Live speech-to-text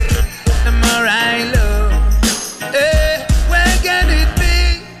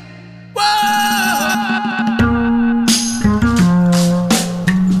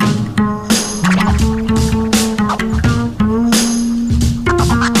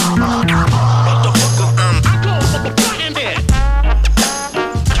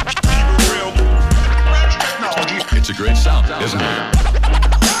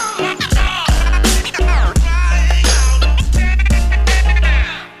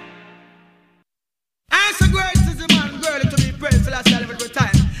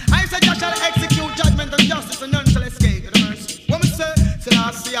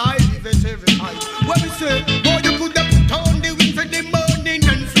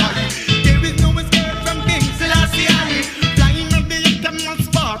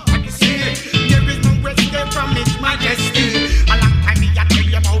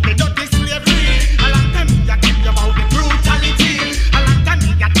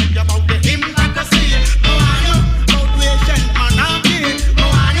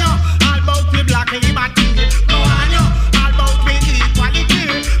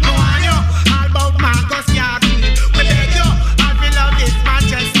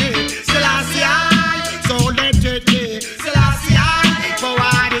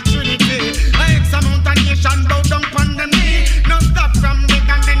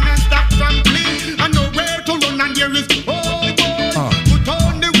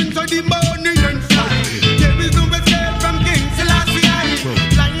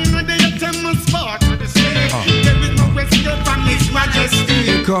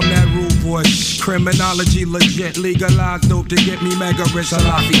Criminology legit, legalized dope to get me mega rich.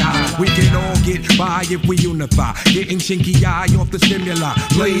 Salafi high. We can all get by if we unify. Getting chinky eye off the stimuli,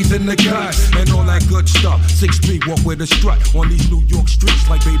 blaze in the cut, and all that good stuff. 6'3", walk with a strut on these New York streets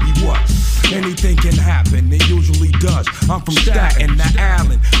like baby what? Anything can happen, it usually does. I'm from Staten to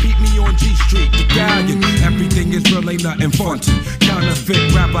Allen, beat me on G Street, the Galleon. Everything is real, ain't nothing funky.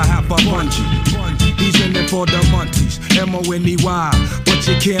 Counterfeit rapper, half a bungee. He's in it for the munties, M-O-N-E-Y. But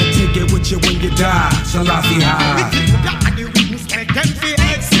you can't take it with you when you die. Salafi high.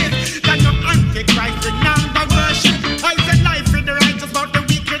 Antichrist and number worship. I said life with the righteous, but the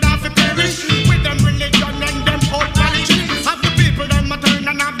wicked have to perish. With them religion and them old politics. Have the people them a turn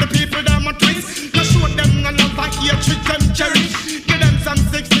and have the people them a twist. Now show them a love like hatred them cherish. Give them some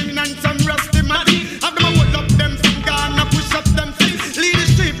 16 and some rusty money. Have them a hold up them finger and a push up them feet. Lead the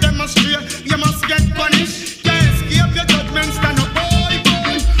sheep them astray, you must get punished. Can't escape your judgment, stand up boy,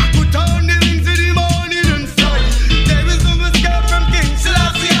 boy. Put on the rings in the morning and fight. There is no escape from King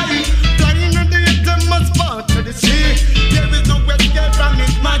Selassie. To the sea, there is no escape from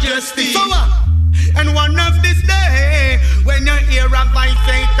His Majesty. So and one of this day, when you hear a voice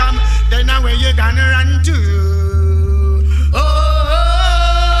say come, then now where you gonna run to?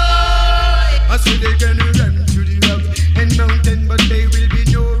 I say they gonna run to the rock and mountain, but they will be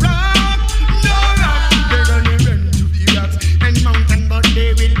no rock, no rock. They're gonna run to the rocks and mountain, but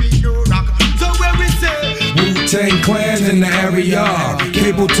they will be no rock. So where we say Wu-Tang Clan in the area,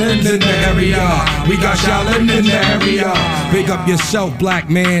 Cable 10 in the area, we got Shaolin in the area. Big up yourself, black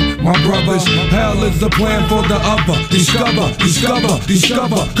man, my brothers. Hell is the plan for the other. Discover, discover,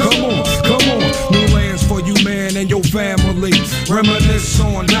 discover. Come on, come on. New lands for you, man, and your family. Reminisce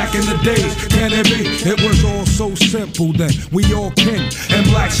on back in the days. Can it be? It was all so simple then. We all kin and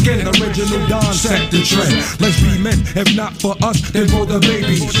black skin. Original Don set the trend. Let's be men. If not for us, then for the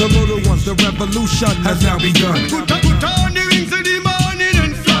babies, the little ones. The revolution has now begun. Put on the rings of the morning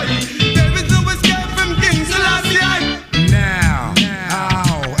and fly. There is no escape from King Selassie. Now,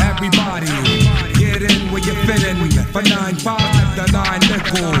 everybody, get in where you fit in. For 9-5 the 9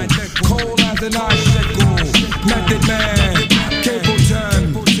 nickel. Cold as an icicle. Method man, Cable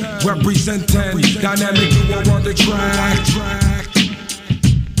 10. Representing dynamic duo on the track.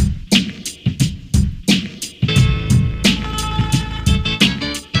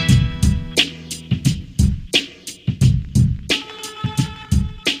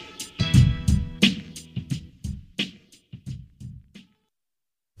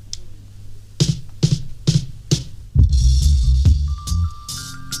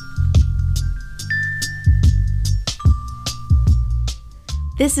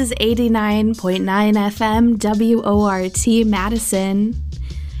 This is 89.9 FM WORT Madison.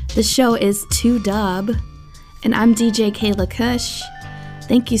 The show is 2Dub, and I'm DJ Kayla Kush.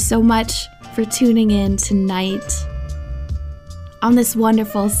 Thank you so much for tuning in tonight on this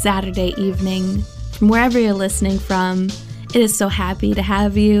wonderful Saturday evening. From wherever you're listening from, it is so happy to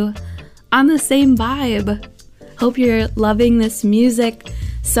have you on the same vibe. Hope you're loving this music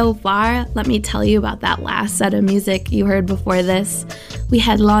so far. Let me tell you about that last set of music you heard before this. We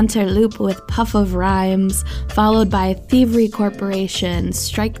had Lanterloop with Puff of Rhymes, followed by Thievery Corporation,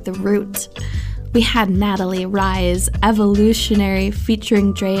 Strike the Root. We had Natalie Rise, Evolutionary,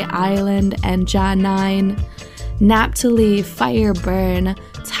 featuring Dre Island and John 9. Naphtali, Fireburn,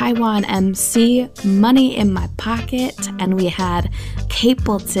 Taiwan MC, Money in My Pocket, and we had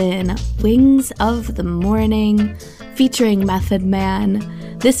Capleton, Wings of the Morning, featuring Method Man.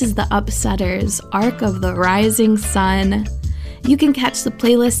 This is the Upsetters, Arc of the Rising Sun. You can catch the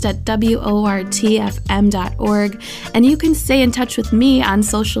playlist at WORTFM.org, and you can stay in touch with me on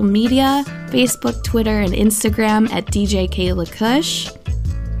social media, Facebook, Twitter, and Instagram at DJ Kayla Kush.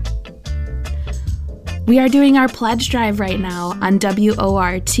 We are doing our pledge drive right now on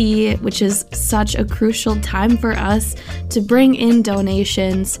WORT, which is such a crucial time for us to bring in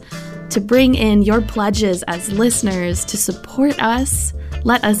donations, to bring in your pledges as listeners to support us,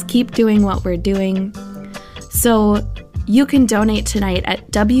 let us keep doing what we're doing. So you can donate tonight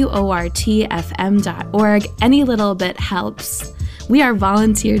at WORTFM.org. Any little bit helps. We are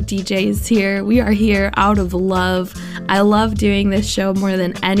volunteer DJs here. We are here out of love. I love doing this show more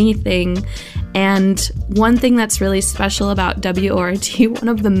than anything. And one thing that's really special about WORT, one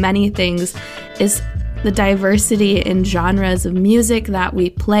of the many things, is the diversity in genres of music that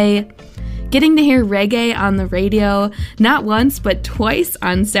we play. Getting to hear reggae on the radio, not once, but twice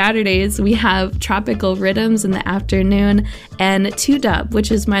on Saturdays. We have Tropical Rhythms in the afternoon and 2Dub,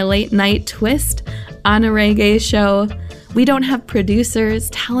 which is my late night twist on a reggae show. We don't have producers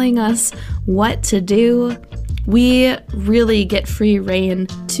telling us what to do. We really get free reign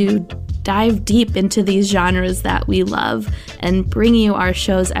to dive deep into these genres that we love and bring you our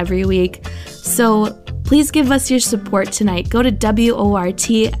shows every week. So please give us your support tonight. Go to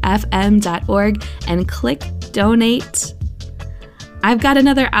WORTFM.org and click donate. I've got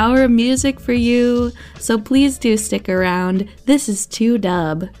another hour of music for you, so please do stick around. This is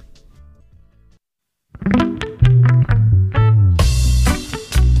 2Dub.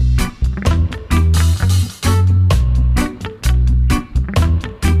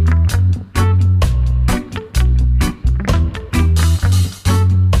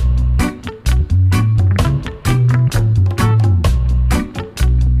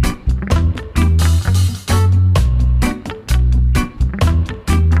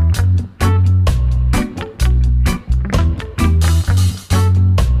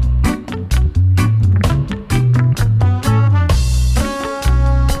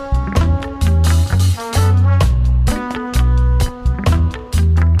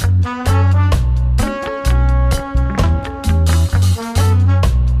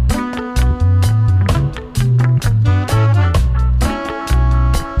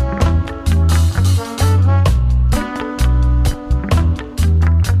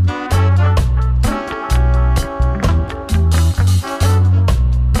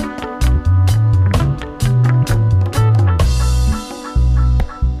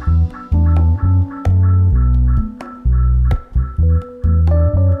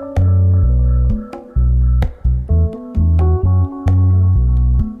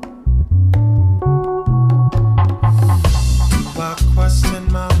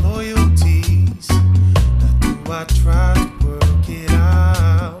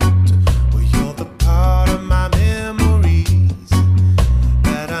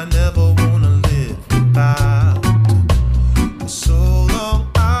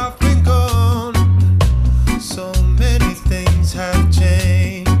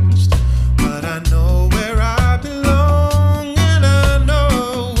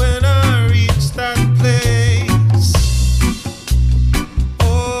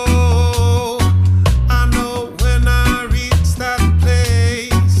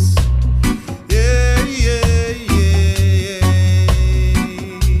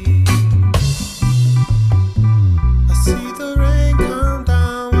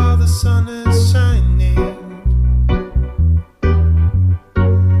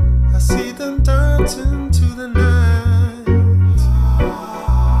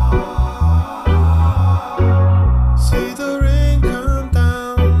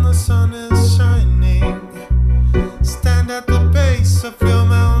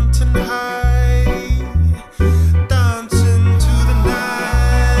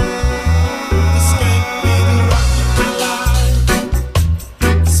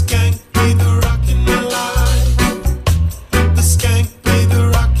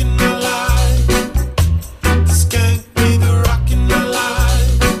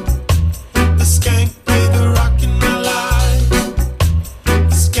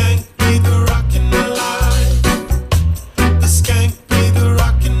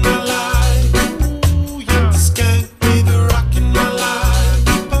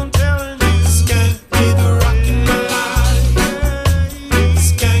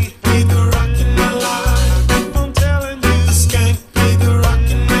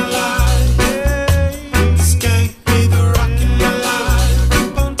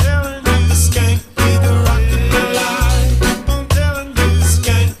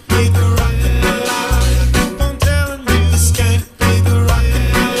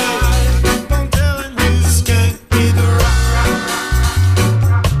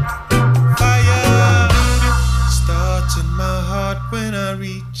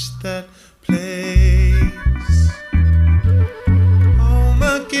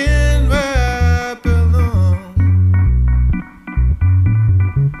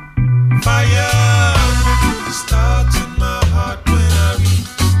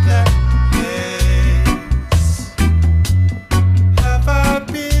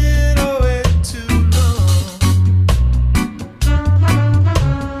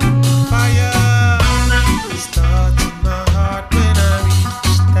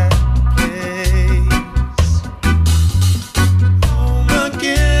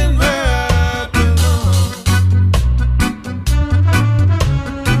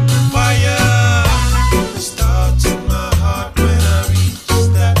 Starts in my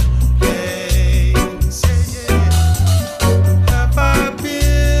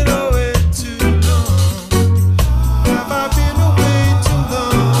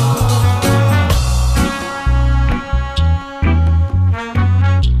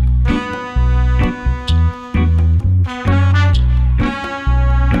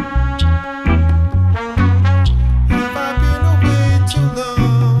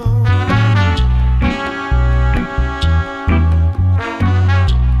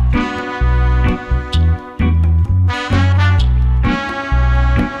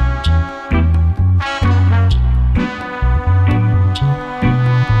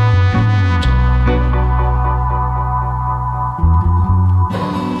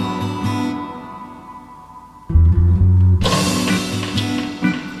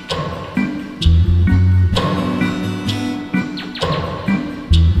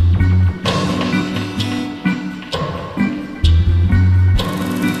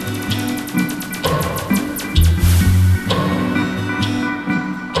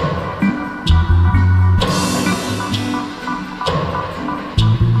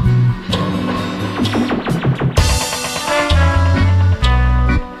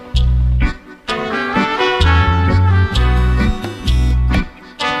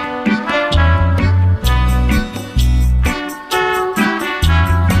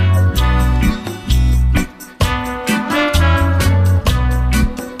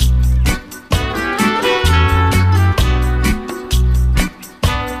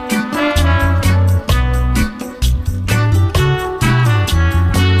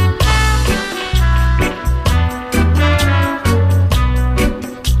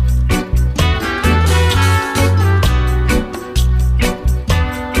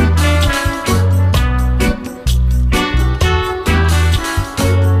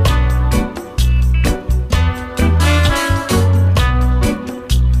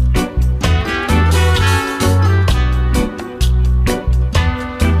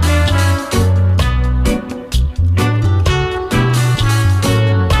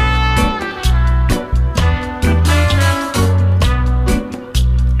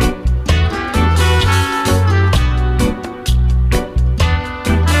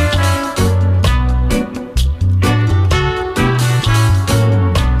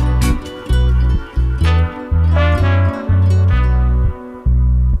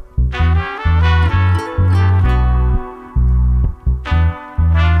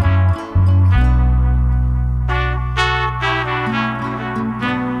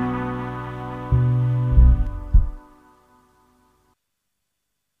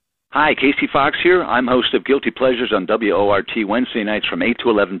Hi, Casey Fox here. I'm host of Guilty Pleasures on WORT Wednesday nights from 8 to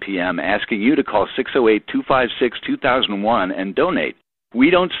 11 p.m., asking you to call 608-256-2001 and donate. We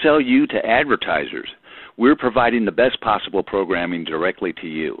don't sell you to advertisers. We're providing the best possible programming directly to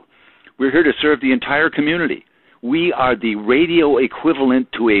you. We're here to serve the entire community. We are the radio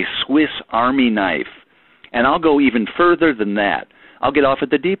equivalent to a Swiss Army knife. And I'll go even further than that. I'll get off at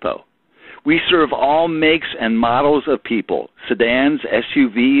the depot. We serve all makes and models of people, sedans,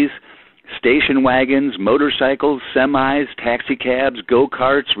 SUVs, station wagons, motorcycles, semis, taxi cabs,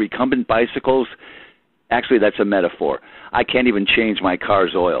 go-karts, recumbent bicycles. Actually, that's a metaphor. I can't even change my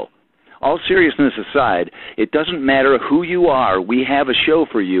car's oil. All seriousness aside, it doesn't matter who you are. We have a show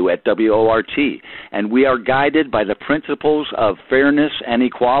for you at WORT, and we are guided by the principles of fairness and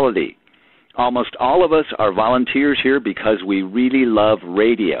equality. Almost all of us are volunteers here because we really love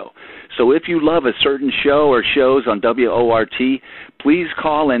radio. So if you love a certain show or shows on WORT, please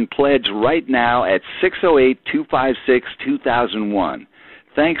call and pledge right now at 608-256-2001.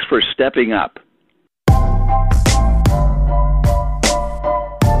 Thanks for stepping up.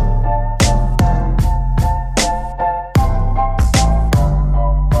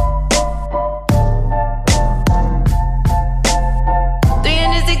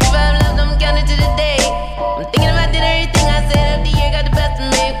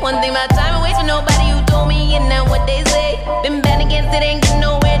 One thing about time and waste for nobody who told me and now what they say. Been bad against it, ain't getting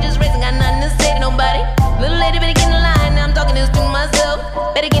nowhere, just racing, got nothing to say to nobody. Little lady better get in line, now I'm talking this to myself.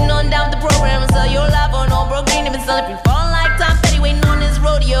 Better get on down with the program and sell your life on all broke green. If it's selling free falling like Tom Petty, waiting on this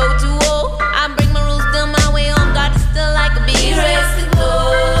rodeo too old. I break my rules, still my way home, God is still like a bee. Race to go,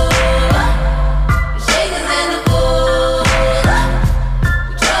 the shakers and the bulls,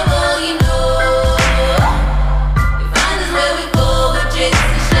 the trouble you know. You find us where we go, but chase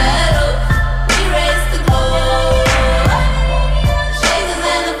the shadow. We race to go, the shakers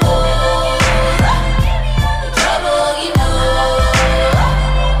and the bulls, the trouble you know.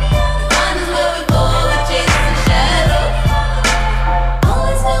 You find us where we go, but chase the shadow.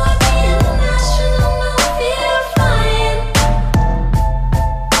 Always knew I'd be international, no fear of flying.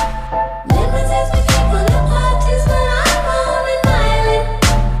 Limousines with people and parties, but I'm on an island.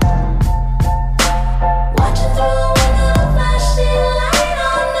 Watching through a window, the flashing light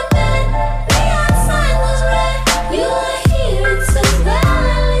on the bed. Neon sign was red. You were here, it says that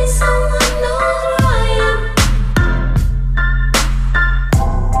at least someone knows where I am.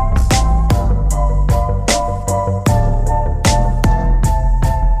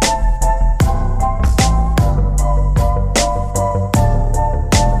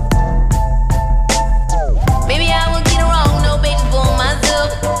 Maybe I will get it wrong, no patience for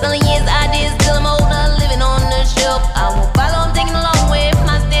myself. Selling years, ideas, till I'm older, living on the shelf. I won't follow, I'm taking a long way if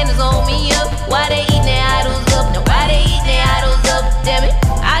my standards hold me up. Why they eating their idols up? Now why they eating their idols up? Damn it,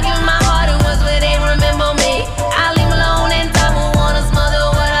 I give 'em my heart and words where they remember me. I leave 'em alone and time will wanna smother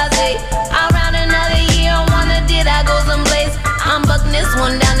what I say. I'll round another year, I wonder did I go someplace? I'm bucking this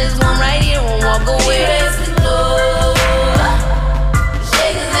one down, this one right here, won't walk away. Race to go, the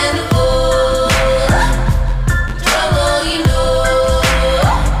shakers and the bulls, the trouble you know.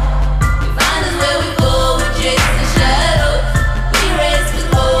 You find us where we go, we chase the shadow. We race to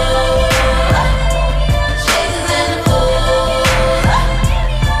go, the shakers and the bulls,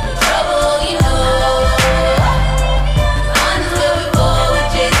 the trouble you know. You find us where we go, we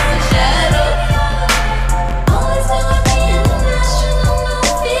chase the shadow. Always knew I'd be international, no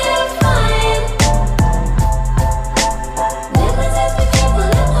fear of flying. Limousines with people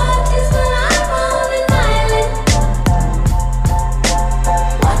and parties, but I'm on an island.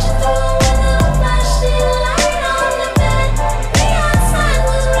 Watching through a window, the flashing light on the bed. Neon sign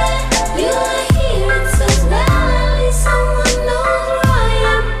was red. You were here, it says that at least someone knows where I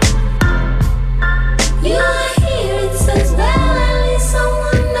am. You were here, it says that at least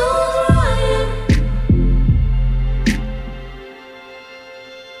someone knows where I am.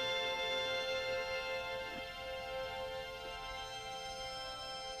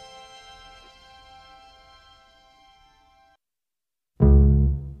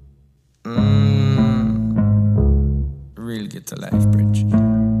 Real get to life bridge.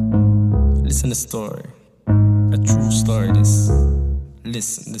 Listen to the story. A true story this.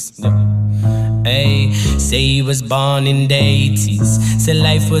 Listen, yeah. Hey, say he was born in the 80s. Say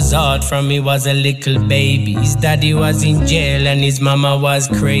life was hard from he was a little baby. His daddy was in jail and his mama was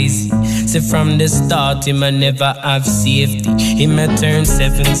crazy. Say from the start, him a never have safety. Him a turn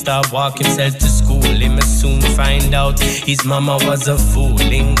 7, start walk himself to school. Him a soon find out his mama was a fool.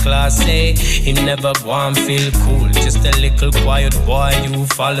 In class A, him never want feel cool. Just a little quiet boy who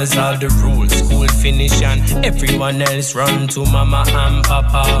follows all the rules. School finish and everyone else run to mama and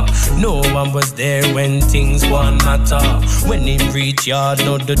papa. No one was there when things won't matter. When him reach yard,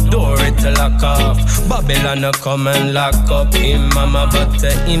 know the door it'll lock off. Babylon a come and lock up him mama, but to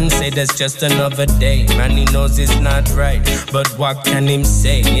him say that's just another day. Man, he knows it's not right, but what can him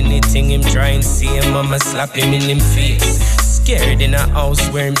say? Anything him try and see him mama slap him in him face. Scared in a house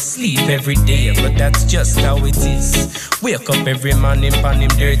where him sleep every day, but that's just how it is. Wake up every morning on him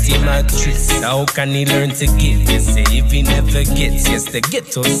dirty mattress. How can he learn to give? You say if he never gets, yes, the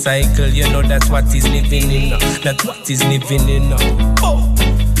ghetto cycle, you know that's what he's living in now. That's what he's living in now. Oh,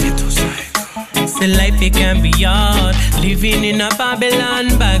 ghetto cycle. Say life it can be hard. Living in a Babylon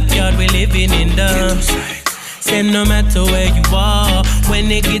backyard, we living in the ghetto cycle. Say no matter where you are, when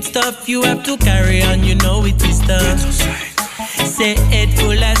it gets tough, you have to carry on, you know it is tough. Say head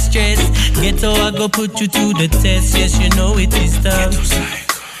full of stress, ghetto I go put you to the test, yes you know it is tough.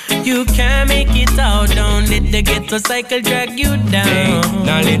 You can't make it out, don't let the ghetto cycle drag you down. Hey,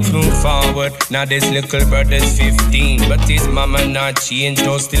 now let's move forward. Now this little brother's 15, but his mama not changed,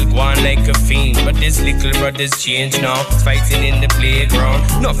 though still go on like a fiend. But this little brother's changed now, fighting in the playground.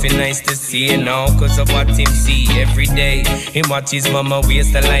 Nothing nice to see now, cause of what him see every day. Him watch his mama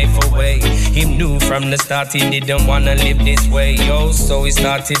waste her life away. Him knew from the start he didn't wanna live this way, yo. So he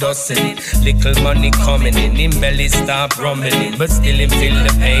started hustling, little money coming in, him belly stop rumbling, but still him feel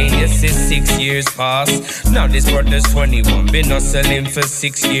the pain. Yes, it's 6 years past. Now this brother's 21. Been hustling for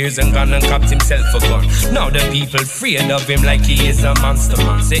 6 years and gone and copped himself a gun. Now the people afraid of him like he is a monster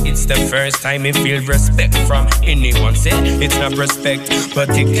man. Say it's the first time he feel respect from anyone. Say it's not respect, but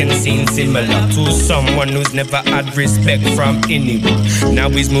it can seem similar to someone who's never had respect from anyone. Now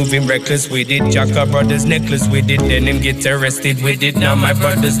he's moving reckless with it. Jacka brother's necklace with it. Then him get arrested with it. Now my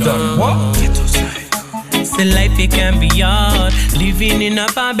brother's done. What? Say life it can be hard. Living in a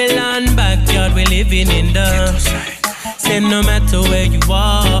Babylon backyard, we living in the say no matter where you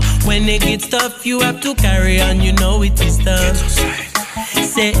are, when it gets tough, you have to carry on, you know it is tough.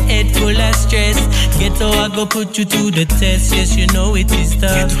 Say head full of stress, ghetto I go put you to the test, yes you know it is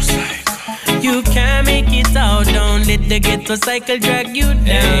tough. You can't make it out, don't let the ghetto cycle drag you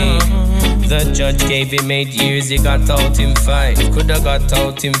down. The judge gave him 8 years, he got out in 5. Coulda got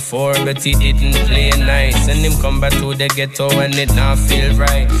out in 4, but he didn't play nice. And him come back to the ghetto and it not feel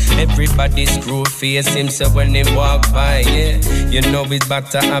right. Everybody screw face him, so when he walk by, yeah, you know he's back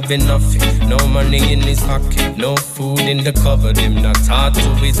to having nothing. No money in his pocket, no food in the cupboard. Him not taught to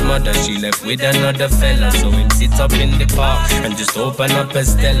his mother, she left with another fella. So him sit up in the park and just open up a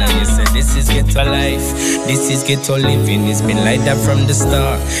Stella. You say this is ghetto life, this is ghetto living. It's been like that from the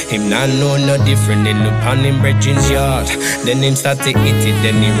start. Him not know no different, they look on him brethren's yard. Then him start to eat it,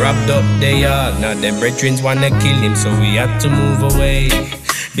 then he wrapped up the yard. Now them brethren's wanna kill him, so we had to move away,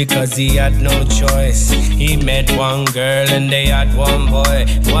 because he had no choice. He met one girl and they had one boy.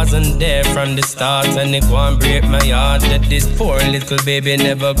 Wasn't there from the start and it gon' break my heart that this poor little baby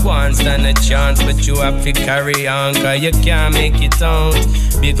never gon' stand a chance. But you have to carry on, cause you can't make it out.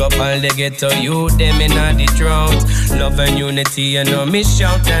 Big up all the ghetto youth, them in all the drought. Love and unity, you know me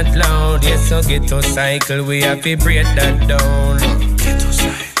shout that loud. Yes, so ghetto cycle, we have to break that down. Ghetto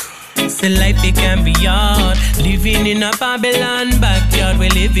cycle. Say life it can be hard. Living in a Babylon backyard, we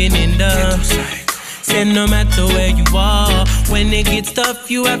living in the say no matter where you are, when it gets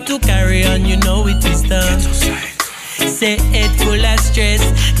tough, you have to carry on, you know it is tough. Say head full of stress,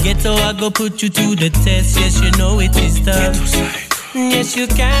 ghetto I go put you to the test, yes you know it is tough. Yes you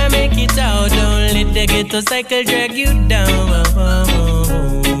can't make it out, don't let the ghetto cycle drag you down.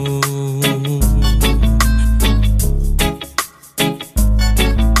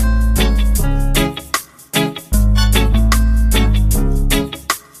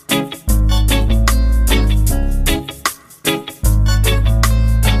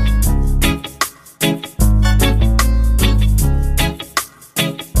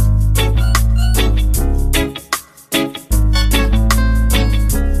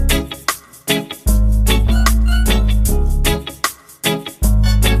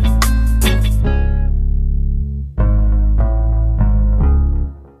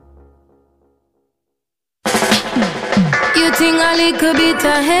 Little bit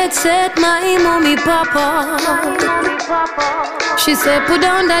of headset, my mommy papa. She said put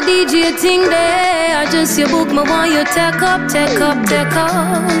down the DJ thing there. I just your book, me want you take up.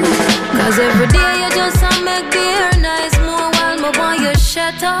 Cause every day you just make the air nice more while me me want you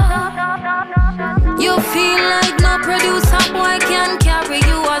shut up. You feel like no producer boy can carry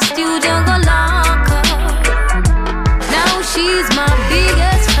you a studio go lock up. Now she's my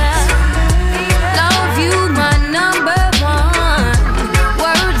biggest fan. Love you, my number one.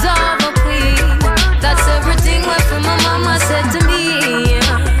 Words of a queen. That's everything what from my mama said to me.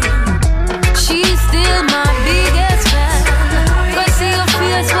 She's still my biggest fan. Go see your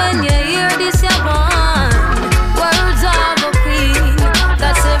face when you hear this, you want. Words of a queen.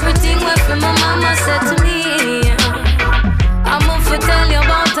 That's everything what from my mama said to me. I'm off to tell you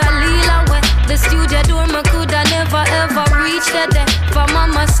about a Lila way. The studio door me coulda never ever reach that day. For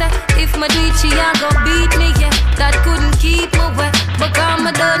mama said if me do it she a go beat me, yeah. That couldn't keep me wet, because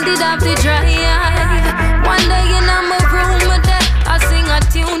me done did have to dry eye. One day in my room me there, I sing a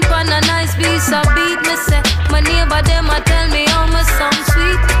tune pon a nice piece of beat. Me say my neighbor them a tell me how my song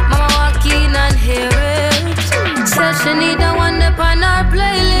sweet. Mama walk in and hear it. Said she need a one up on her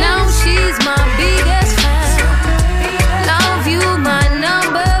playlist. Now she's my biggest fan. Love you, my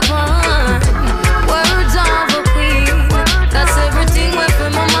number one. Words of a queen. That's everything what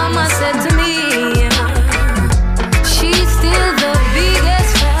my mama said to me. She's still the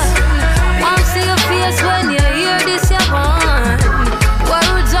biggest fan. Won't see your face when you hear this, you want.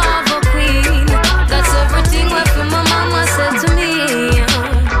 Words of a queen. That's everything what my mama said to me.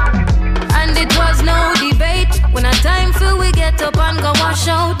 And it was no debate when a time for we get up and go wash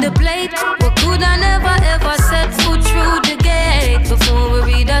out the plate. We coulda never ever set foot through the gate before we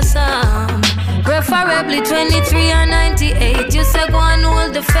read a psalm. Preferably 23 and 98. You say go and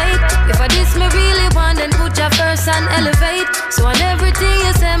hold the faith. If I diss me really want, then put your first and elevate. So on everything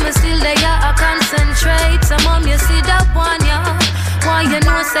you say, me still there, I concentrate. So mom, you see that one, yeah. Why you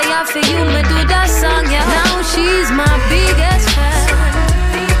know say I for you, me do that song, yeah. Now she's my biggest fan.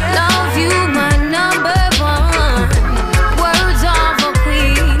 Love you, my number one. Words of a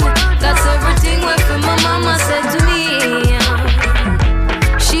queen. That's everything what my mama said to me.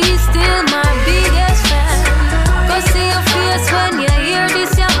 She's still my biggest fan. Go see your face when you hear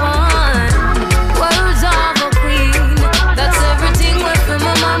this, you want. Words of a queen. That's everything what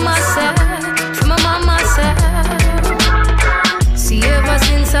my mama said. My mama said. See, ever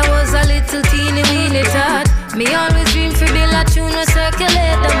since I was a little teeny weeny tot, me always dream for build a tune and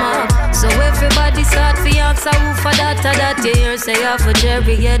circulate them up. So everybody start for answer who for that or that. You hear say you for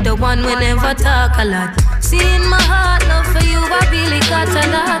Jerry, yeah, the one we never talk a lot. See in my heart, love for you, I really got a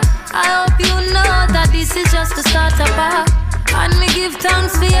lot. I hope you know that this is just the start of part. And me give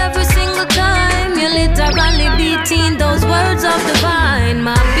thanks for every single time you literally beating those words of the vine.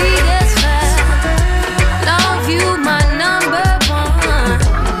 My biggest fan. Love you, my number one.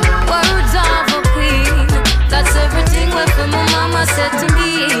 Words of a queen. That's everything what my mama said to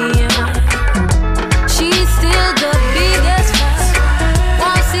me. She's still the biggest fan.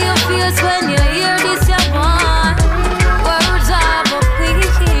 Won't see your face when you hear this, you want. Words of a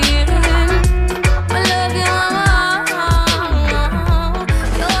queen. I love you, mama.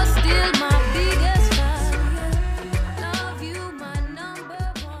 You're still my biggest fan. Love you, my number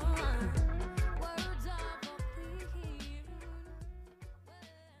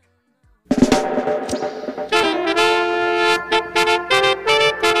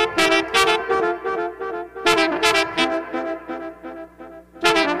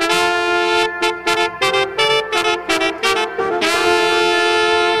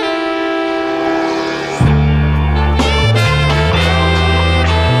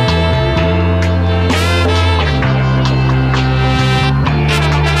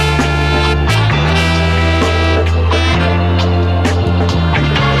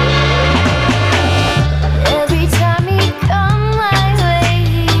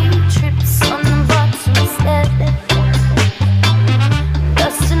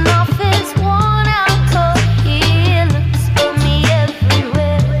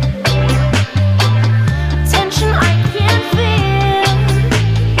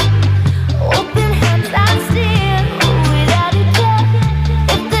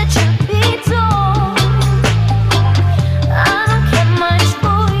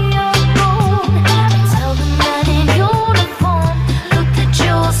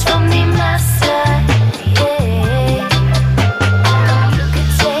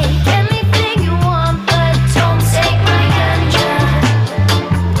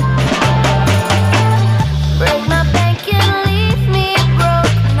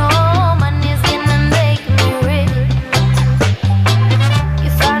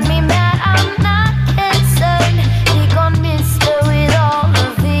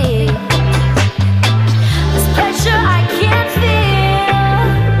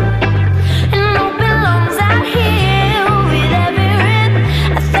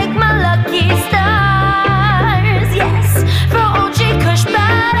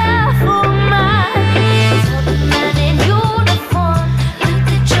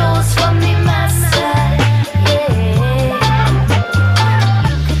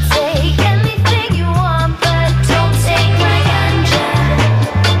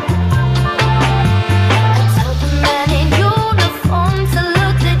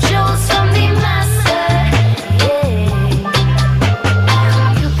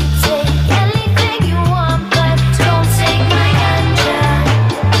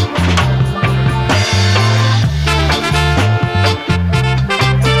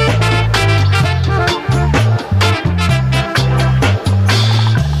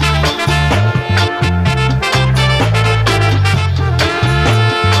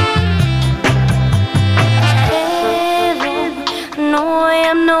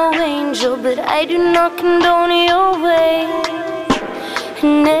not condone your way.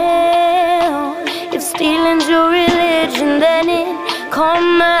 Now, if stealing's your religion, then in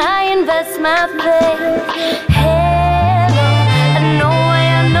karma I invest my faith. Hello, I know I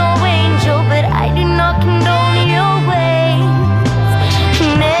am no angel, but I do not condone your ways.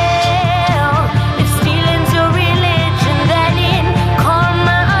 Now, if stealing's your religion, then in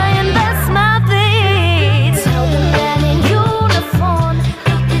karma I invest my faith. Tell the man in uniform,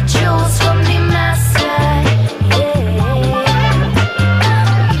 look the jewels from the master. You could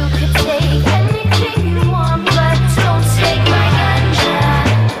take anything you want, but don't take my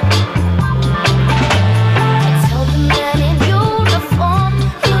ganja. Tell the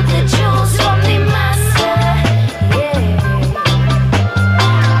man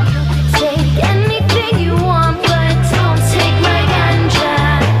in uniform, look the jewels from the master.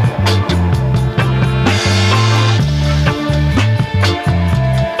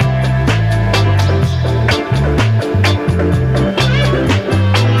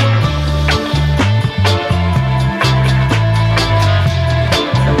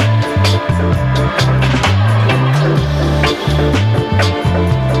 You could take anything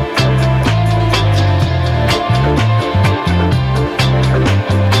you want, but don't take my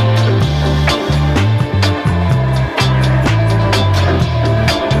ganja. Tell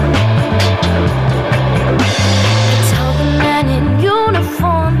the man in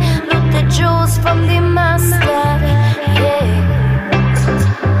uniform, look the jewels from the master.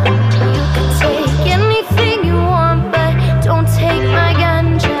 You can take anything you want, but don't take my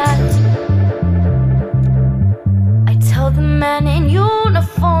ganja. I tell the man in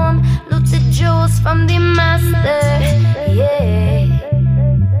uniform, look the jewels from the master.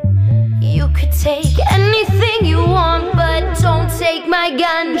 You could take anything you want, but don't take my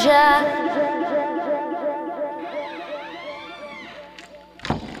ganja.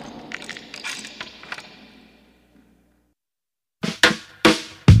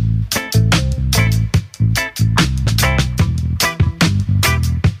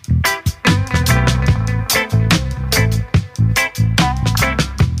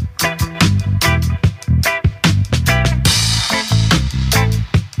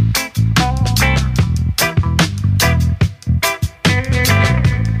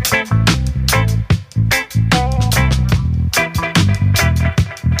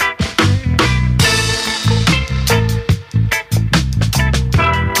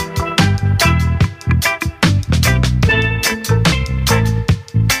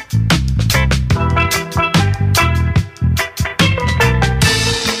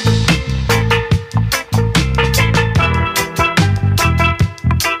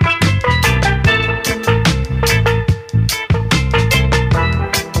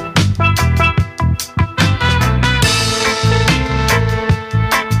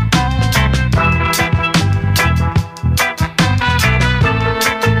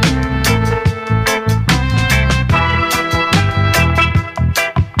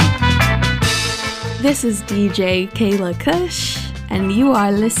 This is DJ Kayla Kush, and you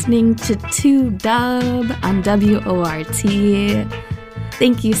are listening to 2Dub on WORT.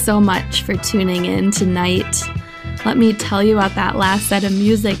 Thank you so much for tuning in tonight. Let me tell you about that last set of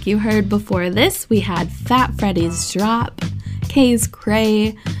music you heard before this. We had Fat Freddy's Drop, Kay's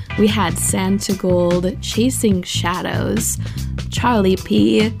Cray, we had Santa Gold, Chasing Shadows, Charlie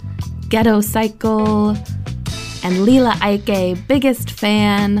P, Ghetto Cycle, and Lila Ike, Biggest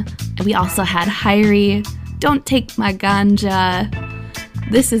Fan. And we also had Hyrie, Don't Take My Ganja.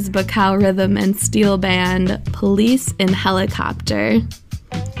 This is Bacau Rhythm and Steel Band, Police in Helicopter.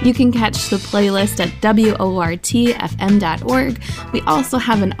 You can catch the playlist at WORTFM.org. We also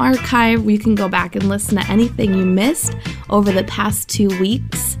have an archive where you can go back and listen to anything you missed over the past 2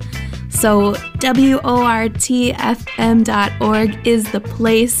 weeks. So WORTFM.org is the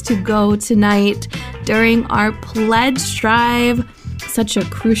place to go tonight during our pledge drive. Such a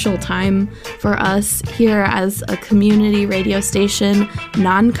crucial time for us here as a community radio station,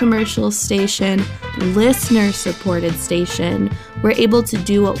 non-commercial station, listener-supported station. We're able to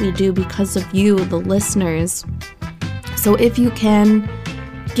do what we do because of you, the listeners. So if you can,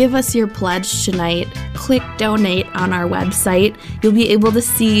 give us your pledge tonight. Click donate on our website. You'll be able to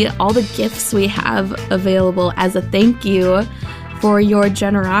see all the gifts we have available as a thank you for your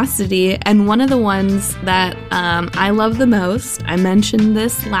generosity. And one of the ones that I love the most, I mentioned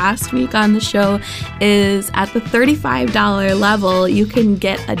this last week on the show, is at the $35 level, you can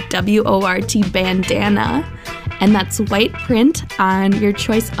get a WORT bandana. And that's white print on your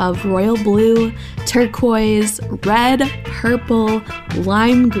choice of royal blue, turquoise, red, purple,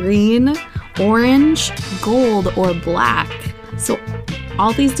 lime green, orange, gold, or black. So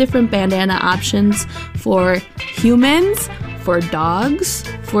all these different bandana options for humans, for dogs,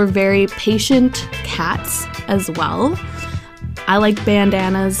 for very patient cats as well. I like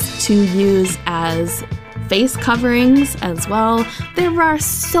bandanas to use as face coverings as well. There are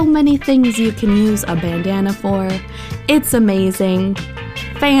so many things you can use a bandana for. It's amazing.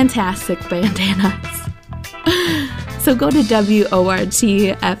 Fantastic bandanas. So go to WORTFM.org,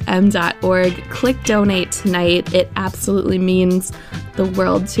 click donate tonight. It absolutely means the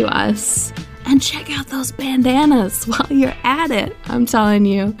world to us. And check out those bandanas while you're at it. I'm telling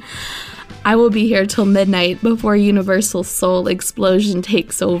you. I will be here till midnight before Universal Soul Explosion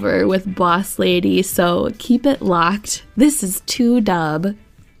takes over with Boss Lady, so keep it locked. This is 2Dub.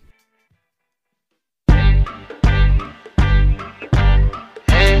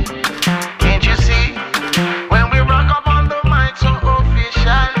 Hey, can't you see? When we rock up on the mic so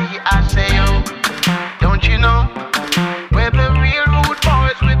officially, I say, oh, don't you know? We're the real rude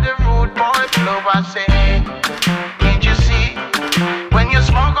boys with the rude boy flow. I say, hey, can't you see? When you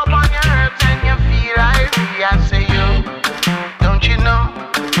smoke up on your herbs and you feel irie, I say, yo, don't you know?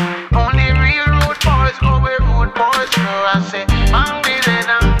 Only real rude boys go where rude boys flow. I say, bang di de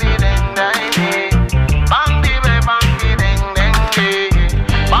dang di deng dang di, bang di be bang di deng deng di,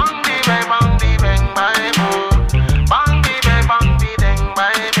 bang di be bang di bang bye boo, bang di be bang di deng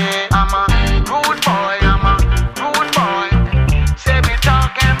bye be. I'm a rude boy, I'm a rude boy. Say me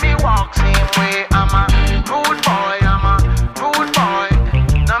talk and me walk same way. I'm a rude boy, I'm a rude boy.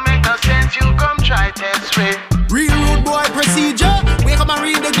 No make no sense, you come try test way. Real rude boy procedure. Wake up and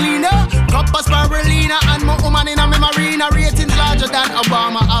read the Gleaner. Cup of spirulina and more woman in a marina. Ratings larger than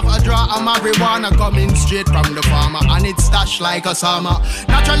Obama. Have a draw of marijuana coming straight from the farmer. And it's stashed like a summer.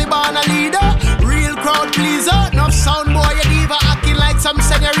 Naturally born a leader. Real crowd pleaser. Enough sound boy a diva. Acting like some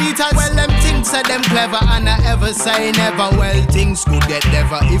senoritas. Well, them things said them clever. And I ever say never. Well, things could get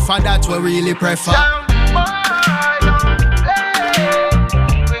never. If I that's what really prefer. Sound boy, don't play.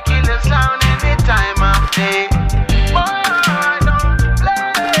 We kill the sound any time of day. Boy, don't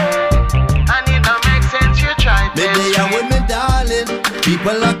play. And it don't make sense, you try to Maybe I'm with me darling,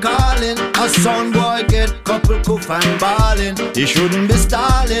 people are calling. A sound boy get couple coof and balling. He shouldn't be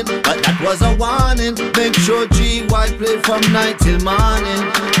stalling, but that was a warning. Make sure G-White play from night till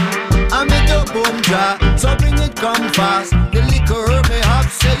morning. I make a boom jar, so bring it come fast. The liquor may have,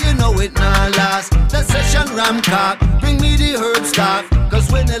 say you know it not last. The session ram cock, bring me the herb staff.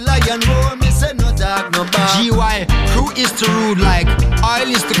 Cause when the lion roar, me say no dark, no bar. GY, crew is the rude like, oil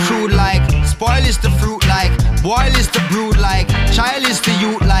is the crude like, spoil is the fruit like, boil is the brood like, child is the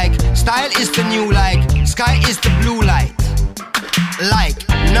youth like, style is the new like, sky is the blue light. Like,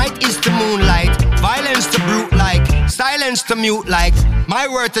 night is the moonlight, violence the brute like, silence the mute like, my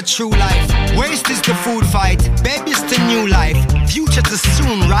word the true life, waste is the food fight, baby's the new life, future the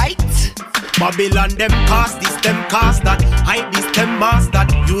soon, right? Babylon them cast this, them cast that. Hype this, them mask that.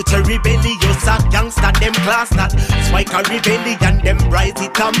 Youth a rebellious and gangster, them class that. Spike a rebellion, them rise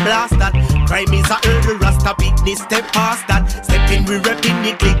it and blast that. Crime is a early rasta business, step past that. Step in, we repping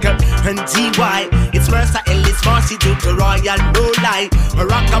it click and GY. It's Mercer Ellis, Marcy to the Royal, no lie.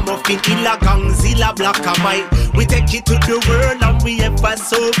 Ragamuffin, Illa Gang, Zilla, Black and White. We take it to the world and we ever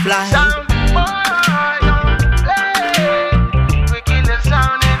so fly. Sound boy, don't play. We kill the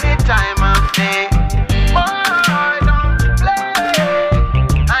sound anytime of day. Boy, don't play.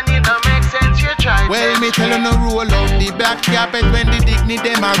 And it don't make sense, you try. Well, me tell you no roll out the back carpet when the dignity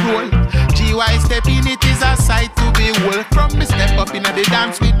them a roll. GY step in, it is a sight to behold. From me step up in the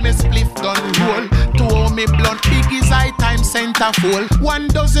dance with me spliff gun roll. To hold me blunt, big is high time centerfold. 1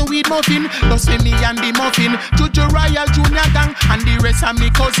 dozen weed muffin, plus me and the muffin. Juju Royal Junior Gang and the rest of me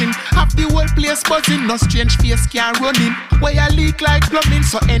cousin. Have the whole place buzzing, no strange face can run in. Where you leak like plumbing,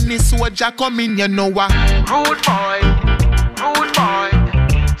 so any soldier coming, you know what? Rude boy, rude boy.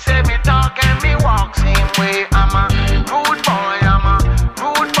 Say me talk and me walk same way. I'm a rude boy, I'm a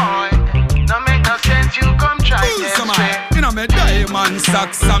rude boy. No make no sense, you come try this way. You know me diamond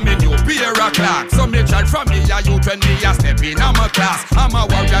socks and me new pair of clocks. So me child from me a youth when me a step in a my class. I'm a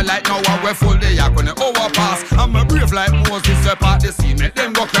warrior like now we full day a gonna overpass. I'm a brave like Moses step out the sea, make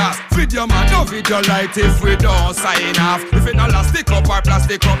them go cross. Video man, no video light if we don't sign off. If it no plastic up or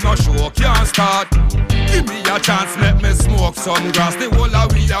plastic up, no show can't start. Give me a chance, let me smoke some grass. The whole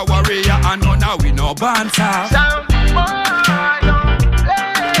of we a warrior and none of we no banter. Sound boy, don't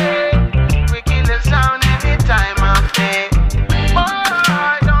play. We kill the sound anytime of day. Boy,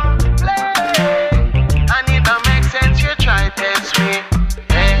 don't play. And it don't make sense, you try test me.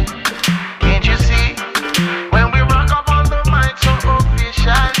 Hey, can't you see? When we rock up on the mic so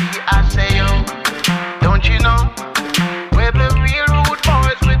officially, I say yo, don't you know? We're the real rude boys.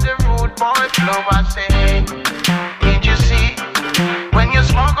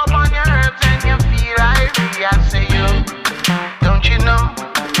 I say you. Don't you know?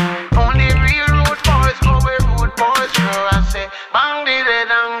 Only real road boys go where road boys go. I say bang di de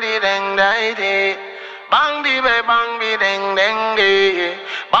dang di dang di di. Bang di be bang di dang dang di.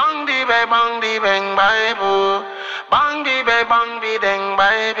 Bang di be bang di bang bye boo. Bang di be bang di dang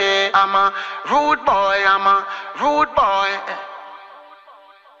baby. I'm a rude boy, I'm a rude boy.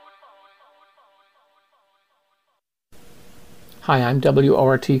 Hi, I'm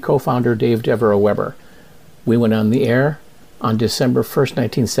WORT co-founder Dave Devereaux Weber. We went on the air on December 1st,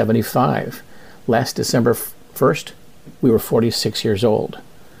 1975. Last December 1st, we were 46 years old.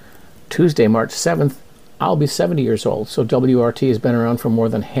 Tuesday, March 7th, I'll be 70 years old, so WORT has been around for more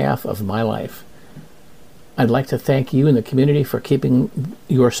than half of my life. I'd like to thank you and the community for keeping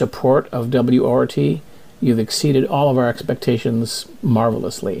your support of WORT. You've exceeded all of our expectations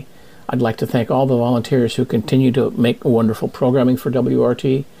marvelously. I'd like to thank all the volunteers who continue to make wonderful programming for WORT.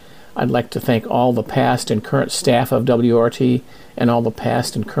 I'd like to thank all the past and current staff of WORT and all the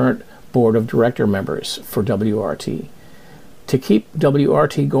past and current board of director members for WORT. To keep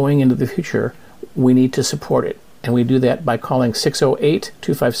WORT going into the future, we need to support it, and we do that by calling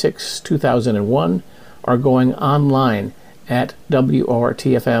 608-256-2001 or going online at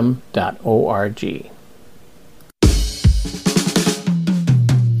wortfm.org.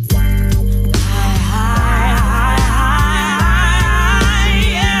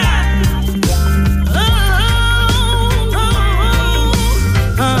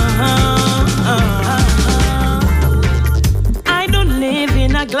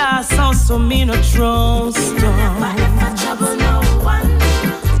 So me no trust trouble no one.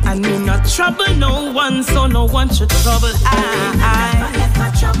 I me not trouble no one, so no one should trouble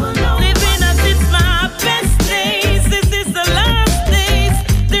I trouble no living as it's my best days. This is the last days.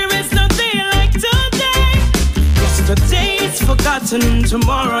 There is no day like today. Yesterday is forgotten.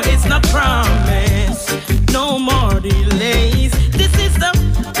 Tomorrow is not promised. No more delays. This is the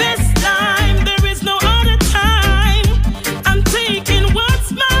best time. There is no other time. I'm taking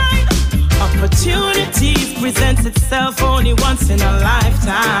what's mine. Opportunity presents itself only once in a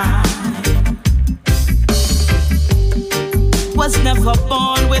lifetime. Was never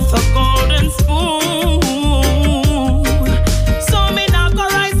born with a golden spoon. So me now go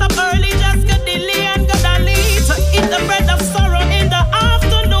rise up early, just get delay and got a lead to eat the bread of sorrow in the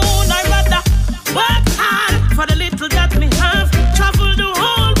afternoon. I rather work hard for the little that me have. Travel the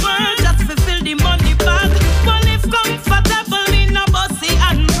whole world just to fill the money bag. But live comfortable in a bossy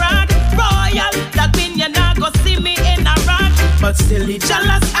and brag. That mean you not go see me in a rag. But still the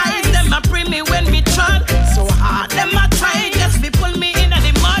jealous eyes, them a bring me when me trod. So hard, them a try just to pull me in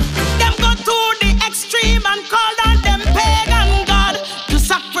the mud. Them go to the extreme and call on them pagan God to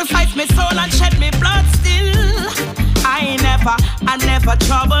sacrifice me soul and shed me blood. Still, I never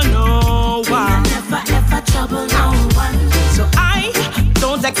trouble no one. I never trouble no one. So I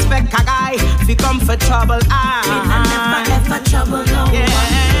don't expect a guy to come for trouble. I never trouble no one.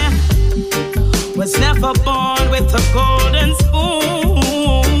 Was never born with a golden spoon,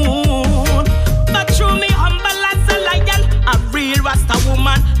 but through me humble as a lion, a real Rasta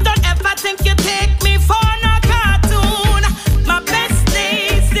woman. Don't ever think you take me for no cartoon. My best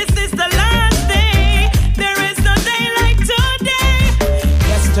days, this is the last day. There is no day like today.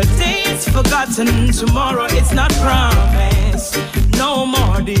 Yesterday is forgotten, tomorrow is not promised. No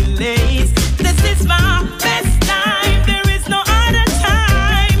more delays. This is my best time. There is no other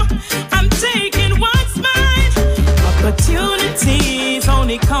time. I'm taking what's mine. Opportunities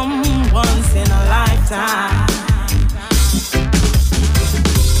only come once in a lifetime.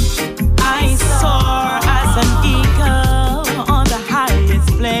 I soar as an eagle on the highest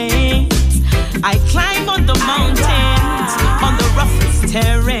plains. I climb on the mountains, on the roughest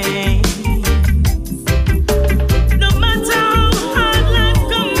terrain.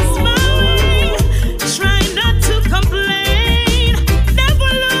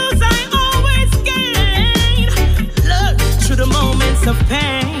 Of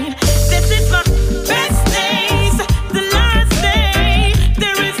pain. This is my best days, the last day.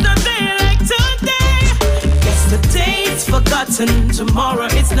 There is no day like today. Yesterday's forgotten, tomorrow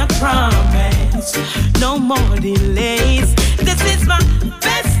is not promised. No more delays. This is my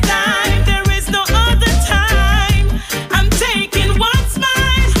best time. There is no other time. I'm taking what's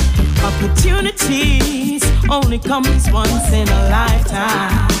mine. Opportunities only comes once in a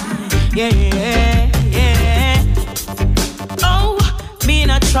lifetime. Yeah, yeah, yeah. Oh, me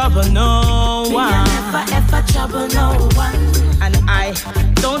not trouble no one. Me never ever trouble no one. And I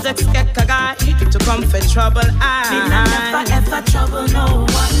don't expect a guy to come for trouble. Me never ever trouble no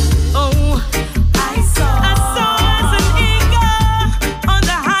one. Oh, I saw as an eagle on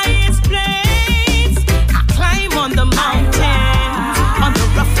the highest place. I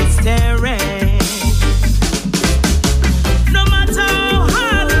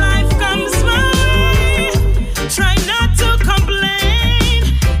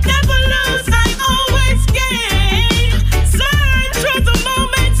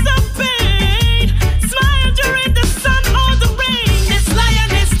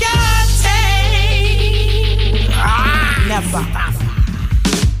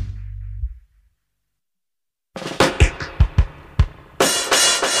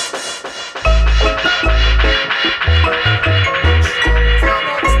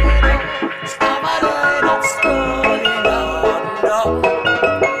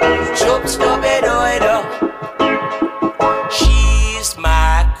Chop stop it, she's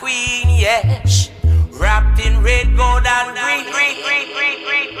my queen, yes. Wrapped in red, gold, and green.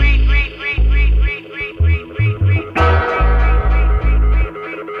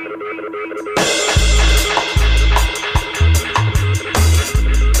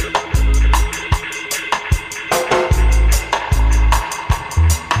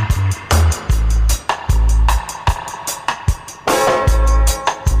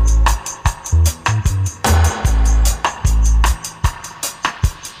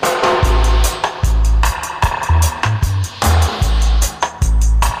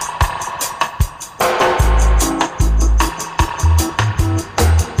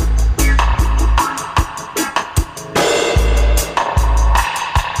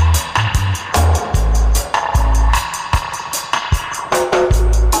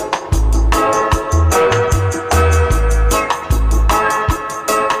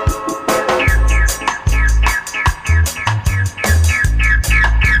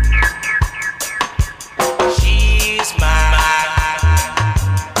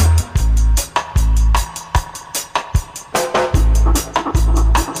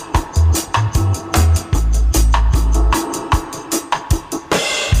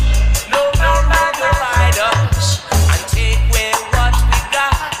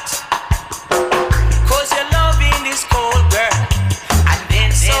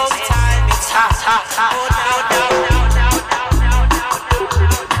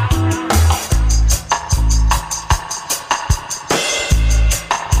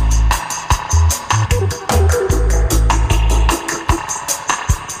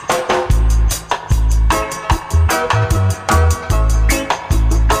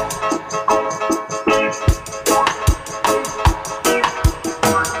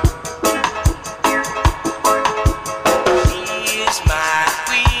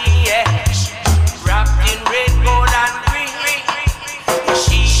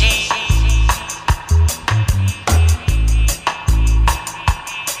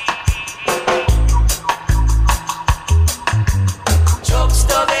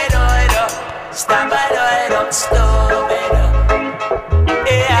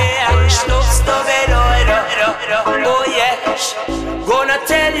 Oh yes, gonna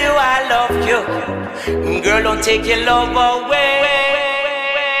tell you I love you. Girl, don't take your love away.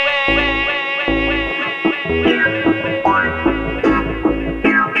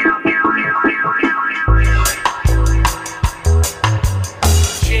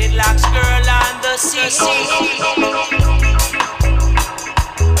 Dreadlocks girl on the sea.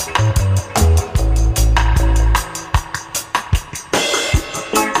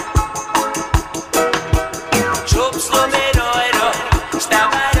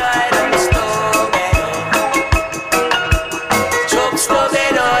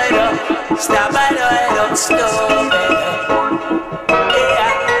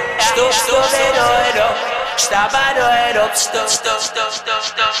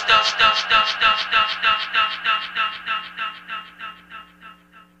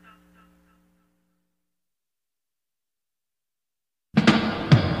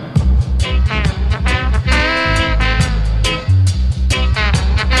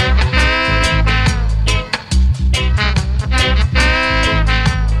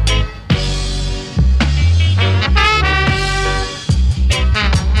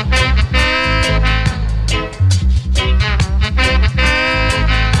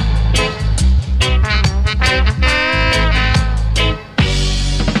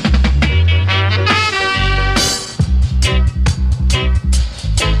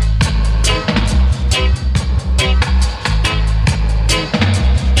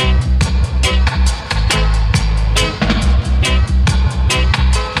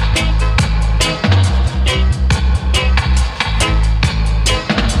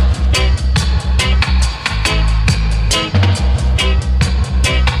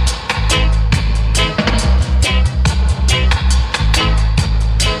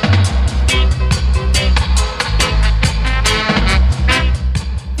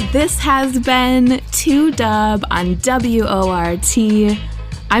 This has been 2Dub on WORT.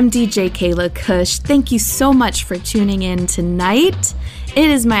 I'm DJ Kayla Kush. Thank you so much for tuning in tonight. It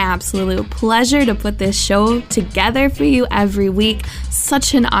is my absolute pleasure to put this show together for you every week.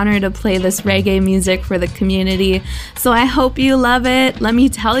 Such an honor to play this reggae music for the community. So I hope you love it. Let me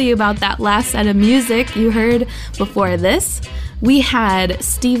tell you about that last set of music you heard before this. We had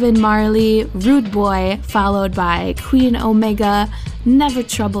Stephen Marley, Rude Boy, followed by Queen Omega, Never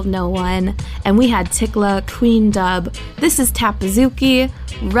Troubled No One, and we had Tikla, Queen Dub. This is Tapazuki,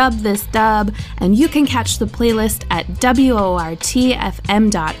 Rub This Dub, and you can catch the playlist at wortfm.org.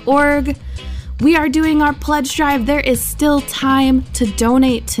 We are doing our pledge drive. There is still time to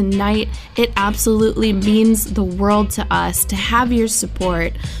donate tonight. It absolutely means the world to us to have your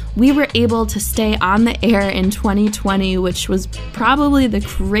support. We were able to stay on the air in 2020, which was probably the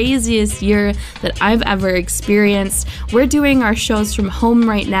craziest year that I've ever experienced. We're doing our shows from home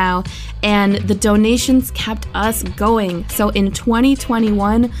right now, and the donations kept us going. So in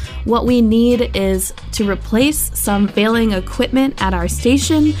 2021, what we need is to replace some failing equipment at our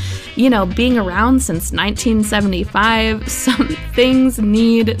station. You know, being around since 1975, some things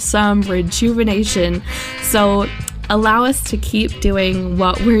need some rejuvenation. So allow us to keep doing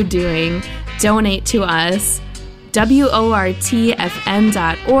what we're doing. Donate to us. wortfm.org.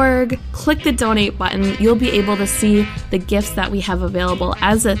 Click the donate button. You'll be able to see the gifts that we have available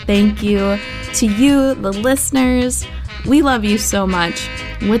as a thank you to you, the listeners. We love you so much.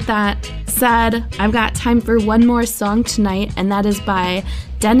 With that said, I've got time for one more song tonight, and that is by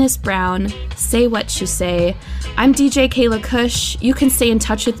Dennis Brown, Say What You Say. I'm DJ Kayla Kush. You can stay in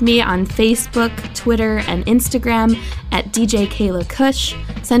touch with me on Facebook, Twitter, and Instagram at DJ Kayla Kush.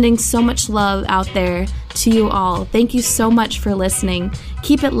 Sending so much love out there to you all. Thank you so much for listening.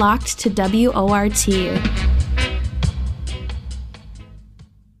 Keep it locked to WORT.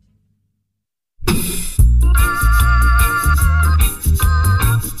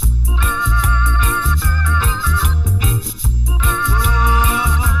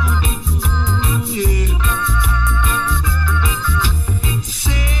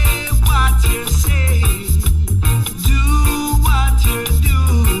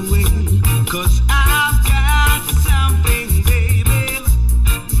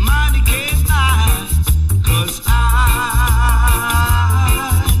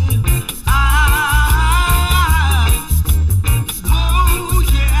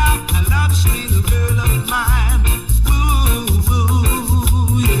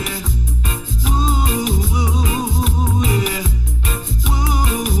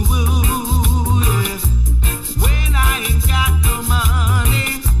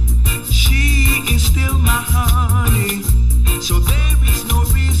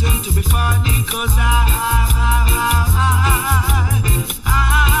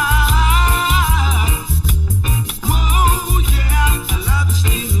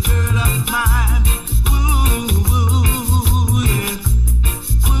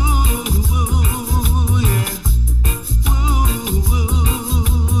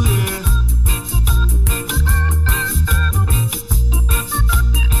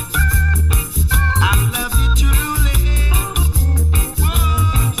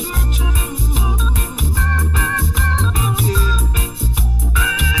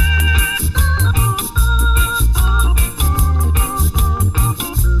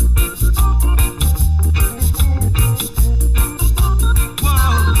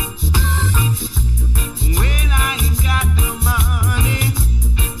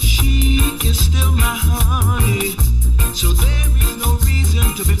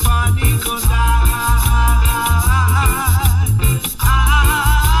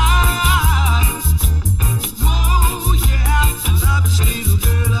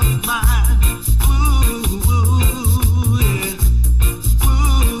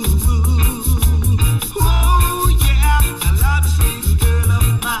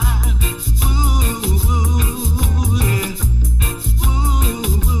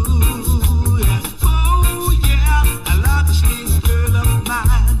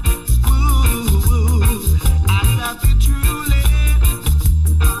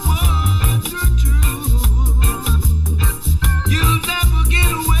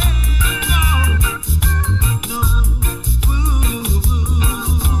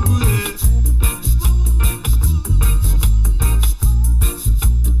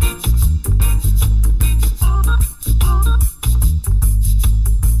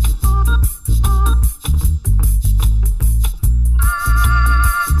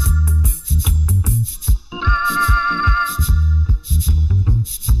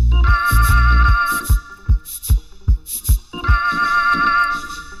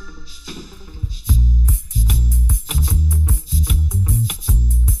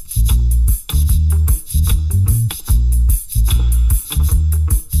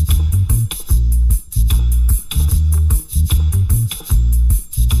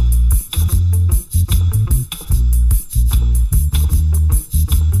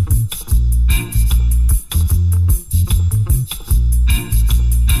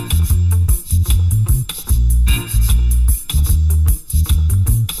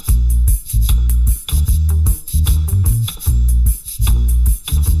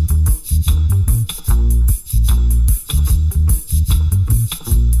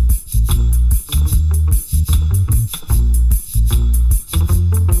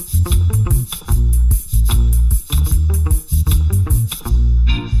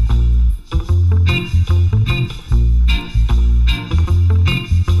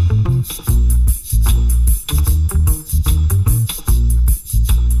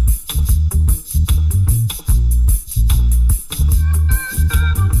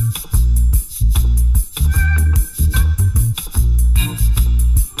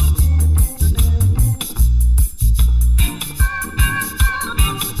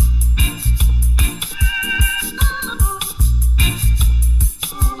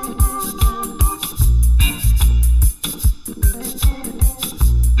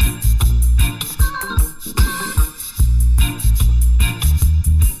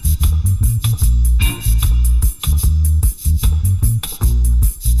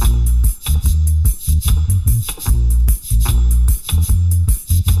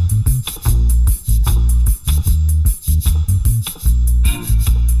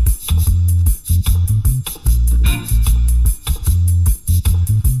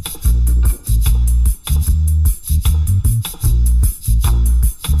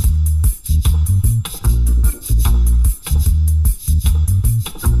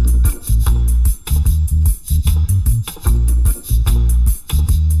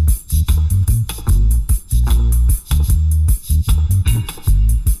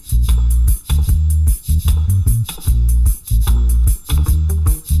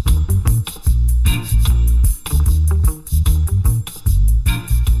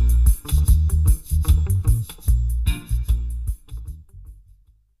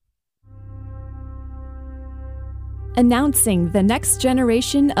 Announcing the next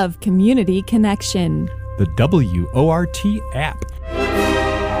generation of community connection. The WORT app.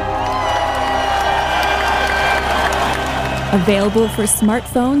 Available for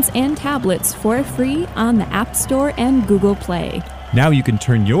smartphones and tablets for free on the App Store and Google Play. Now you can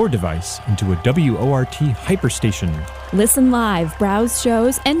turn your device into a WORT hyperstation. Listen live, browse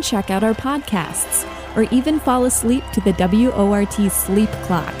shows, and check out our podcasts, or even fall asleep to the WORT sleep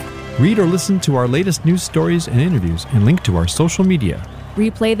clock. Read or listen to our latest news stories and interviews and link to our social media.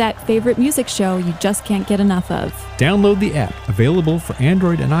 Replay that favorite music show you just can't get enough of. Download the app, available for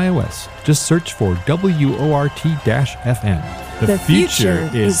Android and iOS. Just search for WORT-FM. The future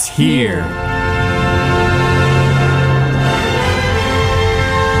is here.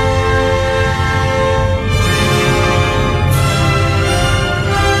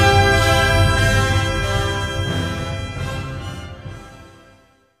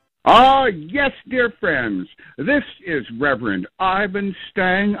 Yes, dear friends, this is Reverend Ivan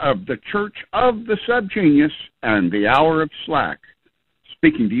Stang of the Church of the Subgenius and the Hour of Slack,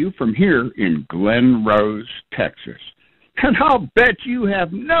 speaking to you from here in Glen Rose, Texas. And I'll bet you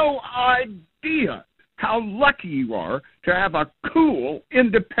have no idea how lucky you are to have a cool,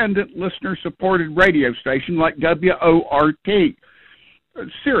 independent, listener-supported radio station like WORT.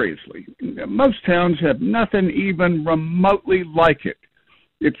 Seriously, most towns have nothing even remotely like it.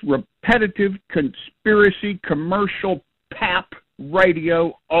 It's repetitive, conspiracy, commercial pap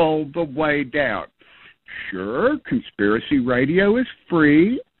radio all the way down. Sure, conspiracy radio is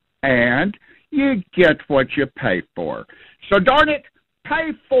free, and you get what you pay for. So darn it, pay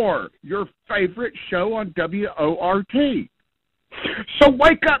for your favorite show on WORT. So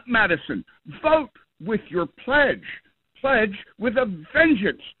wake up, Madison. Vote with your pledge. Pledge with a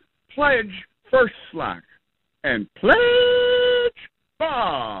vengeance. Pledge for Slack. And pledge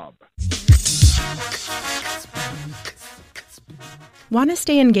Bob. Want to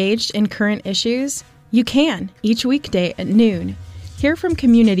stay engaged in current issues? You can, each weekday at noon. Hear from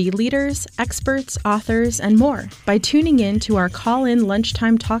community leaders, experts, authors, and more by tuning in to our call-in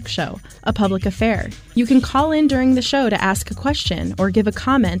lunchtime talk show, A Public Affair. You can call in during the show to ask a question or give a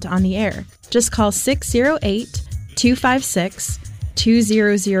comment on the air. Just call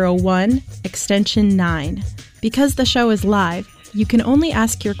 608-256-2001, extension 9. Because the show is live, you can only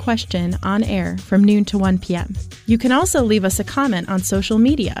ask your question on air from noon to 1 p.m. You can also leave us a comment on social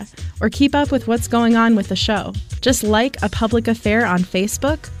media or keep up with what's going on with the show. Just like A Public Affair on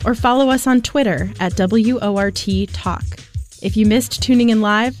Facebook or follow us on Twitter at WORT Talk. If you missed tuning in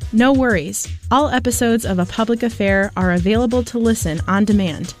live, no worries. All episodes of A Public Affair are available to listen on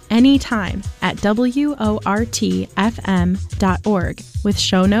demand anytime at WORTFM.org with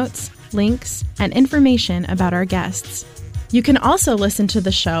show notes, links, and information about our guests. You can also listen to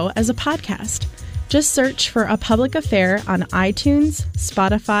the show as a podcast. Just search for A Public Affair on iTunes,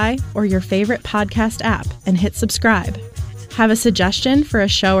 Spotify, or your favorite podcast app and hit subscribe. Have a suggestion for a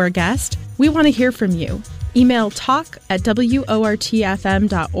show or guest? We want to hear from you. Email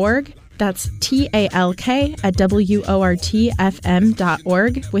talk@WORTFM.org. That's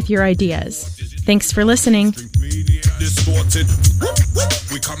TALK@WORTFM.org with your ideas. Thanks for listening. Distorted.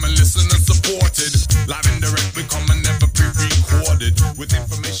 We come and listen and support it. Live and direct, we come and never pre-recorded with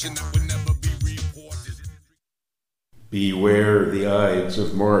information that would never be reported. Beware the Ides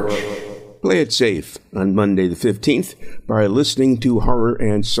of March. Play it safe on Monday the 15th by listening to horror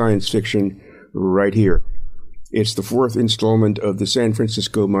and science fiction right here. It's the 4th installment of the San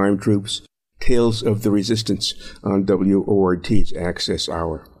Francisco Mime Troupe's Tales of the Resistance on WORT's Access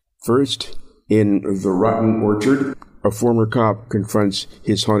Hour. First, in The Rotten Orchard, a former cop confronts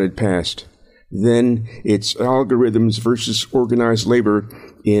his haunted past. Then it's algorithms versus organized labor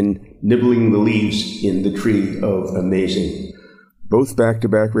in Nibbling the Leaves in the Tree of Amazing. Both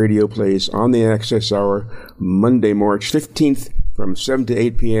back-to-back radio plays on the Access Hour, Monday, March 15th from 7 to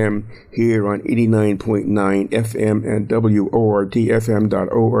 8 p.m. here on 89.9 FM and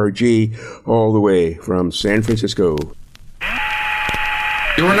WORTFM.org, all the way from San Francisco.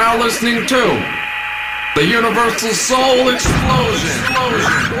 You are now listening to the Universal Soul Explosion on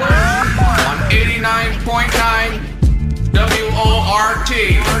 89.9 WORT.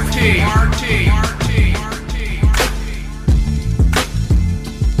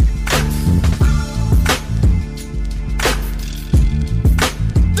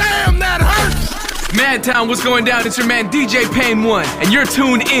 Damn, that hurts! Madtown, what's going down? It's your man DJ Pain 1, and you're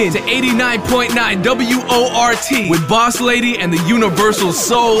tuned in to 89.9 WORT with Boss Lady and the Universal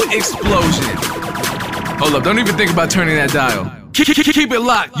Soul Explosion. Hold up, don't even think about turning that dial. Keep it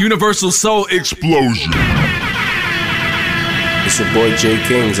locked, Universal Soul Explosion. It's your boy Jay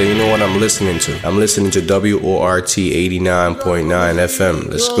Kings, and you know what I'm listening to? I'm listening to WORT 89.9 FM.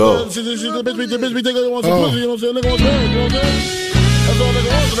 Let's go.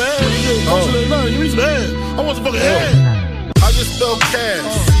 I just spell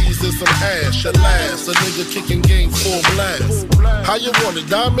cash, C's and some hash, at last, a nigga kicking game full blast. How you want it,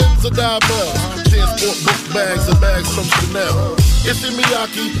 diamonds or diamonds? Transport book bags and bags from Chanel. It's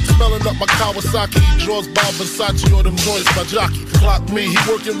Miyake, smelling up my Kawasaki. He draws by Versace or them joints by Jockey. Clock me, he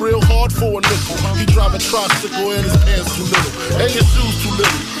working real hard for a nickel. He drive a tricycle and his pants too little, and your shoes too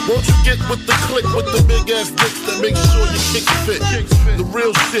little. Won't you get with the click with the big ass dicks that make sure your kicks fit? The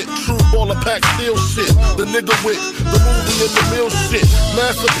real shit, true baller pack steel shit. The nigga with the movie and the meal shit.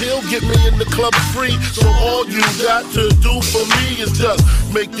 Mass appeal, get me in the club free. So all you got to do for me is just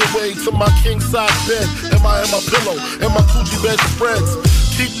make your way to my king size bed. Am I in my pillow? And my coochie bed spreads.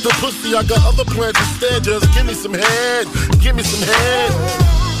 Keep the pussy, I got other plans instead. Just give me some head, give me some head.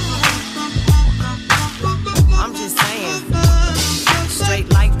 I'm just saying, straight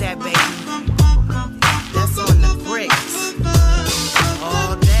like that, baby. That's on the bricks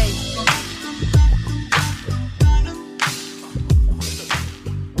all day.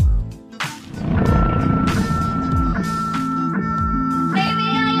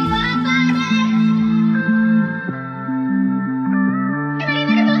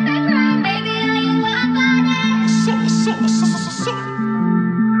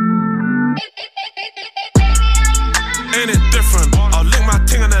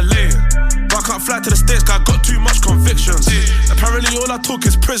 Fly to the States, I got too much convictions. Apparently all I talk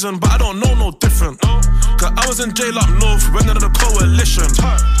is prison, but I don't know no different. Cause I was in jail up north, went under the coalition.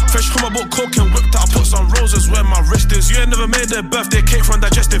 Fresh from my book, coke and whipped out, put some roses where my wrist is. You ain't never made their birthday cake from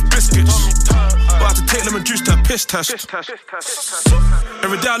digestive biscuits, but I had to take lemon juice to a piss test.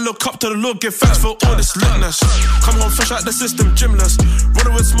 Every day I look up to the Lord, give thanks for all this litness. Come home fresh out the system, gymless.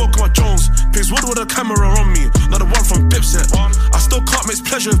 Running with smoke on my Jones. Pigs wood with a camera on me, not the one from Dipset. I still can't mix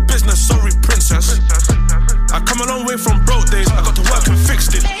pleasure with business, sorry princess. I come a long way from broke days, I got to work and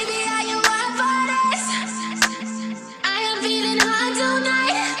fixed it. Baby, are you up for this? I am feeling hot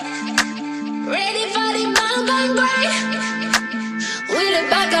tonight. Ready for the mountain break. Wheel it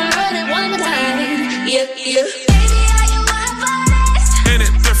back and run it one more time. Yeah, yeah. Baby, are you up for this? Ain't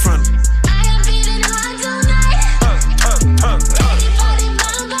it different? I am feeling hot tonight. Ready for the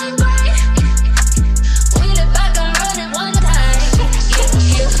mountain break. Wheel it back and run it one more time. Yeah,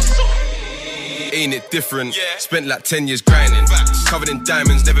 yeah. Ain't it different? Spent like 10 years grinding. Covered in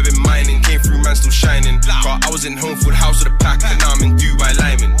diamonds, never been mining. Came through, man, still shining. Car, I was in home food, house with a pack, and now I'm in Dubai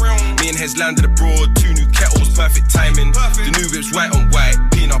Lyman. Me and Hez landed abroad, 2 new kettles, perfect timing. The new whip's white on white,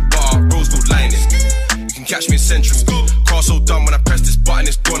 peanut butter, rose gold lining. You can catch me in Central. Car so done when I press this button,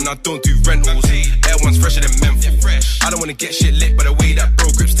 it's gone. I don't do rentals. Air one's fresher than menthol. I don't wanna get shit lit, but the way that bro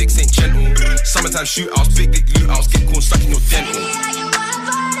grip sticks ain't gentle. Summertime shootouts, big dick loot outs, get corn stuck in your dental.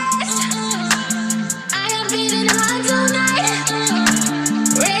 Feeling hot tonight.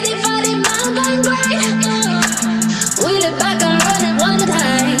 Ready for the mountain break. Wheel it back and run it one more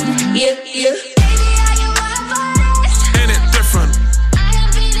time. Yeah, yeah. Baby, are you up for this? Ain't it different? I am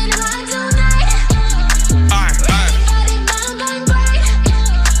feeling hot tonight. Ready for the mountain break.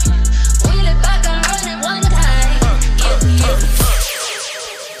 Wheel it back and run it one more time. Yeah, yeah.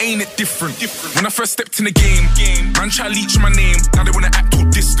 Ain't it different? When I first stepped in the game, man try to leech my name, now they wanna act all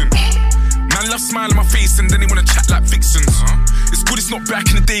distant. Man love smile on my face and then they wanna chat like vixens. It's good it's not back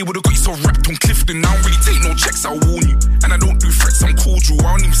in the day where they got you so wrapped on Clifton. I don't really take no checks, I'll warn you. And I don't do threats, I'm cordial.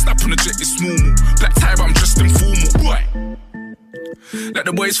 I don't even snap on the jet, it's normal. Black tie but I'm dressed informal. Boy. Like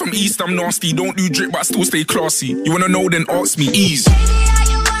the boys from East, I'm nasty. Don't do drip but I still stay classy. You wanna know then ask me, ease.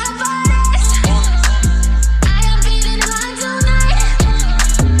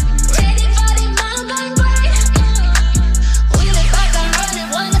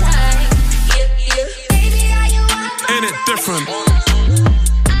 Different.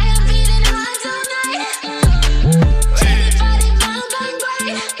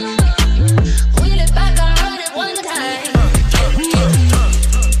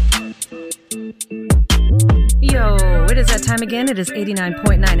 Yo, it is that time again. It is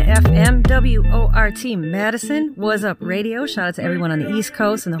 89.9 FM, WORT Madison, Was Up Radio. Shout out to everyone on the East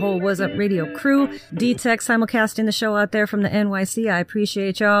Coast and the whole Was Up Radio crew. D-Tech simulcasting the show out there from the NYC. I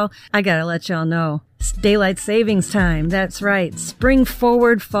appreciate y'all. I gotta let y'all know. Daylight savings time. That's right. Spring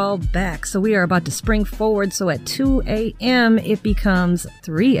forward, fall back. So we are about to spring forward. So at 2 a.m., it becomes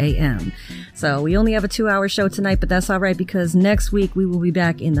 3 a.m. So we only have a 2-hour show tonight, but that's all right because next week we will be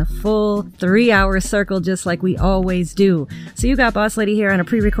back in the full 3-hour circle just like we always do. So you got Boss Lady here on a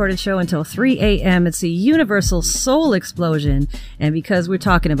pre-recorded show until 3 a.m. It's a universal soul explosion. And because we're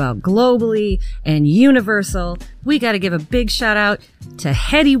talking about globally and universal, we got to give a big shout out to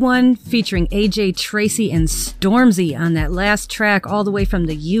Heady One featuring AJ Tracy and Stormzy on that last track all the way from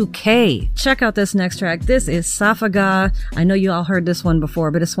the UK. Check out this next track. This is Safaga. I know you all heard this one before,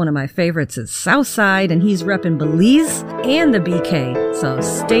 but it's one of my favorites. It's Southside, and he's repping Belize and the BK. So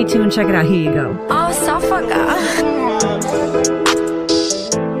stay tuned. Check it out. Here you go. Oh, Safaga.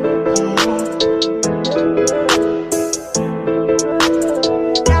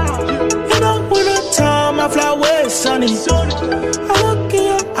 Sunny. I look in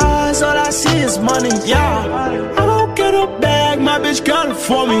your eyes, all I see is money. Yeah, I don't get a bag, my bitch got it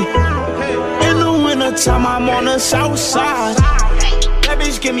for me. In the wintertime, I'm on the south side. That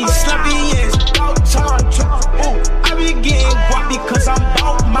bitch give me sloppy, yeah, it's about time. Ooh, I be getting guap because I'm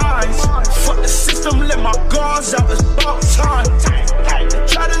about mine. Fuck the system, let my guards out, it's about time.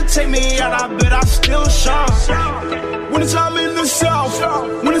 Try to take me out, I bet I still shine. Wintertime in the south,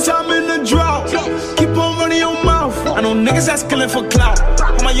 wintertime in the drought. Keep on running your mouth. I know niggas that's killing for clout.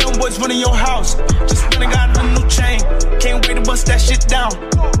 All my young boys running your house. Just when I got a new chain. Can't wait to bust that shit down.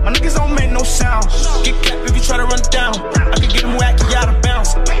 My niggas don't make no sound. Get capped if you try to run down. I could get him wacky out of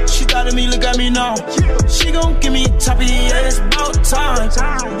bounds. She thought of me, look at me now. She gon' give me a top of the head. It's about time,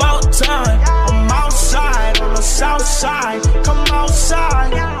 about time. I'm outside on the south side. Come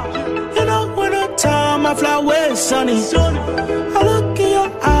outside. In the wintertime, I fly where it's sunny. I look in your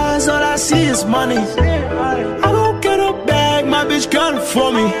eyes, all I see is money. I don't get a bag, my bitch got it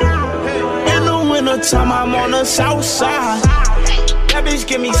for me. In the wintertime, I'm on the south side. That bitch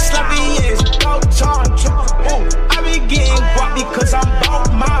give me sloppy, yeah, it's about time. Ooh, I be getting guap because I'm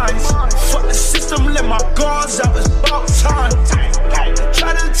about mine. Fuck the system, let my guards out, it's about time.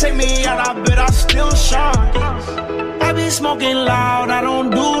 Try to take me out, I bet I still shine. I be smoking loud, I don't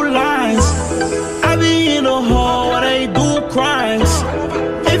do lines. I be in a hole where they do crimes.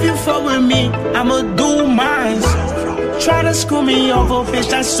 If you fuck with me, I'ma do mines. Try to screw me over, bitch,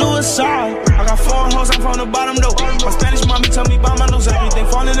 that's suicide. I got 4 hoes, I'm from the bottom though. My Spanish mommy tell me about my nose. Everything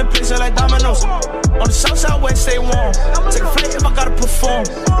fall into place like dominoes. On the south side, where stay warm. Take a flight if I gotta perform.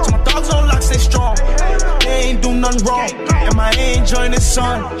 So my dogs on lock, stay strong. They ain't do nothing wrong. And my enjoying the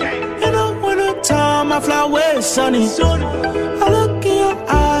sun. In the wintertime, I fly where it's sunny. I look in your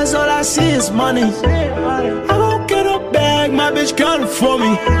eyes, all I see is money. I don't get a bag, my bitch got it for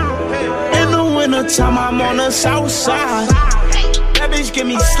me. In the wintertime, I'm on the south side. That bitch give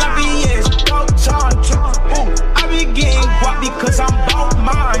me sloppy, yeah, it's about time. Ooh, I be getting guap because I'm about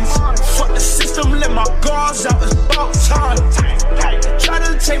mine. Fuck the system, let my guards out, it's about time. Try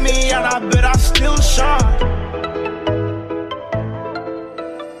to take me out, I bet I still shine.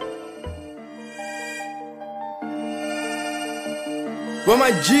 With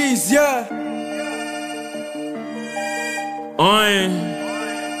my G's, yeah.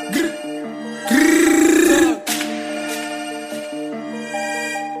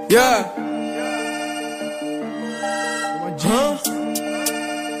 Yeah. Huh?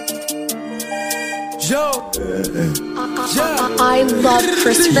 Yo. I love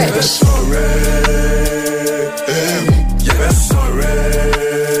Chris Rich.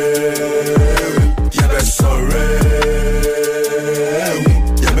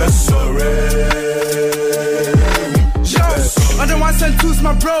 And two's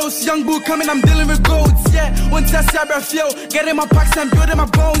my bros, young boo coming, I'm dealing with goats, yeah. One test, yeah, breath, yo. Getting my packs and building my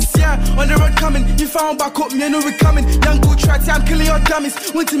bones, yeah. On the road coming, you found back up, me, I know we coming. Young boo tracks, yeah, I'm killing your dummies.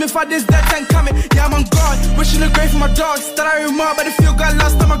 One team if I this, that time coming, yeah, I'm on guard. Wishing the grave for my dogs, that I remark, but the field got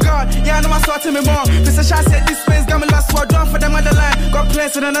lost, oh my god. Yeah, I know my sword to me more. Mr. Shah said this space got me lost, so I drawn for them on the line. Got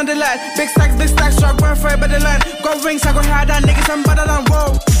plans with another line. Big stacks, so I going for it by the line. Got rings, I go hard on niggas, I'm better than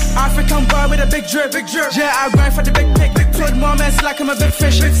whoa. African boy with a big drip, yeah, I grind for the big pick. Put more mess like I'm a big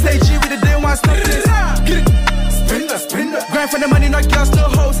fish. Big stage G with the day one stop this. Get it, spin that. Grind for the money, not girls, no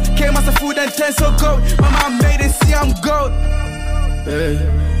hoes. Came as a food and 10 so gold. My mom made it, see I'm gold. Hey.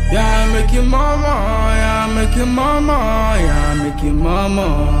 Yeah, I make you mama, yeah, I make you mama, yeah, I make you mama.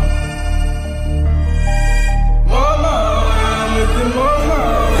 Mama, yeah, I make you mama.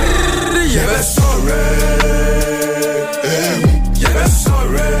 Yeah, that's alright. Yeah, that's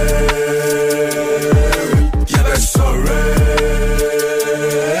alright.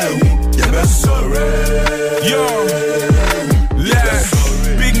 Yo, yeah,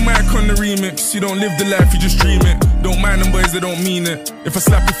 Big Mac on the remix. You don't live the life, you just dream it. Don't mind them boys, they don't mean it. If I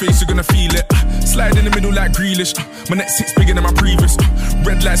slap your face, you're gonna feel it. Slide in the middle like Grealish. My next hit's bigger than my previous.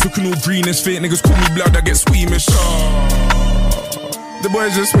 Red lights looking all greenish. Fake niggas call me blood, I get squeamish. The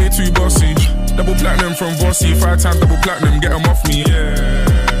boys just way too bossy. Double platinum from Bossy. 5 times double platinum, get them off me, yeah.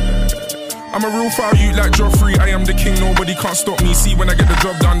 I'm a real foul youth like Joffrey. I am the king, nobody can't stop me. See when I get the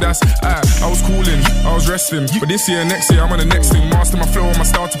job done, that's I was cooling, I was resting. But this year, next year, I'm on the next thing. Master my flow and my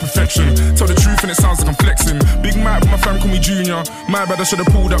style to perfection. Tell the truth and it sounds like I'm flexing. Big Mike, but my fam call me Junior. My bad, I should've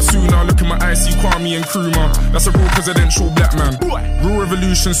pulled up sooner. Look in my eyes, see Kwame and Nkrumah. That's a real presidential black man. Real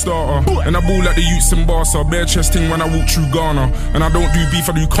revolution starter. And I ball like the youths in Barca. Bare chest thing when I walk through Ghana. And I don't do beef,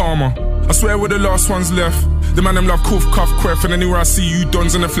 I do karma. I swear we're the last ones left. The man them love cuff, cuff, queff. And anywhere I see you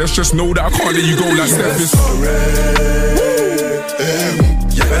dons in the flesh, just know that I can't let you go like Steph is.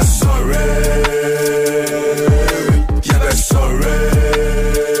 Yeah, that's sorry. Yeah, that's sorry.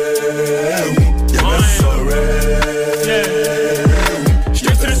 Yeah, that's sorry. Yeah.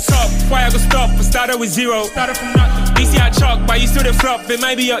 Straight to the top, why I go stop? I started with 0. Started from nothing. DC I chalk, but you still the flop. It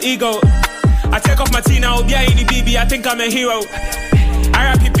might be your ego. I take off my T now, yeah, any BB, I think I'm a hero.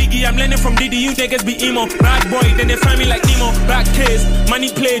 R.I.P. Biggie, I'm learning from Diddy, you niggas be emo. Bad boy, then they find me like Nemo. Back kids,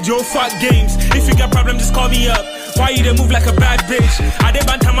 money played, yo, fuck games. If you got problem, just call me up. Why you they move like a bad bitch? I did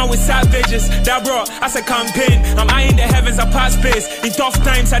bantama with savages. That bro, as a campaign. I'm eyeing the heavens, I pass space. In tough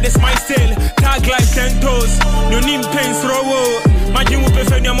times, I just my still. Tag life 10 toes. No name pains, roll. My dream will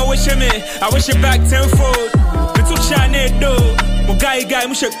prefer you, I wish me. I wish it back tenfold. The took shine though. My guy,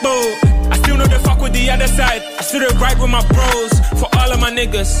 mushek bow. I still know the fuck with the other side. I still right with my bros. For all of my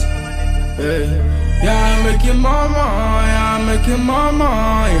niggas. Hey. Yeah, I make it mama. Yeah, I make it mama.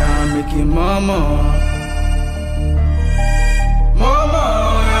 Yeah, I make it mama. Mama,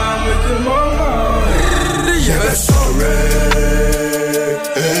 yeah, I make it mama. Yeah, that's alright.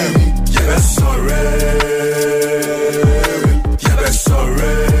 Yeah, that's alright. Yeah, that's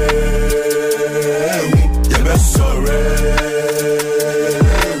alright. Yeah, that's alright.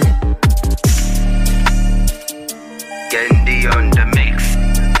 On the mix.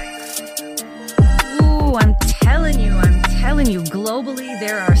 Ooh, I'm telling you, globally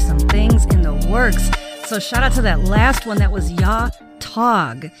there are some things in the works. So shout out to that last one that was Ya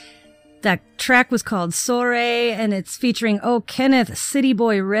Tog. That track was called Sore, and it's featuring O Kenneth, City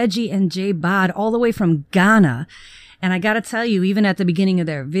Boy Reggie, and J Bod, all the way from Ghana. And I gotta tell you, even at the beginning of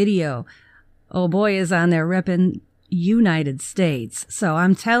their video, oh boy is on there repping United States. So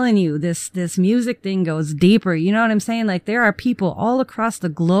I'm telling you, this music thing goes deeper. You know what I'm saying? Like, there are people all across the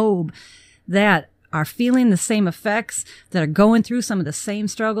globe that are feeling the same effects, that are going through some of the same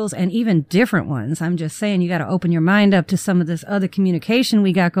struggles and even different ones. I'm just saying, you got to open your mind up to some of this other communication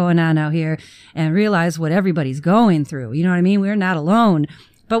we got going on out here and realize what everybody's going through. You know what I mean? We're not alone,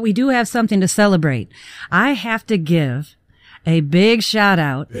 but we do have something to celebrate. I have to give a big shout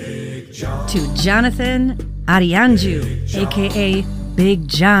out to Jonathan Arianju, aka Big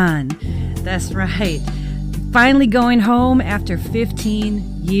John. That's right. Finally going home after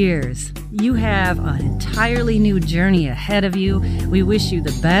 15 years. You have an entirely new journey ahead of you. We wish you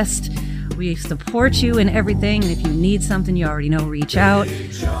the best. We support you in everything. And if you need something, you already know, reach out.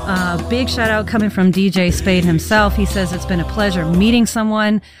 Big shout out coming from DJ Spade himself. He says it's been a pleasure meeting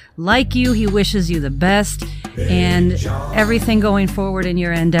someone like you. He wishes you the best and everything going forward in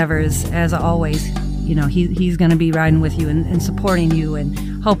your endeavors. As always, you know, he's going to be riding with you and supporting you and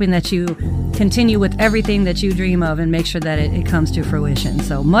hoping that you continue with everything that you dream of and make sure that it comes to fruition.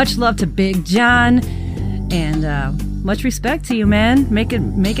 So much love to Big John and much respect to you, man. Make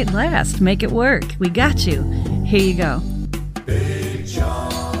it last. Make it work. We got you. Here you go. Big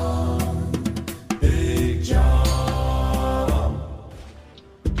John, Big John.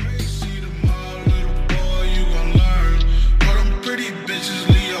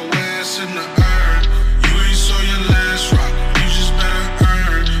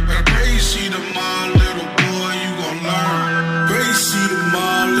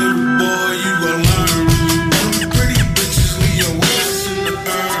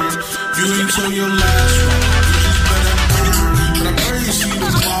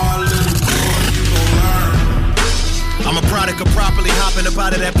 Properly hopping up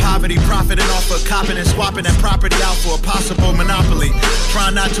out of that poverty, profiting off of copping and swapping that property out for a possible monopoly.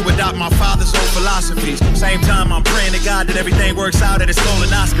 Trying not to adopt my father's old philosophies. Same time I'm praying to God that everything works out at his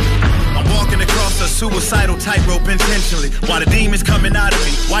colonoscopy. I'm walking across a suicidal tightrope intentionally, while the demons coming out of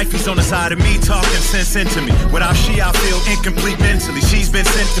me. Wifey's on the side of me talking sense into me. Without she, I feel incomplete mentally. She's been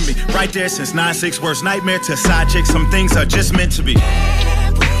sent to me right there since 9/6 worst nightmare to side chick. Some things are just meant to be.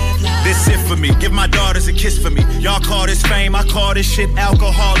 This it for me. Give my daughters a kiss for me. Y'all call this fame, I call this shit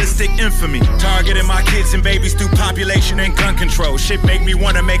alcoholistic infamy. Targeting my kids and babies through population and gun control. Shit make me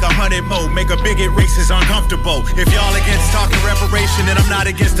wanna make 100 more. Make a bigot racist uncomfortable. If y'all against talking reparation, then I'm not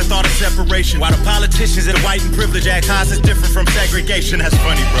against the thought of separation. While the politicians and the white and privilege act high is different from segregation. That's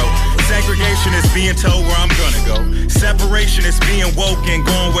funny, bro. Segregation is being told where I'm gonna go. Separation is being woke and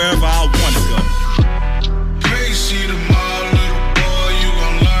going wherever I wanna go. Hey, see tomorrow, little boy, you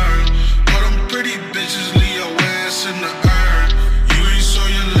gon' learn. All them pretty bitches leave your ass in the urn. You ain't saw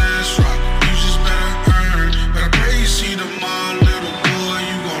your last rock, you just better earn. But I pray you see tomorrow, little boy,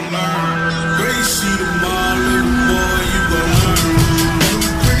 you gon' learn. Pray you see tomorrow, little boy, you gon' learn. All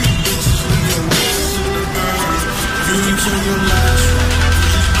them pretty bitches leave your ass in the urn. You ain't saw your last rock,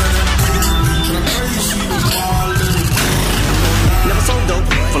 you just better earn. But I pray you see tomorrow, little boy. Never sold dope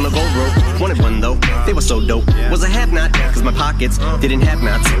from the gold rope. Wanted one though, they were so dope. Was a have-not, cause my pockets didn't have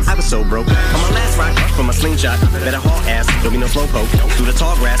knots. I was so broke. On my last ride from my slingshot, better haul ass, don't be no slowpoke. Through the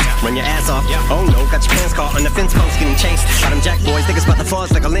tall grass, run your ass off. Oh no, got your pants caught on the fence post, getting chased. Got them jack boys, think it's about to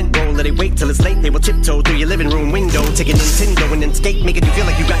fuzz like a lint roller. They wait till it's late, they will tiptoe through your living room window. Taking Nintendo and then skate, making you feel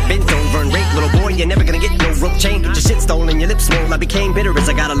like you got bent over and raped. Little boy, you're never gonna get no rope chain. Get your shit stolen, your lips swole. I became bitter as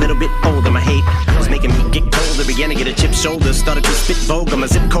I got a little bit older. My hate was making me get colder. Began to get a chip shoulder, started to spit vogue. My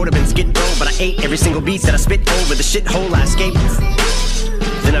zip code have been skid row, but I ate every single beat that I spit over. The shithole I escaped.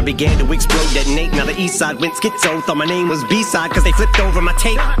 Then I began to explode, detonate. Now the east side went schizo. Thought my name was B-side cause they flipped over my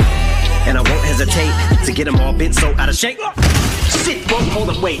tape. And I won't hesitate to get them all bent so out of shape. Shit, whoa, hold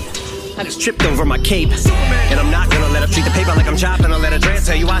up, wait. I just tripped over my cape. And I'm not gonna let her treat the paper like I'm chopping. I'll let her dread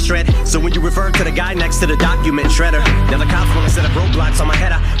tell you I shred. So when you refer to the guy next to the document shredder, now the cops wanna set up roadblocks on my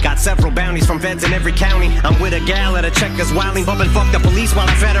head. I got several bounties from feds in every county. I'm with a gal at a Checkers wilding, bumping fuck the police while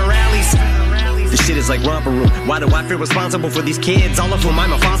I fed her rallies. This shit is like romper room. Why do I feel responsible for these kids? All of whom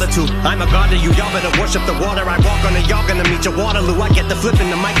I'm a father to. I'm a god to you, y'all better worship the water. I walk on it, y'all gonna meet your Waterloo. I get the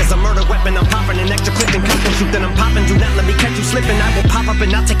flipping, the mic is a murder weapon. I'm popping an extra clip and custom shoot, then I'm popping. Do not let me catch you slipping. I will pop up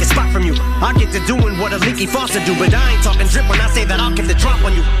and I'll take a spot from you. I'll get to doing what a leaky faucet do, but I ain't talking drip when I say that I'll get the drop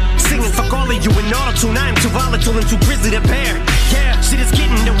on you. Singing fuck all of you in auto-tune. I am too volatile and too grizzly to bear. Yeah, shit is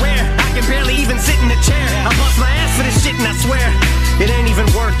getting to wear. I can barely even sit in a chair. I bust my ass for this shit and I swear it ain't even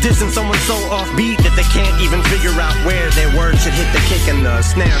worth dissing someone so offbeat that they can't even figure out where their words should hit the kick and the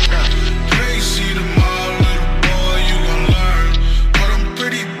snare. Hey, see tomorrow, little boy, you gon' learn. All them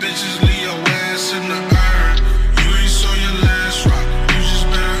pretty bitches leave your ass in the urn. You ain't saw your last rock, you just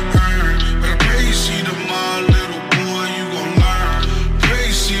better earn. But I pray you see tomorrow, little boy, you gon' learn. Pray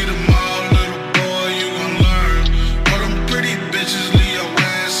you see tomorrow, little boy, you gon' learn. All them pretty bitches leave your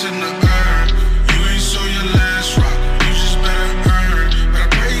ass in the urn. You ain't saw your last rock, you just better earn. But I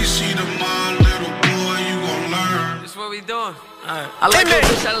pray you see tomorrow, little boy, you gon' learn. That's what we doing. I like the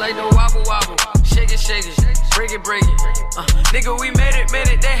bitch, I like the wobble wobble. Shake it, break it, break it. Nigga, we made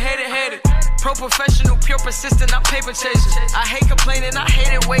it, they hate it. Pro professional, pure persistent, I'm paper chasing. I hate complaining, I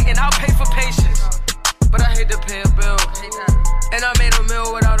hate it waiting, I'll pay for patience. But I hate to pay a bill. And I made a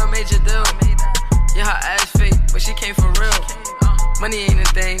meal without a major deal. Yeah, her ass fake, but she came for real. Money ain't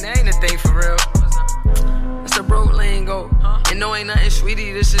a thing, that ain't a thing for real. That's a broke lingo. And no, ain't nothing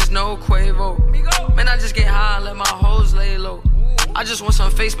sweetie, this is no Quavo. Man, I just get high and let my hoes lay low. I just want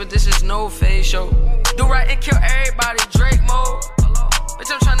some face, but this is no face show. Do right and kill everybody, Drake mode.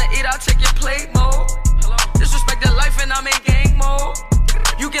 Bitch, I'm tryna eat, I'll take your plate mode. Disrespect the life and I'm in gang mode.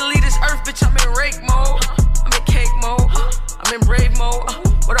 You can leave this earth, bitch, I'm in rake mode. I'm in cake mode, I'm in brave mode.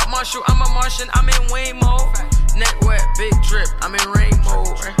 What up, Marshall? I'm a Martian, I'm in Wayne mode. Neck wet, big drip, I'm in rain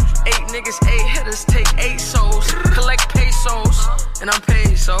mode. 8 niggas, 8 hitters, take 8 souls. Collect pesos, and I'm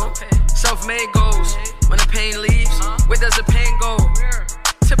paid, so self-made goals. When the pain leaves, where does the pain go?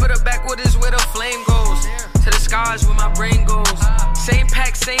 Tip of the backwood is where the flame goes. To the skies where my brain goes. Same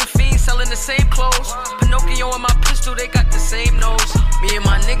pack, same fiend, selling the same clothes. Pinocchio and my pistol, they got the same nose. Me and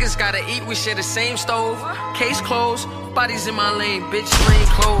my niggas gotta eat, we share the same stove. Case closed, bodies in my lane, bitch, lane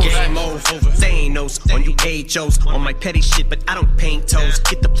closed. Game over, Thanos on you HOs. On my petty shit, but I don't paint toes.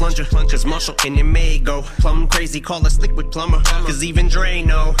 Get the plunger, cause Marshall and it may go. Plum crazy, call us liquid plumber. Cause even Dre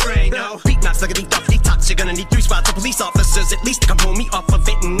know. Beat knocks like a deep off detox. You're gonna need 3 spots of police officers at least to come pull me off of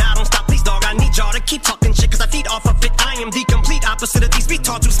it. And I don't stop, please dog, I need y'all to keep talking shit. Cause I feed off of it. I am the complete opposite of these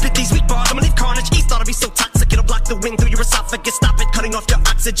retards who spit these weak bars. I'ma leave carnage east, thought I'd be so toxic. It'll block the wind through your esophagus. Stop it, cutting off your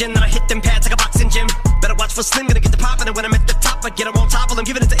oxygen. Then I hit them pads like a boxing gym. Better watch watch for Slim, gonna get the poppin', and when I'm at the top, I get her on top. Well, I'm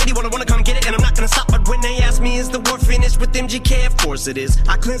giving it to anyone who wanna come get it, and I'm not gonna stop. But when they ask me, is the war finished with MGK? Of course it is.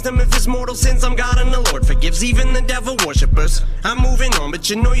 I cleanse them of his mortal sins, I'm God and the Lord forgives even the devil worshippers. I'm moving on, but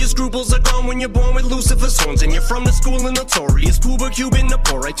you know your scruples are gone when you're born with Lucifer's horns, and you're from the school of notorious Cuba Cuban, the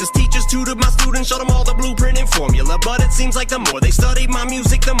poor righteous teachers tutored my students, showed them all the blueprint and formula. But it seems like the more they study my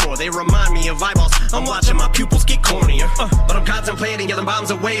music, the more they remind me of eyeballs. I'm watching my pupils get cornier, but I'm contemplating yelling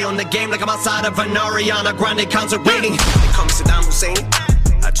bombs away on the game like I'm outside of an Ariana Grande concert waiting. Here comes Saddam Hussein,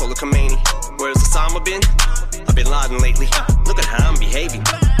 Ayatollah Khomeini. Where's Osama bin? I've been Laden lately. Look at how I'm behaving.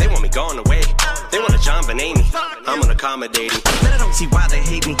 They want me gone away. They want a John Benet. I'm unaccommodating. Then I don't see why they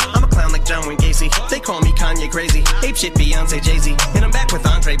hate me. I'm a clown like John Wayne Gacy. They call me Kanye crazy. Ape shit Beyonce Jay-Z. And I'm back with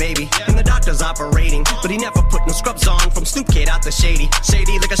Andre Baby. And the doctor's operating, but he never put no scrubs on. From Snoop Kid out the shady.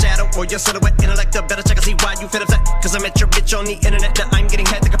 Shady like a shadow or your silhouette. Intellect better check and see why you fit upset. Cause I met your bitch on the internet. Now I'm getting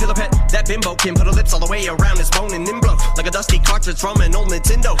head like a pillow pet. That bimbo can put her lips all the way around his bone and then blow like a dusty cartridge from an old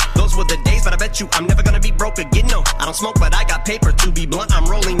Nintendo. Those were the days, but I bet you I'm never gonna be broke again, no. I don't smoke, but I got paper. To be blunt, I'm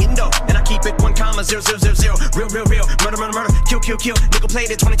rolling Indo. And I keep it 1,000. Real. Murder. Kill. Nickel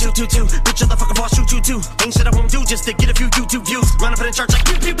plated 2222. Bitch, motherfucker, boss, shoot. Ain't shit I won't do just to get a few YouTube views. Run up in church like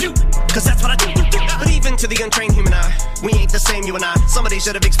pew. Cause that's what I do. But even to the untrained human eye, we ain't the same, you and I. Somebody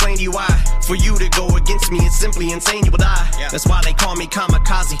should have explained to you why. For you to go against me, it's simply insane, you will die. That's why they call me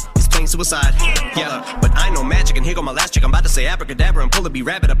kamikaze. It's plain suicide. Yeah, but I know magic, and here go my last trick. I'm about to say abracadabra and pull a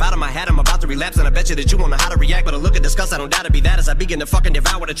B-rabbit up out of my hat. I'm about to relapse, and I bet you that you won't know how to react. But a look at disgust, I don't doubt to be that as I begin to fucking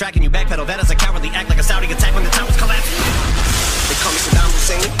devour the track and you backpedal. That is a cowardly act like a Saudi attack when the towers collapse. They call me Saddam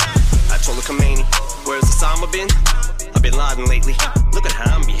Hussein, Ayatollah Khomeini. Where's Osama bin? I've been Laden lately. Look at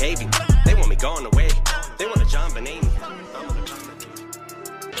how I'm behaving. They want me gone away. They want a John Benet.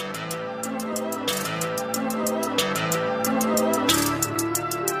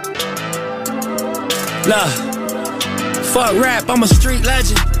 Look, fuck rap, I'm a street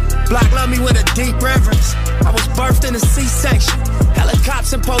legend. Block love me with a deep reverence. I was birthed in a C-section.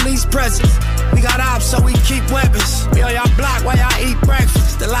 Helicopters and police presence. We got ops, so we keep weapons. We on y'all block while y'all eat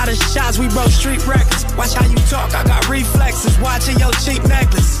breakfast. A lot of shots, we broke street records. Watch how you talk, I got reflexes. Watching your cheap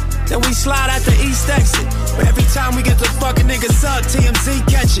necklace. Then we slide at the east exit. But every time we get the fucking niggas up, TMZ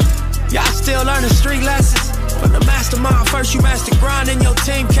catch it. Y'all still learning street lessons. From the mastermind, first you master grind and your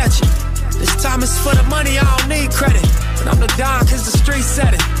team catch it. This time it's for the money, I don't need credit. But I'm the Don cause the street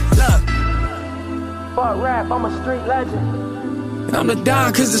said it. Look, fuck rap, I'm a street legend. And I'm the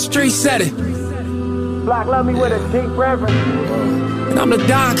Don cause the street said it. Block love me with a deep reverence. And I'm the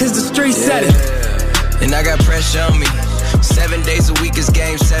Don cause the street said it. And I got pressure on me. 7 days a week is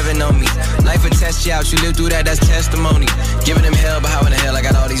game 7 on me. Life will test you out, you live through that, that's testimony. Giving them hell, but how in the hell I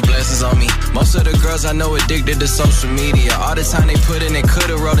got all these blessings on me? Most of the girls I know addicted to social media. All the time they put in, they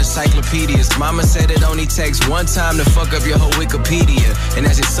could've wrote encyclopedias. Mama said it only takes one time to fuck up your whole Wikipedia. And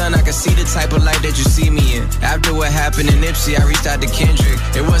as your son, I can see the type of life that you see me in. After what happened in Nipsey, I reached out to Kendrick.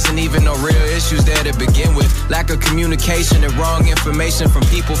 There wasn't even no real issues there to begin with. Lack of communication and wrong information from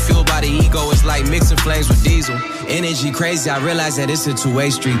people fueled by the ego. It's like mixing flames with diesel. Energy crazy, I realize that it's a two-way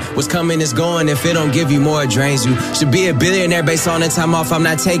street. What's coming is going, if it don't give you more, it drains you. Should be a billionaire based on the time off I'm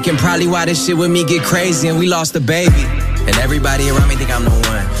not taking. Probably why this shit with me get crazy and we lost a baby. And everybody around me think I'm the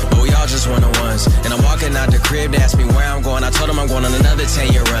one, but we all just one-on-ones. And I'm walking out the crib, they ask me where I'm going. I told them I'm going on another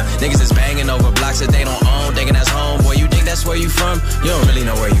 10-year run. Niggas is banging over blocks that they don't own, thinking that's home. Boy, you think that's where you from? You don't really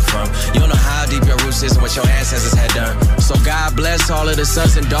know where you from. You don't know how deep your roots is and what your ancestors had done. So God bless all of the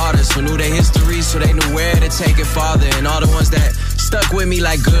sons and daughters who knew their history, so they knew where to take it farther. And all the ones that stuck with me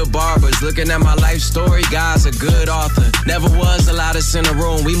like good barbers. Looking at my life story, God's a good author. Never was allowed us in a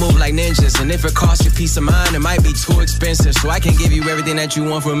room, we move like ninjas. And if it costs you peace of mind, it might be too expensive. So I can give you everything that you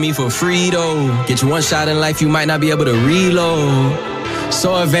want from me for free though. Get you one shot in life, you might not be able to reload.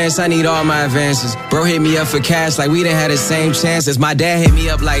 So advanced, I need all my advances. Bro hit me up for cash like we didn't have the same chances. My dad hit me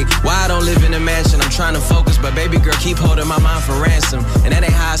up like, why I don't live in a mansion? I'm trying to focus, but baby girl keep holding my mind for ransom. And that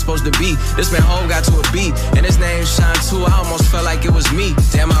ain't how it's supposed to be. This man Hov got to a beat, and his name Shine too. I almost felt like it was me.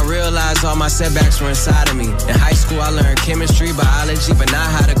 Damn, I realized all my setbacks were inside of me. In high school, I learned chemistry, biology, but not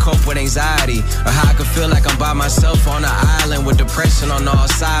how to cope with anxiety. Or how I could feel like I'm by myself on an island with depression on all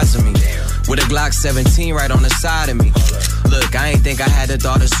sides of me. With a Glock 17 right on the side of me. Look, I ain't think I had the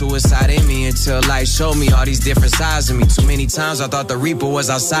thought of suicide in me until life showed me all these different sides of me. Too many times I thought the Reaper was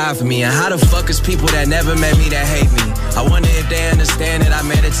outside for me. And how the fuck is people that never met me that hate me? I wonder if they understand that I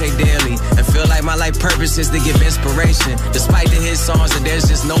meditate daily and feel like my life purpose is to give inspiration. Despite the hit songs and there's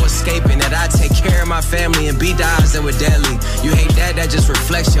just no escaping that I take care of my family and beat the odds that were deadly. You hate that, that just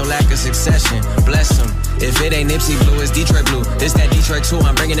reflects your lack of succession. Bless them. If it ain't Nipsey Blue, it's Detroit Blue. This that Detroit too,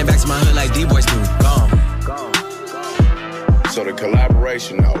 I'm bringing it back to my hood like D-Boys do. Gone. So the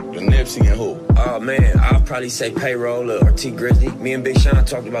collaboration though, the Nipsey and who? Oh man, I'll probably say Payroll or T Grizzly. Me and Big Sean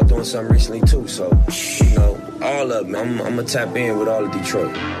talked about doing something recently too, so, you know, all of them. I'm gonna tap in with all of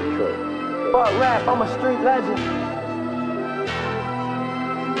Detroit. Fuck rap, I'm a street legend.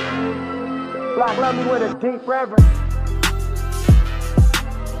 Black love me with a deep reverence.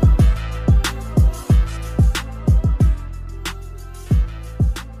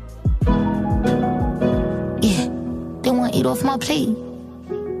 They wanna eat off my plate.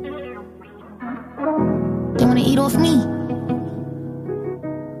 They wanna eat off me.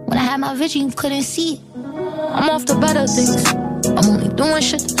 When I had my vision, you couldn't see it. I'm off the better things. I'm only doing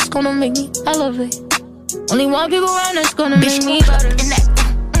shit that's gonna make me elevate. Only one people around that's gonna make me better. And that,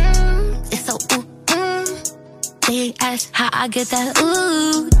 it's so They ask how I get that,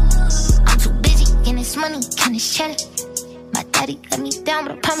 I'm too busy getting this money, getting this cheddar. My daddy let me down,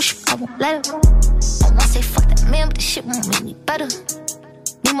 but I promise you I won't let him. I won't say fuck that man, but this shit won't make me better.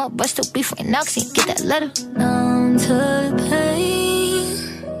 Need my breast to beef right now, cause he ain't get that letter. Numb to the pain.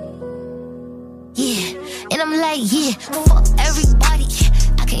 Yeah, and I'm like, yeah, fuck everybody.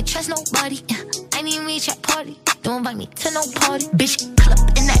 I can't trust nobody. I need me at party. Don't invite me to no party. Bitch, club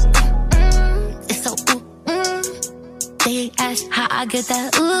in that, it's so They ask how I get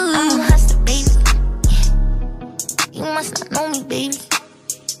that, I'm a hustler, baby. You must not know me, baby.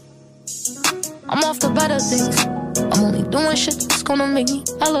 I'm off the better things. I'm only doing shit that's gonna make me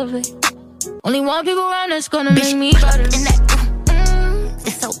elevate. Only one people around that's gonna make me better. And that,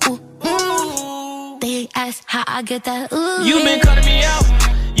 it's so They ask how I get that, You been cutting me out.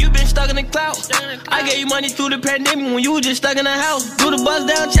 You been stuck in the clout. I gave you money through the pandemic when you was just stuck in the house. Do the bust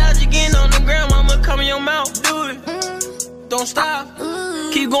down challenge again on the ground. I'ma come in your mouth. Do it. Don't stop.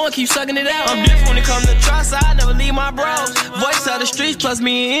 Keep going, keep sucking it out. I'm different when it comes to trust, I never leave my bros. Voice of the streets, plus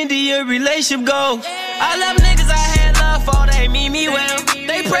me and India, relationship goals. I love niggas I had love for, they mean me well.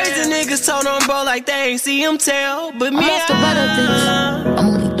 They praise the niggas, told them bro like they ain't see him tell. But me, I'm off the better things. I'm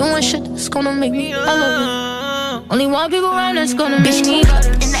only doing shit that's gonna make me elevate. Only one people around that's gonna make me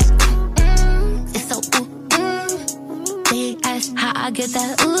better. And that, it's so They ask how I get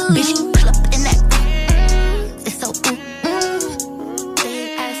that, bitch, pull up in that, it's so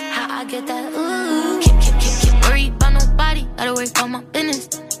I get that, Can't worry about nobody, gotta worry about my business.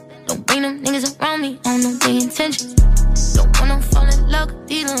 Don't bring them niggas around me, on no big intentions. Don't wanna fall in love,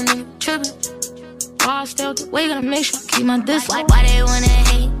 these little niggas trippin'. While I stay out the way, gotta make sure I keep my distance. Why they wanna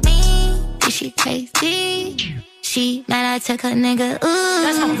hate me? Is she crazy? She mad I took her nigga,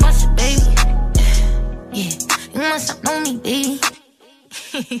 that's my buster, baby. Yeah, you must not know me, baby.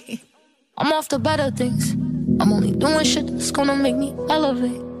 I'm off the better things. I'm only doing shit that's gonna make me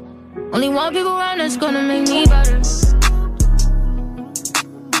elevate. Only one people around that's gonna make me better.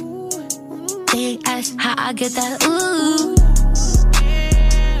 They ask how I get that,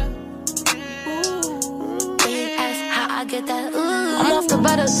 They ask how I get that, I'm off the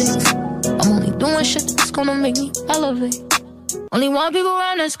better things. I'm only doing shit that's gonna make me elevate. Only one people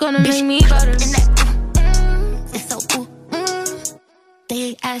around that's gonna make me better. And that, it's so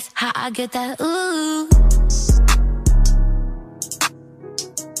They ask how I get that,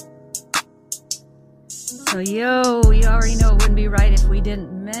 So yo, you already know it wouldn't be right if we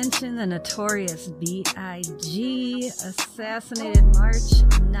didn't mention the notorious B.I.G. assassinated March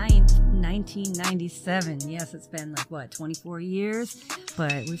 9th, 1997. Yes, it's been like, what, 24 years?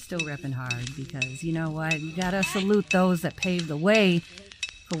 But we're still repping hard because, you know what, you gotta salute those that paved the way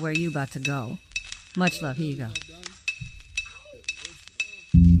for where you about to go. Much love, here you go.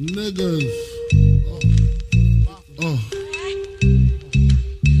 Niggas.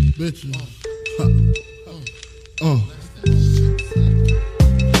 Bitches.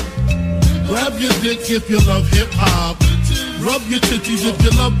 Grab your dick if you love hip-hop. Rub your titties if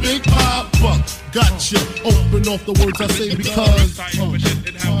you love Big Papa. Gotcha. Open off the words I say because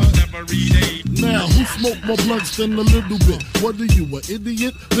now, who smoke more blunts than a little bit? What are you, an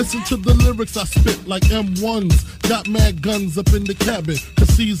idiot? Listen to the lyrics I spit like M1s. Got mad guns up in the cabin. Cause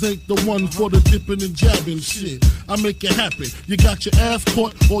C's ain't the one for the dipping and jabbing shit. I make it happen. You got your ass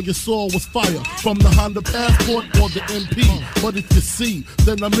caught or your soul was fire. From the Honda Passport or the MP. But if you see,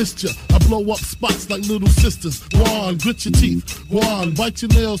 then I missed you. I blow up spots like little sisters. Go on, grit your teeth. Go on, bite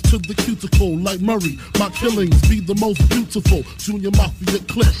your nails to the cuticle like Murray. My killings be the most beautiful. Junior Mafia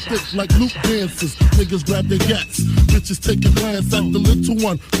clip thick like Luke dancers. Niggas grab their gats. Bitches take a glance at the little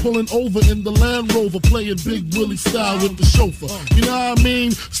one. Pulling over in the Land Rover. Playing Big Willie style with the chauffeur. You know what I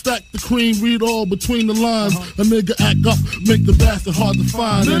mean? Stack the cream, read all between the lines. A nigga act up, make the bastard hard to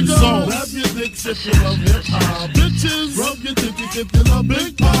find. And it's on. Grab your dicks if you love hip hop. Bitches, rub your dick if you love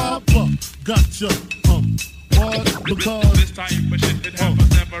Big Papa. Gotcha. What? Because this type of shit it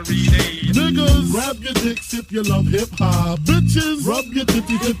happens every day. Niggas, grab your dicks if you love hip hop. Bitches, rub your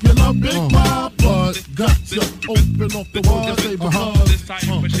titties if you love Big Papa. Gotcha, open off the wall, say because this type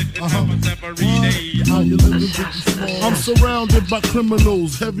of shit it happens every day. How you living small? I'm surrounded by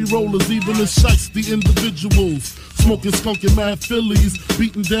criminals, heavy rollers, even the shiesty individuals. Smoking skunky mad Phillies,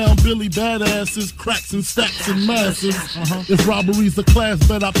 beating down Billy badasses, cracks and stacks and masses. If robbery's a class,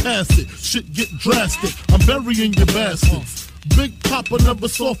 bet I pass it. Shit get drastic, I'm burying your bastards. Big Papa never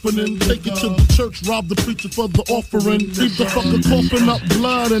softening. Take it to the church, rob the preacher for the offering. Leave the fucker coughing up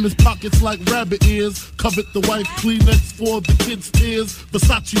blood in his pockets like rabbit ears. Covet the wife Kleenex for the kids' tears.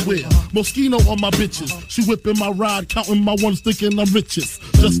 Versace wear, Moschino on my bitches. She whipping my ride, counting my ones, thinking I'm richest.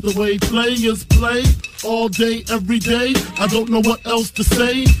 Just the way players play, all day, every day. I don't know what else to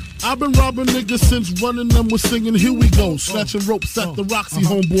say. I've been robbing niggas since running them was singing Here We Go. Snatching ropes at the Roxy,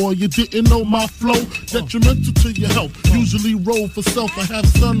 homeboy. You didn't know my flow? Detrimental to your health. Usually roll for self. I have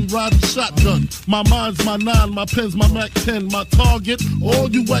son riding shotgun. My mind's my 9, my pen's my Mac 10. My target, all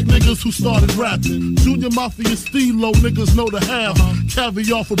you whack niggas who started rapping. Junior Mafia Stilo, niggas know the half.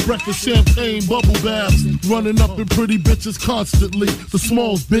 Caviar for breakfast, champagne, bubble baths. Running up in pretty bitches constantly. The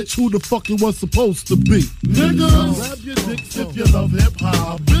smalls, bitch, who the fuck it was supposed to be? Niggas, grab your dicks if you love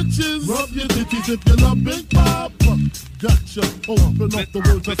hip-hop. Bitches, rub your titties if you love Big Papa. Gotcha, open up the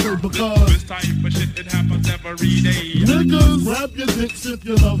words I say because this type of shit it happens every day. Niggas, grab your dicks if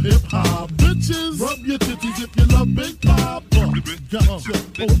you love hip-hop. Bitches, rub your titties if you love Big Papa. Gotcha,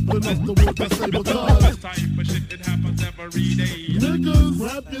 open up the words I say because this type of shit it happens every day. Niggas,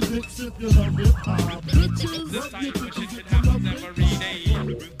 grab your dicks if you love hip-hop. Bitches, this rub your type of titties shit if it you love happens Big every day. This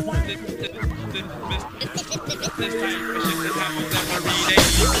type of shit it happens every day.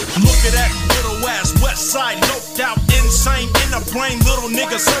 Look at that little ass west side, loped out, insane in the brain. Little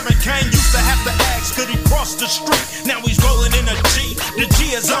nigga serving cane. Used to have to ask, could he cross the street? Now he's rolling in a G. The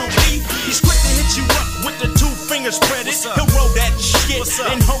G is on E. He's quick to hit you up with the 2 fingers spreaded. He'll roll that shit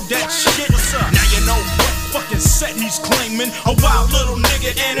and hold that shit. Now you know what fucking set he's claiming. A wild little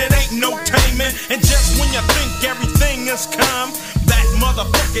nigga and it ain't no taming. And just when you think everything is calm, that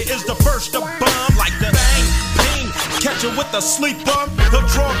motherfucker is the first to bomb. Like the bang, ping, catch it with a sleeper. He'll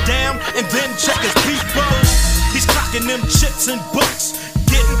draw down and then check his people. He's clocking them chips and bucks,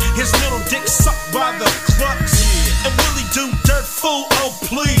 getting his little dick sucked by the clucks. And will he do dirt fool? Oh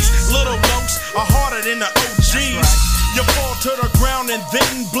please, little lumps are harder than the OGs. You fall to the ground and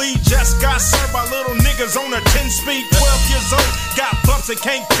then bleed. Just got served by little niggas on a 10-speed. 12 years old, got bumps and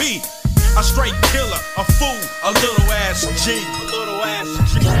can't pee. A straight killer, a fool, a little ass G. A little ass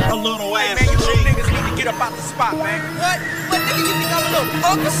G. A little ass G. Hey man, you little niggas need to get up out the spot, man. What? What nigga you think I'm a little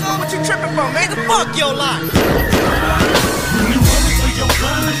punk or something? What you tripping for, man? Nigga, fuck your life. When you running for your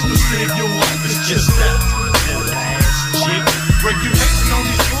guns to save your life, it's just that little ass G. When you hating on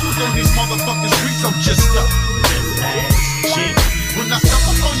these fools on these motherfucking streets, I'm just a little ass G. When I step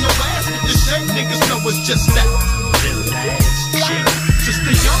up on your ass with the shake, niggas know it's just that little ass G. Just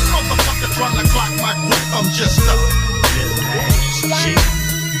a young motherfucker trying to clock my grip. I'm just a little ass G.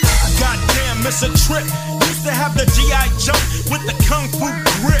 Goddamn, it's a trip. Used to have the G.I. Joe with the Kung Fu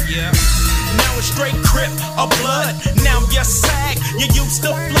grip. Yeah. Now it's straight crip or blood. Now you sag, you used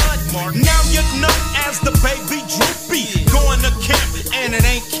to flood. Now you're known as the baby droopy. Going to camp and it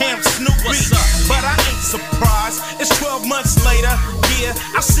ain't Camp Snoopy. But I ain't surprised. It's 12 months later. Yeah,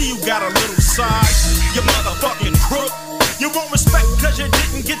 I see you got a little size. You motherfucking crook. You won't respect cause you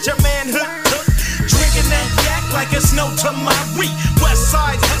didn't get your manhood took. Drinking that yak like it's no tomorrow. West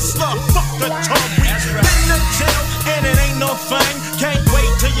side hustler, fuck the Tory. Been to jail and it ain't no thing. Can't wait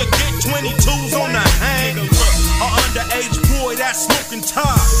till you get 22s on the hang. Or underage boy that's smoking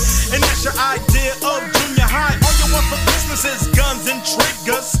tar. And that's your idea of junior high. All you want for Christmas is guns and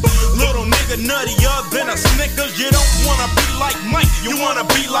triggers. Little nigga nuttier than a Snickers. You don't wanna be like Mike, you wanna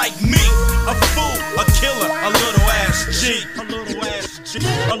be like me. A fool, a killer, a little ass G. A little ass G.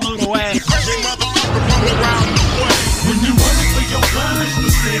 A little ass G. Motherfucker run around the way. When you running for your guns to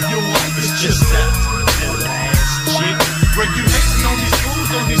save your life, it's just that little ass G. When you hating on these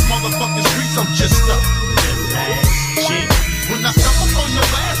fools on these motherfucking streets, I'm just a little ass G. When I step up on your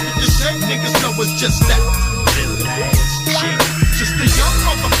ass with the shake, niggas know it's just that little ass G. Just a young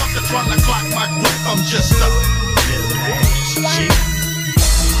motherfucker trying to clock my grip, I'm just a little ass G.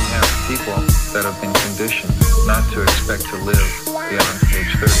 We have people that have been conditioned not to expect to live beyond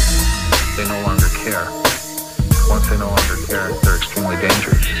age 30. They no longer care. Once they no longer care, they're extremely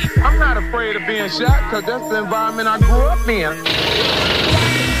dangerous. I'm not afraid of being shot because that's the environment I grew up in.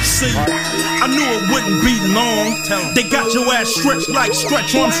 see, I knew it wouldn't be long. They got your ass stretched like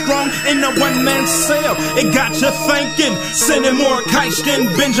Stretch Armstrong in a one-man cell. It got you thinking, sending more kites than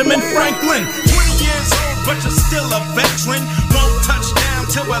Benjamin Franklin. 20 years old, but you're still a veteran. Won't touch down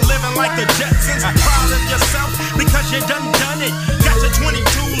till we're living like the Jetsons. Proud of yourself because you done it. Got your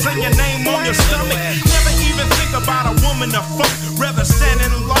 22s and your name on your stomach. Never even think about a woman to fuck. Rather stand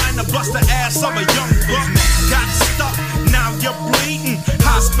in line to bust the ass of a young buck. Got stuck, now you're bleeding.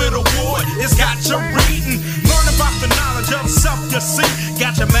 Hospital ward, it's got you reading. Learn about the knowledge of self, you see.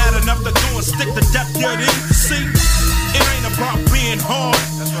 Got you mad enough to go and stick to deputy. See, it ain't about being hard,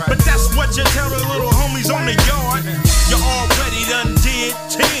 but that's what you tell the little homies on the yard. You already done did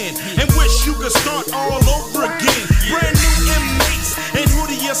 10 and wish you could start all over again. Brand new inmates, and who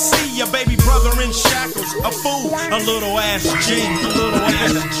do you see? Your baby brother in shackles, a fool, a little ass G, a little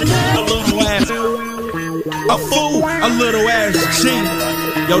ass G, a little ass, a fool, a little ass G.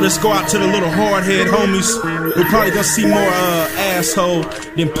 Yo, let's go out to the little hardhead homies who probably gonna see more asshole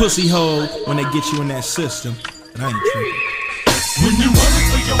than pussy hole when they get you in that system. And I ain't tripping. When you running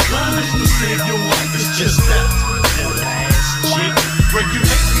for your guns to save your life, it's just that little ass chick.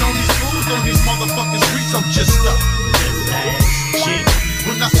 Regulating on these fools, on these motherfucking streets, I'm just a little ass chick.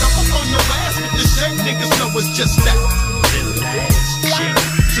 When I step up on your ass with the shake, niggas know it's just that little ass chick.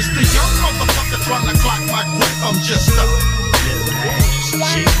 Just a young motherfucker trying to clock my grip, I'm just a little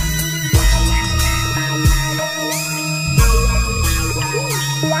ass chick.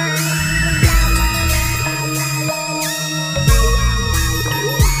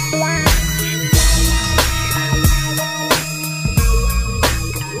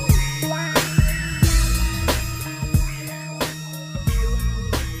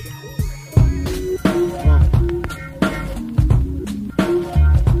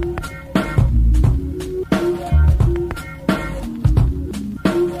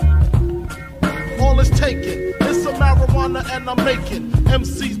 And I'm making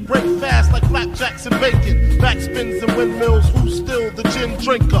MCs break fast like flapjacks and bacon. Backspins and windmills, who's still the gin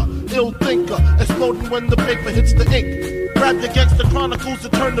drinker? Ill thinker, exploding when the paper hits the ink. Grab your gangster chronicles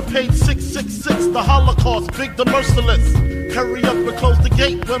and turn to page 666. The Holocaust, big the merciless. Hurry up and close the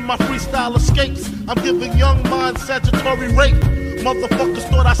gate when my freestyle escapes. I'm giving young minds statutory rape. Motherfuckers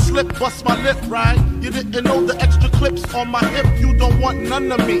thought I slipped, bust my lip, right? You didn't know the extra clips on my hip. You don't want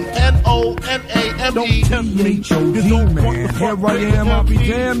none of me. N-O-N-A-M-E. Don't tempt me, H-O-D, man. Here I am, I'll be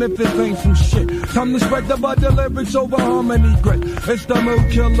damned if this ain't some shit. Time to spread the bud lyrics over harmony grit. It's the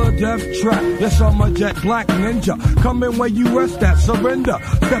Mood Killer Death Trap. Yes, I'm a jet black ninja. Coming where you rest at, surrender.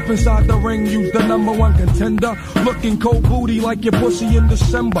 Step inside the ring, use the #1 contender. Looking cold booty like your pussy in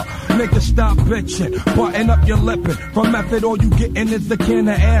December. Nigga, stop bitching. Button up your lippin'. From method, all you gettin' is the can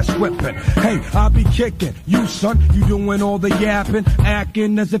of ass whipping. Hey, I be kicking. You, son, you doing all the yapping.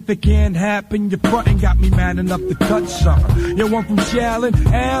 Acting as if it can't happen. Your frontin' got me mad enough to touch something. You want from Shallon,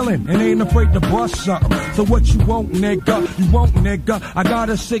 Allen, and ain't afraid to bust something. So what you want, nigga? You want, nigga? I got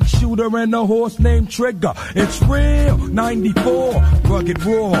a 6-shooter and a horse named Trigger. It's real, 94, rugged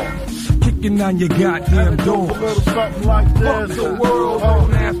raw. Kicking on your goddamn door. Something like this. Fuck the world,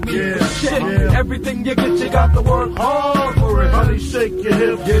 don't ask me for shit. Everything you get, you got to work hard for it. Honey, shake your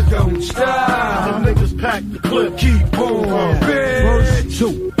hips. You don't stop. The niggas pack the clip. Keep on. Verse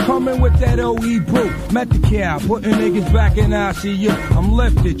 2. Coming with that OE brew. Met the cow, putting niggas back in ICU. I'm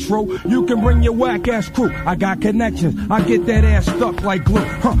lifted, true. You can bring your whack ass crew. I got connections. I get that ass stuck like glue.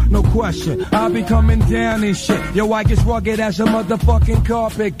 No question. I be coming down and shit. Yo, I get rugged as a motherfucking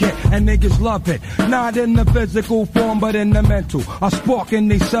carpet get. And niggas love it. Not in the physical form, but in the mental. I spark and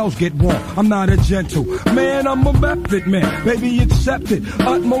they cells get warm. I'm not a gentle man, I'm a method man. Baby, accept it.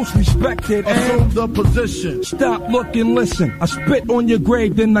 Utmost respected. Assume the position. Stop, look, and listen. I spit on your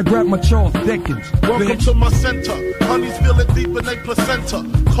grave, then I grab my Charles Dickens. Welcome bitch. to my center. Honeys feel it deep in their placenta.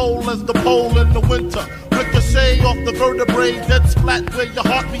 Cold as the pole in the winter. Ricochet off the vertebrae, dead splat where your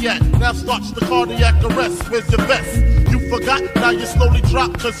heart be at. Now starts the cardiac arrest. Where's your vest? You forgot, now you slowly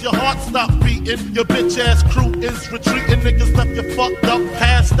drop cause your heart stopped beating. Your bitch ass crew is retreating. Niggas left you fucked up,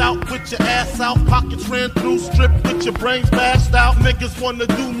 passed out with your ass out. Pockets ran through, stripped with your brains bashed out. Niggas wanna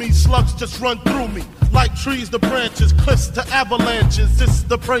do me, slugs just run through me. Like trees to branches, cliffs to avalanches. This is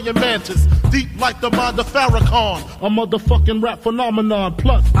the praying mantis, deep like the mind of Farrakhan. A motherfucking rap phenomenon.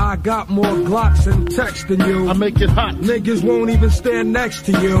 Plus, I got more Glocks and text than you. I make it hot. Niggas won't even stand next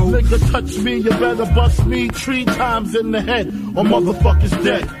to you. Nigga touch me, you better bust me 3 times in the head, or motherfucker's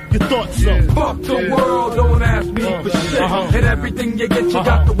dead. You thought so? Yeah. Fuck the world, don't ask me for shit. And everything you get, you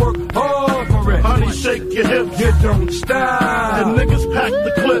got to work hard for it. Honey, shake your hips. You don't stop. And niggas pack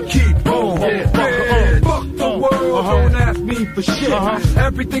the clip. Keep on. Fuck the world, don't ask me for for shit.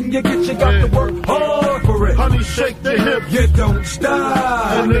 Everything you get, you got to work hard for it. Honey, shake the hip. You don't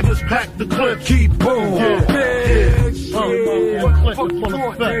stop. The niggas pack the clip. Keep boom. Bitch.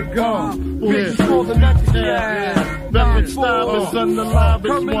 Bitch, for the next Beckett style is on the live.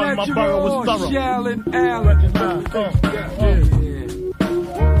 It's one, my borough was thorough. Shallon Allen.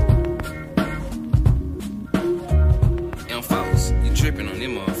 Young folks, you tripping on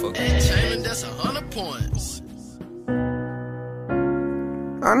them motherfuckers. Entertainment, that's 100 points.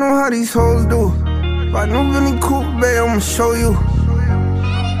 I know how these hoes do. But no Vinny Coupe, babe, I'ma show you.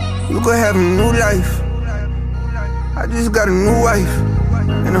 You could have a new life. I just got a new wife.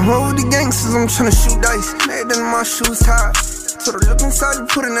 And the whole with the gangsters, I'm tryna shoot dice. Made them my shoes tied. So the look inside the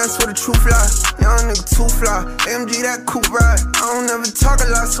pudding, that's where the truth lie. Young nigga too fly, AMG that coupe ride. I don't ever talk a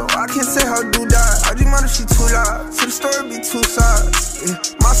lot, so I can't say how dude died. I dream out if she too loud, so the story be two sides. Yeah,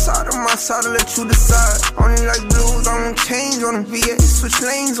 my side, I'll let you decide. Only like blues, I don't change on them. VA, switch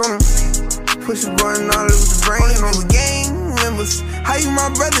lanes on them. Push a button, I lose the brain on the gang members. How you my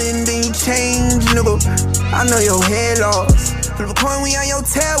brother and then you change, nigga? I know your head lost. Flip a coin, we on your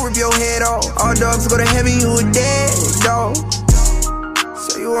tail, rip your head off. All dogs go to heaven, you a dead dog.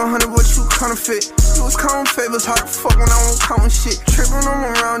 Say you 100, but you counterfeit. You was counting favors, hard to fuck when I won't count shit. Trippin'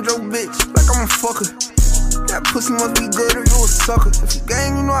 on around your bitch, like I'm a fucker. That pussy must be good if you a sucker. If you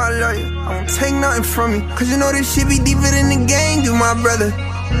gang, you know I love you. I won't take nothing from you. Cause you know this shit be deeper than the gang, you my brother.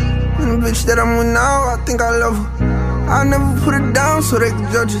 And the bitch that I'm with now, I think I love her. I never put her down so they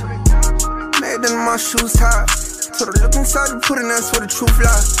can judge her. Made them my shoes tied. So the look inside the pudding, that's where the truth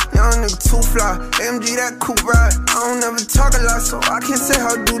lie. Young nigga too fly, AMG that coupe ride. I don't ever talk a lot, so I can't say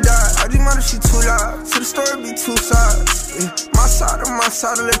how dude died. I dream out if she too loud, so the story be two sides. Yeah, my side,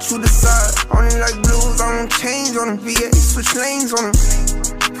 I'll let you decide. Only like blues, I don't change on them. VA, switch lanes on them.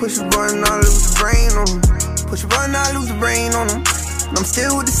 Push a button, I lose the brain on them. Push a button, I lose the brain on them. And I'm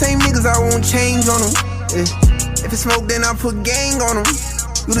still with the same niggas, I won't change on them. Yeah, if it's smoke, then I put gang on them.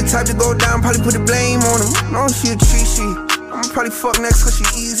 You the type to go down, probably put the blame on him. No, she a tree, I'ma probably fuck next cause she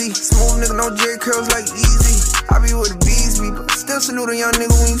easy. Smooth nigga, no Jerry curls like easy. I be where the bees be, but still salute a young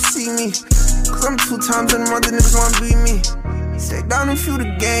nigga when you see me. Cause I'm 2 times in the month, the niggas wanna beat me. Stay down and feel the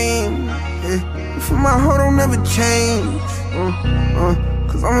game. Yeah, if my heart don't never change.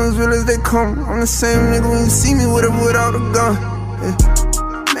 Cause I'm as real as they come. I'm the same nigga when you see me with or without a gun. Yeah,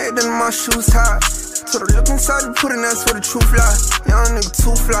 made them my shoes tied. So the look inside the pudding, that's where the truth lie. Young nigga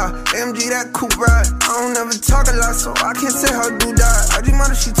too fly, AMG that coupe ride. I don't ever talk a lot, so I can't say how dude died. I dream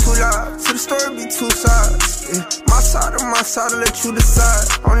out if she too loud, so the story be two sides. Yeah, my side, I'll let you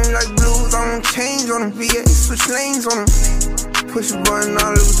decide. Only like blues, I don't change on them. VA, switch lanes on them. Push a button,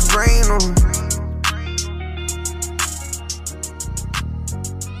 I lose the brain on them.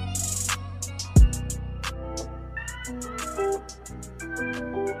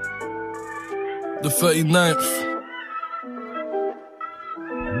 The 39th.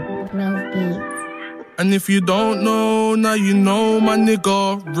 And if you don't know, now you know, my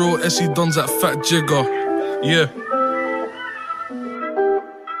nigga. Real SE Dons at Fat Jigger. Yeah.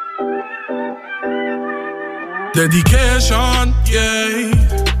 Dedication,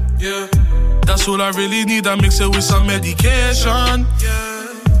 yeah. That's all I really need. I mix it with some medication, yeah.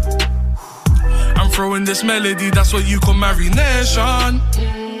 I'm throwing this melody, that's what you call marination.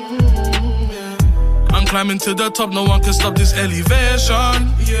 I'm climbing to the top, no one can stop this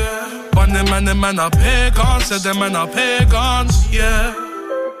elevation, yeah. But them man are pagans, said them man are pagans, yeah.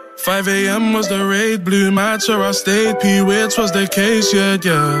 5 a.m. was the raid, blue match where I stayed, P-Wits was the case, yeah.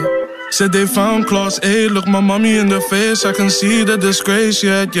 Said they found class A, look my mommy in the face, I can see the disgrace,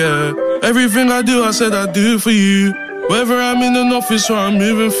 yeah. Everything I do, I said I do for you, whether I'm in an office or I'm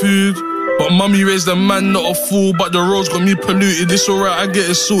moving food. But mommy raised a man, not a fool. But the roads got me polluted. It's alright, I get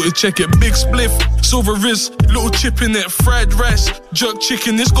it sorted, check it. Big spliff, silver wrist, little chip in it. Fried rice, jerk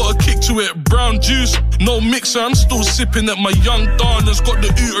chicken, it's got a kick to it. Brown juice, no mixer, I'm still sipping it. My young Don has got the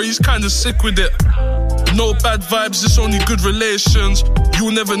ooter, he's kinda sick with it. No bad vibes, it's only good relations.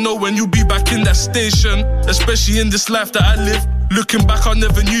 You'll never know when you'll be back in that station, especially in this life that I live. Looking back, I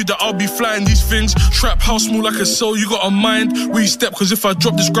never knew that I'll be flying these things. Trap house small like a cell, you got a mind where you step, cause if I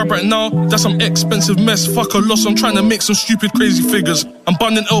drop this grab right now, that's some expensive mess. Fuck a loss, I'm trying to make some stupid crazy figures. I'm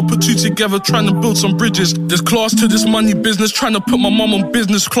bundling L, put two together, trying to build some bridges. There's class to this money business, trying to put my mum on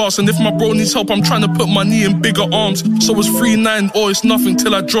business class. And if my bro needs help, I'm trying to put my knee in bigger arms. So it's 3-9 or it's nothing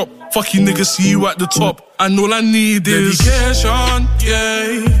till I drop. Fuck you niggas, see you at the top. And all I need is dedication,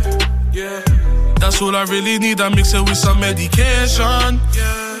 yeah. That's all I really need, I mix it with some medication,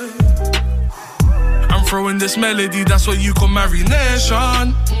 yeah. I'm throwing this melody, that's what you call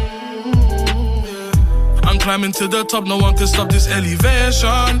marination, yeah. I'm climbing to the top, no one can stop this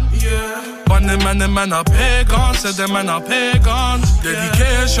elevation. Yeah. But them man are pagans. Said them man are pagans.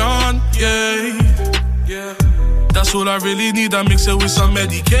 Dedication, yeah. That's all I really need, I mix it with some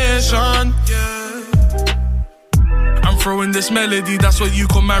medication. Yeah. I'm throwing this melody, that's what you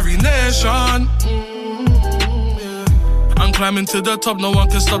call marination. I'm climbing to the top, no one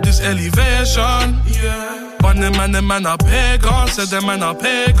can stop this elevation. Yeah. But them man are pagans. Said them man are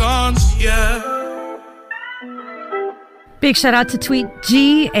pagans, yeah. Big shout out to Tweet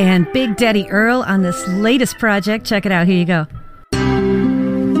G and Big Daddy Earl on this latest project. Check it out. Here you go.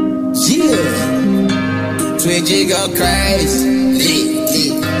 Yeah. Tweet G go crazy.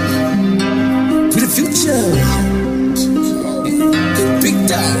 To the future. Big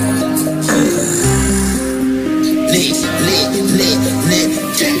dog. Lit.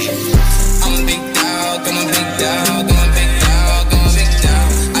 Yeah. I'm a big dog. I'm a big dog.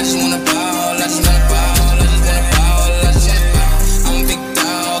 I just wanna ball. I'm a big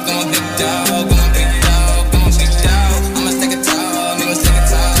dog. I'm a big dog. I'ma stack it tall. I'ma stack it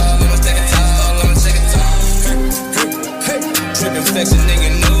tall. Trippin' flex a nigga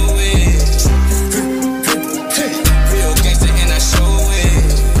know it. Real gangsta and I show it.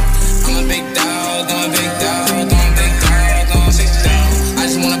 I'm a big dog. I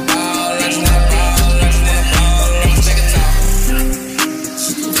just wanna ball. I'ma stack it tall.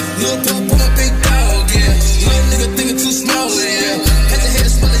 Lil' pump, I'm a big dog, yeah. Little nigga thinking too small, yeah. Had to hit a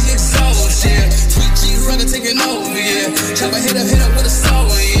smell of exhaust, yeah. Tweet G rugged taking over, yeah. Chopper hit up with a saw,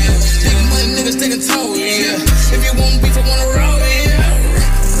 yeah. Nigga money, niggas taking toll, yeah. If you want beef, I wanna roll, yeah.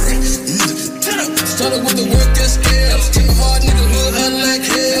 Started with the work and skills. Keep a hard nigga hood hot like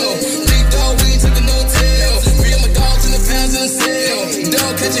hell. Big dog, we ain't taking no tail. Free up my dogs in the pounds in the cell.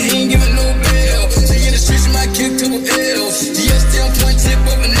 Dog catching, he ain't giving no bail. Take in the streets, you might kick couple L's. GSD on point, tip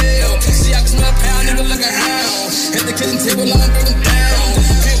of a nail. See, I can smell a pound, nigga like a hound. At the kitchen table, I'm breaking down.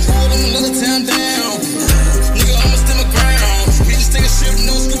 Pit bull, I'ma let the town down. Nigga, I'ma stand my ground. We just take a shit,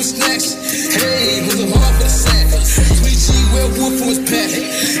 no scuba snacks. Hey, was it hard for the sack? Sweet G, werewolf for his pack.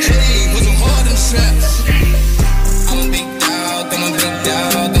 Hey, was it hard in the trap? I'm a big dog.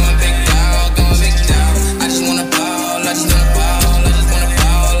 I just wanna ball. I'm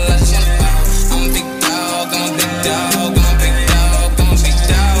a big dog.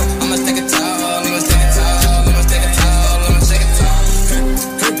 I'ma stack it tall.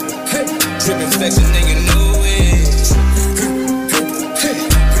 Trippin' flex a nigga know it.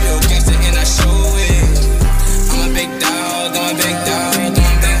 Real gangsta and I show it. I'm a big dog. I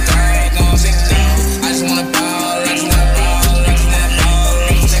just wanna ball.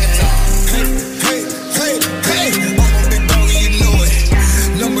 I'ma stack it tall. Hey, I'm a big dog and you know it.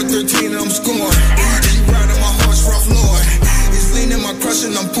 Number 13 and I'm scoring. She riding my horse, Ralph Lauren. It's leaning, my crush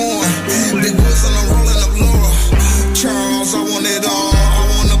and I'm pouring. Big woods and I'm rolling up Laura. Charles, I want it all.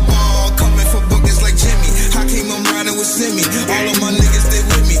 I'm riding with Simi. All of my niggas, they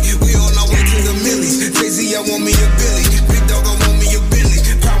with me. We on our way to the millies. Jay-Z, I want me a Billy. Big dog, I want me a Billy.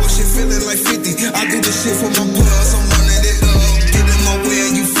 Power shit feeling like 50. I do the shit for my plugs. I'm running it up. Get in my way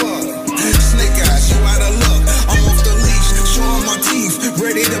and you fuck. Snake eyes, you out of luck. I'm off the leash, showing my teeth.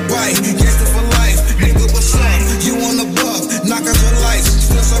 Ready to bite. Gangsta for life. Nigga, what's up? You on the buck. Knock out your lights.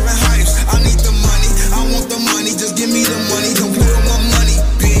 Still serving hypes. I need the money. I want the money. Just give me the money. Don't play with my money,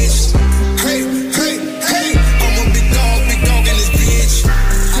 bitch. Hey. I'm a big dog in this bitch.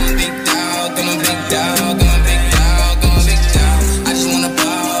 I'm a big dog. I just wanna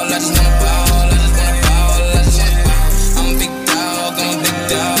ball. I'm a big dog.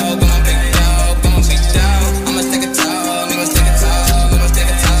 I'ma stack it tall.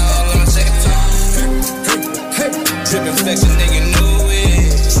 Trippin' flex a nigga know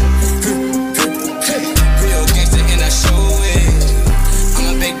it. Real gangsta and I show it. I'm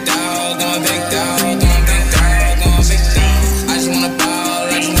a big dog. I just wanna ball.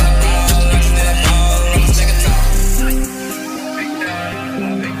 I'ma stack it tall.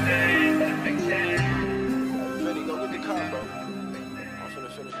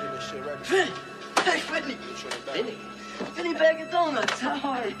 Vinny bag of donuts, how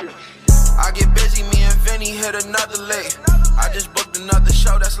are you? I get busy, me and Vinny hit another lick. I just booked another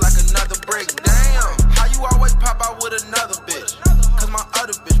show, that's like another break. Damn, how you always pop out with another bitch? Cause my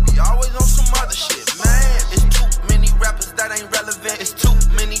other bitch be always on some other shit. Man, it's too many rappers that ain't relevant. It's too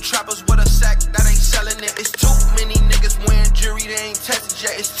many trappers with a sack that ain't selling it. It's too many niggas wearing jewelry they ain't tested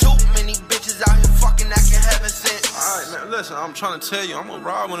yet. It's too many bitches out here fucking acting heaven sent. Alright, man, listen, I'm trying to tell you, I'm gonna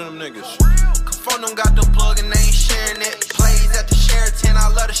rob one of them niggas. Phone them got the plug and they ain't sharing it. Plays at the Sheraton,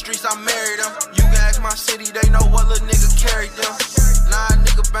 I love the streets, I married them. You can ask my city, they know what little nigga carried them. Nah,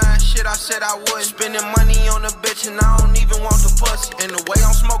 nigga buying shit, I said I would. Spending money on a bitch and I don't even want the pussy. And the way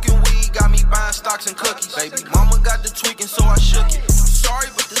I'm smoking weed got me buying stocks and cookies. Baby mama got the tweaking, so I shook it.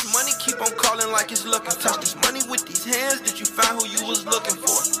 Sorry, but this money keep on calling like it's looking. Touch this money with these hands, did you find who you was looking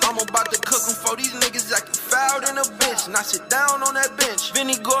for? I'm about to cook them for these niggas acting foul than a bitch. And I sit down on that bench.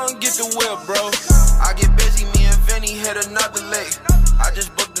 Vinny, go and get the whip, bro. I get busy, me and Vinny hit another lick. I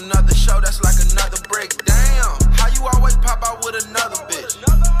just booked another show, that's like another break. Damn, how you always pop out with another bitch?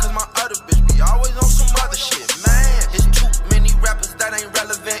 Cause my other bitch be always on some other shit. Man, it's too many rappers that ain't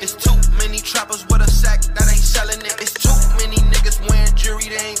relevant. It's too many trappers with a sack that ain't selling it. It's too many niggas wearing jewelry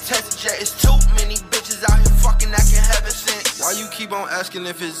they ain't tested yet. It's too many bitches out here fucking acting heaven sent. Why you keep on asking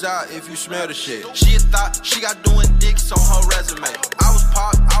if it's out if you smell the shit? She a thought she got doing dicks on her resume. I was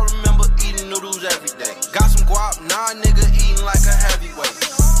pop, I remember eating noodles every day. Got some guap, nah nigga eating like a heavyweight.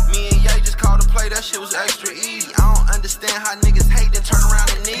 Me and Ye just called to play, that shit was extra easy. I don't understand how niggas hate then turn around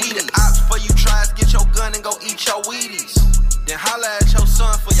and need it. Ops for you tries, get your gun and go eat your Wheaties. Then holla at your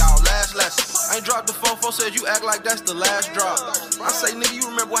son for y'all last lesson. I ain't dropped the fofo, said you act like that's the last drop. I say nigga, you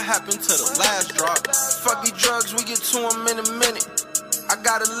remember what happened to the last drop. Fuck these drugs, we get to them in a minute. I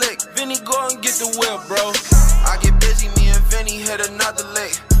got a lick, Vinny go and get the whip, bro. I get busy, me and Vinny hit another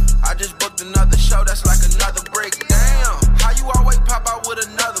lick. I just booked another show, that's like another break. Damn, how you always pop out with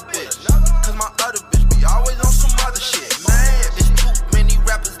another bitch? Cause my other bitch be always on some other shit. Man, it's too many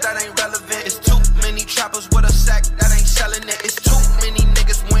rappers that ain't relevant. It's too many trappers with a sack that ain't selling it. It's too many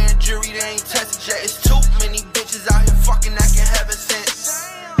niggas wearing jewelry they ain't tested yet. It's too many bitches out here fucking acting heaven sent.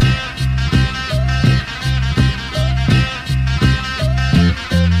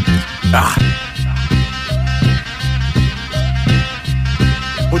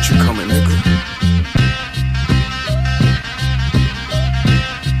 What you coming, nigga?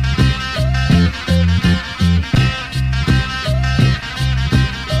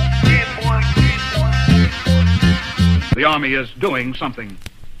 The Army is doing something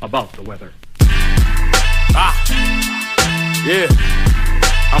about the weather. Yeah.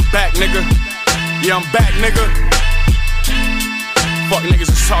 I'm back, nigga. Yeah, I'm back, nigga. Fuck niggas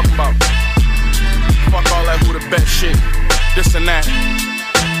is talking about. Fuck all that who the best shit. This and that.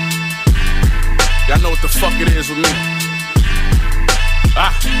 Y'all know what the fuck it is with me.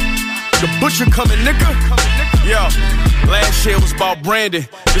 The butcher coming, nigga. Yo, last year was about branding.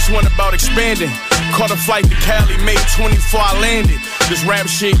 This one about expanding. Caught a flight to Cali, made 24, I landed. This rap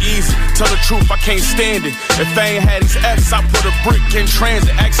shit easy, tell the truth, I can't stand it. If I ain't had these F's, I put a brick in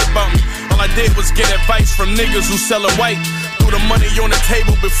transit. Ask about me, all I did was get advice from niggas who sellin' white. Threw the money on the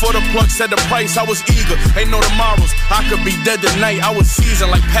table before the plug said the price. I was eager, ain't no tomorrows. I could be dead tonight. I was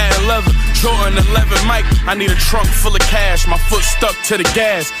seasoned like pad leather, Jordan 11 Mike. I need a trunk full of cash, my foot stuck to the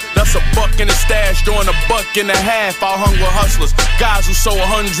gas. That's a buck in the stash, doing a $1.50. I hung with hustlers, guys who sold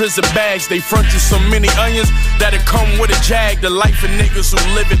hundreds of bags. They front you so many onions that it come with a jag. The life of niggas who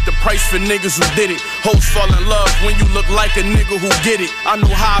live it, the price for niggas who did it. Hoes fall in love when you look like a nigga who get it. I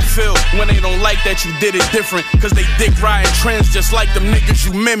know how I feel when they don't like that you did it different. Cause they dick riding trends just like them niggas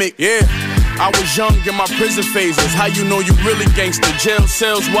you mimic. Yeah, I was young in my prison phases. How you know you really gangster? Jail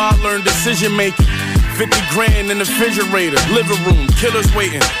cells where I learned decision making. 50 grand in the refrigerator, living room, killers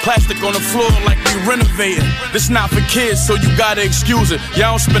waiting, plastic on the floor like we renovating. This not for kids, so you gotta excuse it.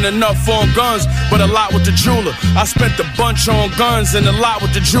 Y'all don't spend enough on guns, but a lot with the jeweler. I spent a bunch on guns and a lot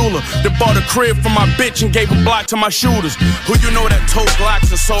with the jeweler. That bought a crib for my bitch and gave a block to my shooters. Who you know that told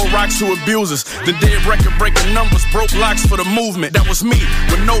Glocks and sold rocks to abusers? The dead record breaking numbers, broke locks for the movement. That was me,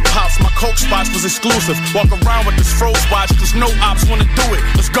 with no pops, my coke spots was exclusive. Walk around with this froze watch, cause no ops wanna do it.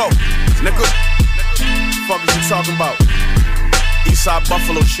 Let's go, nigga. Fuck is you talking about? Eastside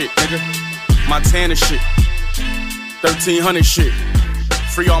Buffalo shit, nigga. Montana shit. 1300 shit.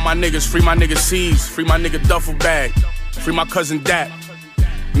 Free all my niggas, free my nigga C's, free my nigga Duffel Bag, free my cousin Dap.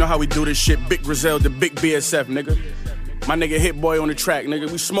 You know how we do this shit, Big Griselda, Big BSF, nigga. My nigga Hit Boy on the track, nigga.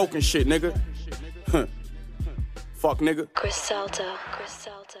 We smoking shit, nigga. Huh. Fuck, nigga. Griselda.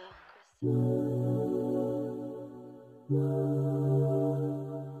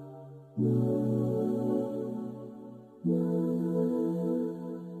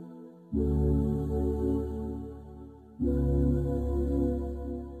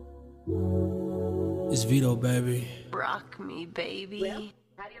 It's Vito, baby. Rock me, baby. Well,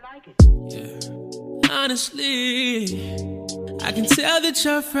 how do you like it? Yeah. Honestly, I can tell that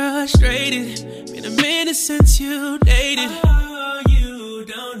you're frustrated. Been a minute since you dated. Oh, you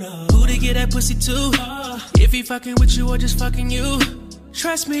don't know who to get that pussy to. If he fucking with you or just fucking you.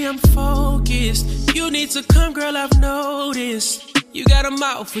 Trust me, I'm focused. You need to come, girl, I've noticed. You got a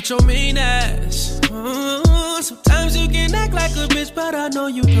mouth with your mean ass. Sometimes you can act like a bitch, but I know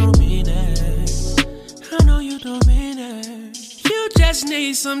you don't mean it. I know you don't mean it. You just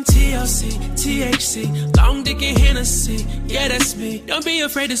need some TLC, THC, long dick and Hennessy. Yeah, that's me. Don't be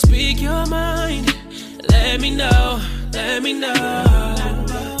afraid to speak your mind. Let me know, let me know.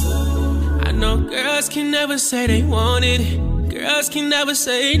 I know girls can never say they want it. Girls can never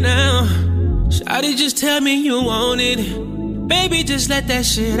say now. Shawty, just tell me you want it. Baby, just let that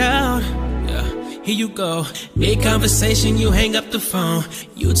shit out. Yeah, here you go. Mid conversation, you hang up the phone.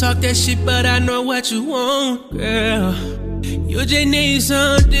 You talk that shit, but I know what you want, girl. You just need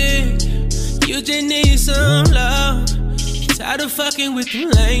some dick. You just need some love. Tired of fucking with them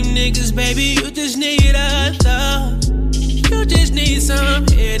lame niggas, baby. You just need a thought. You just need some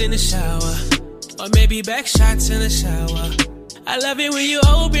head in the shower, or maybe back shots in the shower. I love it when you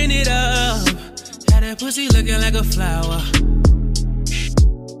open it up. Had that pussy looking like a flower.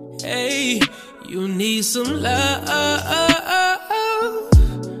 Hey, you need some love.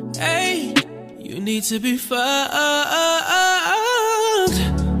 Hey, you need to be fucked.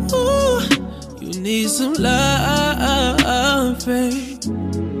 Ooh, you need some love, babe.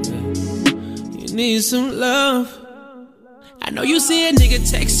 You need some love. I know you see a nigga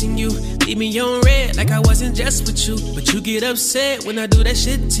texting you, leave me on red like I wasn't just with you. But you get upset when I do that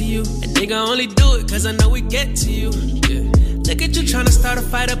shit to you. And nigga only do it cause I know we get to you. Yeah. Look at you tryna start a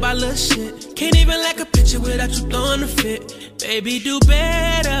fight about little shit. Can't even like a picture without you throwing a fit. Baby, do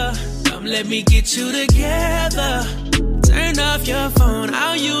better. Come let me get you together. Turn off your phone,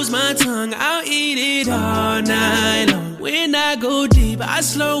 I'll use my tongue. I'll eat it all night long. When I go deep, I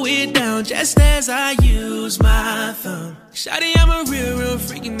slow it down just as I use my thumb. Shawty, I'm a real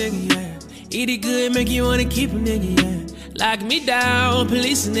freaky nigga, yeah. Eat it good, make you wanna keep a nigga, yeah. Lock me down,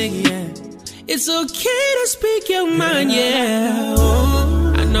 police a nigga, yeah. It's okay to speak your mind, yeah.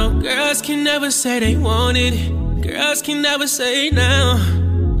 Oh, I know girls can never say they want it. Girls can never say now.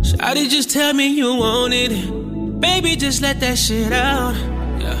 Shawty, just tell me you want it. Baby, just let that shit out.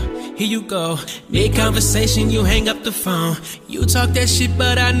 Yeah, here you go. Mid conversation, you hang up the phone. You talk that shit,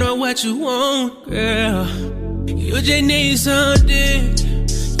 but I know what you want, girl. You just need some dick.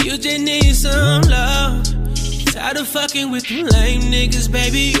 You just need some love. Tired of fucking with them lame niggas,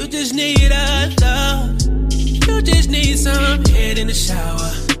 baby. You just need a thought. You just need some head in the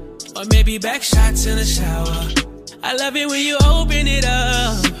shower, or maybe back shots in the shower. I love it when you open it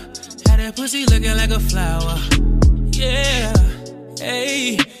up. Had that pussy looking like a flower. Yeah,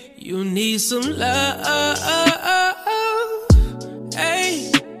 hey, you need some love.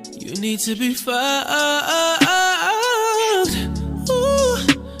 Hey, you need to be fucked. Ooh,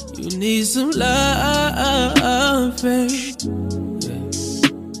 you need some love, babe.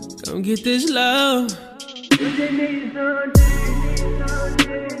 Come get this love.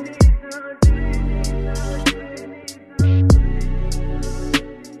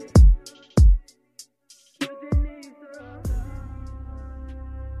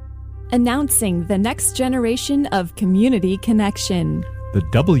 Announcing the next generation of community connection. The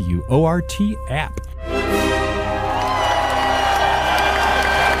WORT app.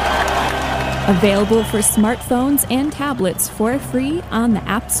 Available for smartphones and tablets for free on the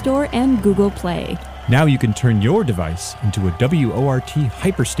App Store and Google Play. Now you can turn your device into a WORT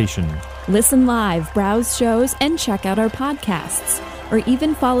hyperstation. Listen live, browse shows, and check out our podcasts, or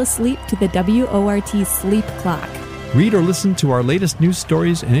even fall asleep to the WORT sleep clock. Read or listen to our latest news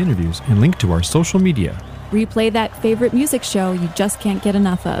stories and interviews, and link to our social media. Replay that favorite music show you just can't get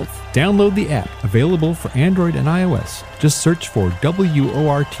enough of. Download the app, available for Android and iOS. Just search for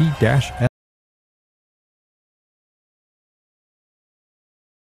WORT-F.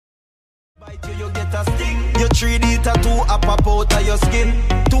 Your 3D tattoo up out of your skin.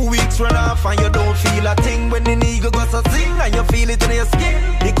 2 weeks run off and you don't feel a thing. When the nigga goes to sing and you feel it in your skin.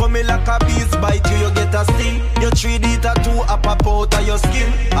 He come in like a beast bite you, you get a sting. Your 3D tattoo up out of your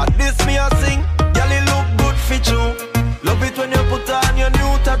skin. At this me a sing, girl it look good fit you. Love it when you put on your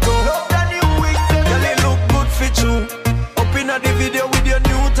new tattoo. Love the new wig, girl it look good fit you. Up in the video with your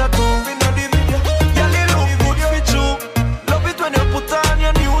new tattoo. Girl it look good fit you. Love it when you put on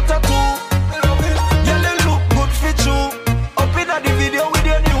your new tattoo.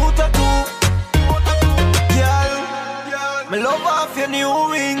 Me love off your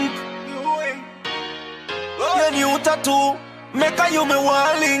new ring. Your new tattoo. Make a you me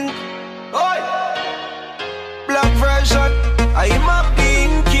one link. Oi. Black version. I'm a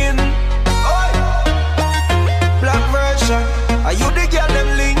thinking. Oi. Black version. Are you the girl them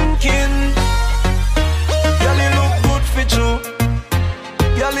linking? Girl you look good for you.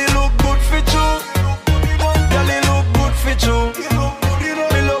 Girl you look good for you. Girl you look good for you.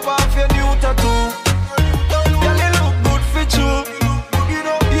 Me love off your new tattoo.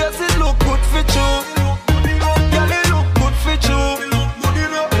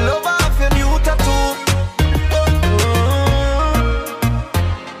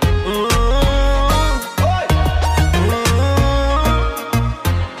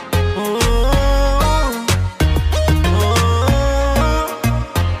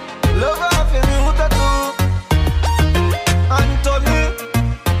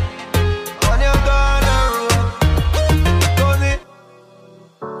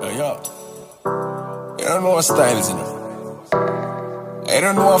 Yo. You don't know what style is, you know. I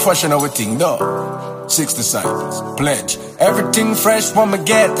don't know what fashion everything, though. 6 disciples, pledge. Everything fresh, wanna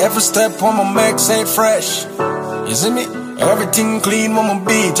get. Every step, wanna make, say fresh. You see me? Everything clean, wanna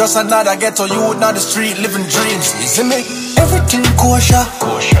be. Just another ghetto youth, not the street, living dreams. You see me? Everything kosher.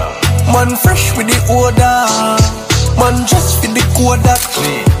 Man fresh with the order. Man just with the Kodak.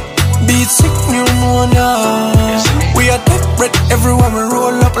 Beat sick, new know. We are dead bread everywhere we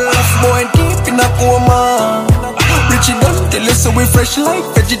roll up. Left boy deep in a coma. Richie don't tell us so we fresh like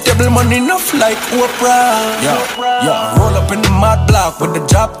vegetable, money enough like Oprah. Yeah, roll up in the mad block with the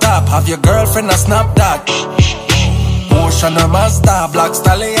drop top. Have your girlfriend a snap that. Ocean or Mazda, black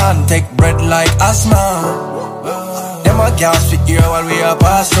stallion, take bread like asthma. Them a gas fit here while we are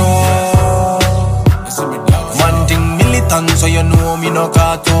pass through. Man thing militant, so you know me no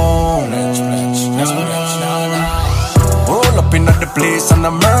cartoon. Roll up in the place and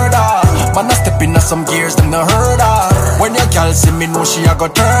a murder. Man a step in some gears and a herder. When your girl see me know she a go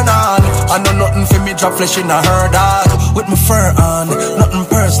turn on. I know nothing for me drop flesh in a her dog. With my fur on, nothing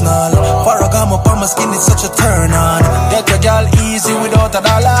personal. Farragamo up on my skin is such a turn on. Get your girl easy without a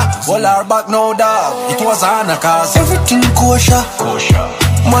dollar. Hold her back no dog. It was on a cause everything kosher.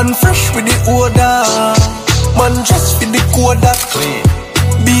 Man fresh with the order. Man just with the Kodak.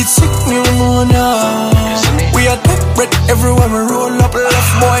 Beat sick, new know. We are dead bread everywhere we roll up.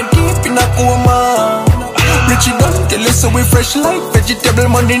 Left boy deep in a coma. Richie don't tell us so we fresh like vegetable,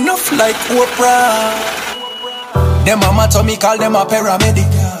 money enough like Oprah. Them mama told me call them a paramedic.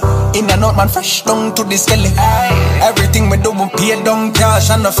 In and out man fresh down to the skelly. Everything we do we pay down cash.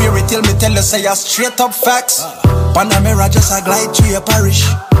 And no fear it till me tell you say a straight up facts. Panamera just a glide through your parish.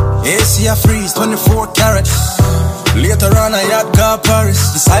 AC a freeze 24 carats. Later on I had got Paris.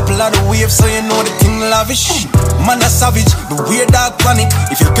 Disciple of the wave so you know the thing lavish. Man a savage, the weird dog panic.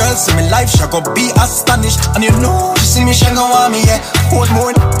 If your girl see me live, she go be astonished. And you know, she see me, she go want me, yeah. Hold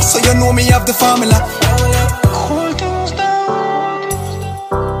more, so you know me have the formula. Hold things down.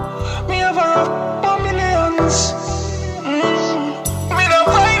 Me have a rap for millions. Me don't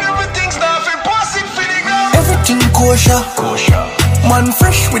find everything's not impossible for the ground. Everything kosher. Man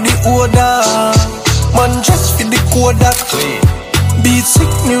fresh with the order. Man just with the Kodak. Beat sick,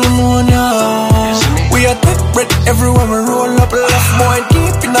 new know. We are dead bread everywhere we roll up. Left boy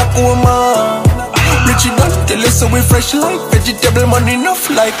deep in a coma. Richie don't tell us so we fresh like vegetable, money enough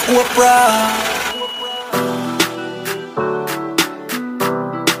like Oprah.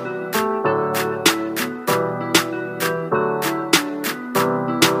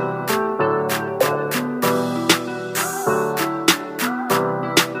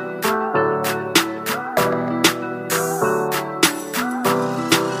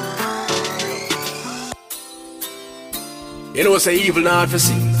 You know, say evil not for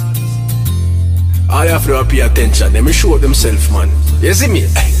see. All you have to do is pay attention. Let me show themselves, man. You see me?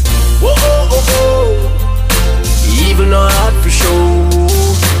 Whoa, oh, oh, oh. Evil not hard for show.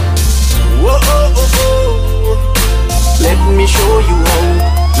 Whoa, oh, oh, oh. Let me show you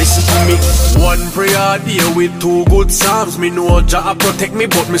how. Listen to me. One prayer day with 2 good psalms. Me know Jah protect me,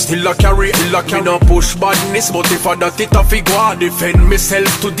 but me still a carry. Me no push badness, but if I that it a figure, I defend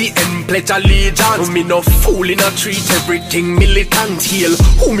myself to the end. Pledge allegiance. Me no fool in a treat everything militant heal.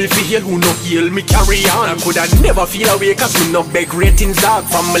 Who me feel, who no heal, me carry on. I coulda never feel away, cause me no beg ratings dog.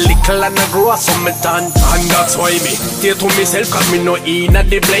 From a little and I grow so me done. And that's why me stay to myself, cause me no in a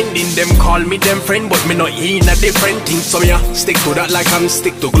the blending. Them call me them friend, but me no in a different thing. So me stick to that like I'm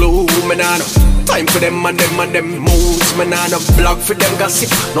stick to glue. Me nah no time for them and them moves. Me nah no blog for them gossip.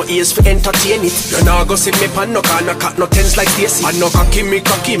 No ears for entertain it. You nah go see me pan no car, no cat, no tens like Stacy. And no cocky me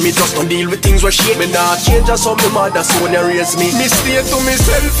just don't deal with things where shit. Me nah change as some me mother so when they raise me. Me stay to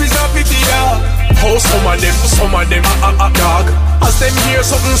myself is a pity dog. How some of them dog. As them hear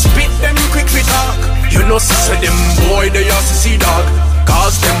something spit them quick fit talk. You know say them boy they are see dog.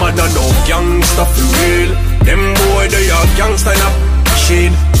 Cause them a no gangsta for real. Them boy they are gangsta in a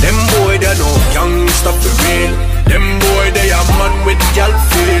machine. Them boy they no gangsta for real. Them boy they a man with gal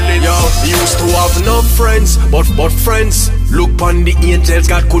feeling. Yo, used to have no friends, but friends. Look on the angels,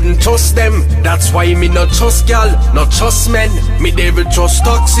 God couldn't trust them. That's why me not trust gal, not trust men. Me devil trust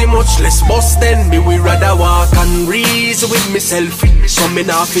toxic, much less bust then. Me we rather walk and reason with myself. So me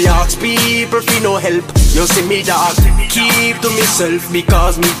not fi ask people fi no help. You see me dog, keep to myself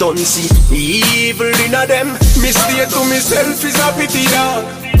because me don't see evil in a them. Me stay to myself is a pity dog.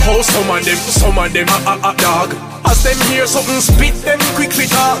 How some of them dog. As them hear something spit them quick fi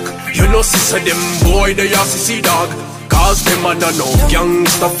talk. You know sister them boy they are see dog. Cause them a no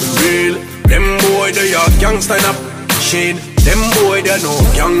gangsta for real. Them boy they are gangsta in a chain. Them boy they no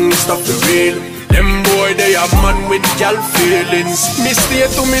gangsta for real. Them boy they a man with gal feelings. Me stay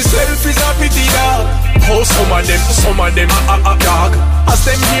to myself is a pity dog. How some of them a dog. As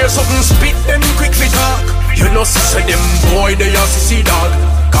them hear something spit them quick fi talk. You know say them boy they a sissy dog.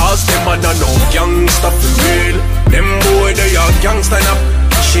 Cause them a no gangsta for real. Them boy they a gangsta in a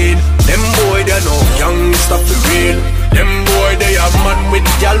machine. Them boy they no gangsta for real. Them boy they a man with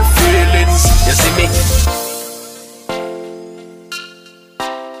gal feelings. You see me?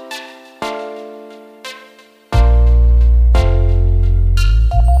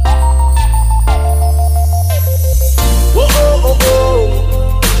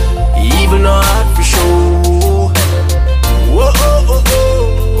 Even though hard for show. Whoa, oh,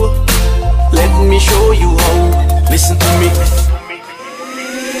 oh. Let me show you how. Listen to me.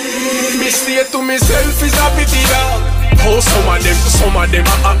 Me stay to myself is a pity dog. How some of them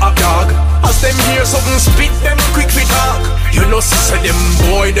a dog. As them hear something spit them quick fi talk. You know say them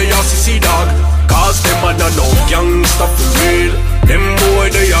boy they a sissy dog. Cause them a no gangsta for real. Them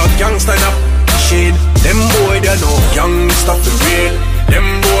boy they a gangsta in a machine. Them boy they no gangsta for real.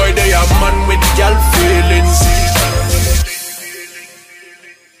 Them boy they a man with gal feelings.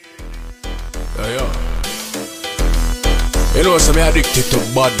 Yeah. You know so me addicted to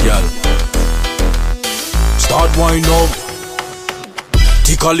bad gal. Start wine up,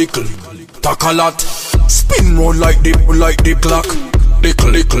 tick a little, tack a lot. Spin round like the clock.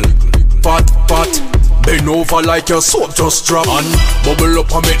 Little, fat. Bend over like your soap just drop. And bubble up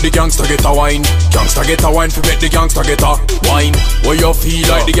and make the gangster get a wine. Gangster get a wine fi make the gangster get a wine. Where you feel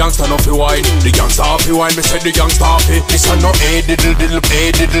like the gangster no fi wine. The gangster happy wine, me say the gangster happy. This a no diddle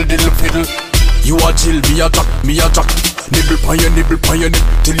fiddle. You a chill, me a jack. Nibble pan your nip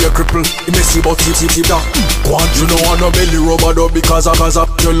till you cripple. You may see about tip that. Go on, you know I no belly rubber though because of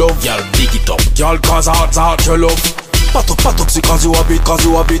your love. Y'all dig it up, y'all cause heart your love. Pat up, see cause you a bit,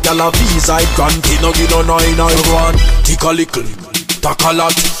 y'all a visa, I grant it, no give no nine, go on. Tick a little, tack a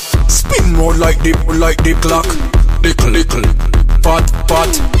lot. Spin round like the clock. Little,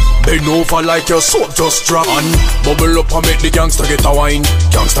 fat. Bend over like your soap just drop. And bubble up and make the gangster get a wine.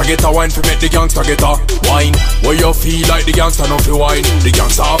 Gangster get a wine fi make the gangster get a wine. Where you feel like the gangster no fi wine. The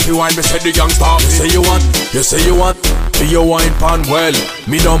gangster happy wine, me say the gangster happy. You say you want, fi your wine pan well.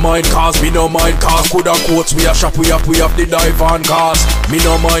 Me no mind cause. Coulda quotes we a shop, we have the dive on cars. Me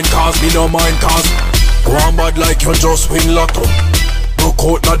no mind cause. Go on bad like you just win lotto. Broke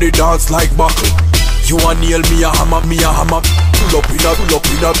out na the dance like buckle. You a nail, me a hammer. Pull up in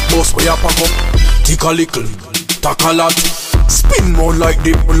a bus where you pack up. Tick a little, tack a lot. Spin round like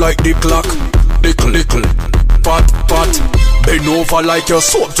the clock. Little, fat. Bend over like your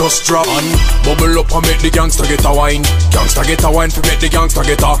soap just drop. And bubble up and make the gangster get a wine. Gangster get a wine fi make the gangster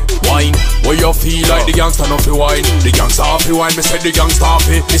get a wine. Where you feel like the gangster no fi wine. The gangster happy wine, me say the gangster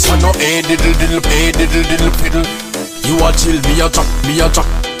happy. This one no diddle fiddle. You a chill, me a jack.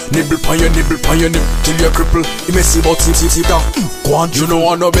 Nibble pan your nip till you cripple. You may see about tip that. Go on, you know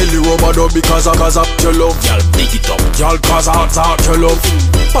I no belly rubber though because of your love. Y'all dig it up, y'all cause heart your love.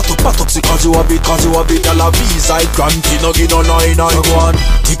 Pat up, see cause you a bit, y'all a visa, I grant it, no give no nine. Go on,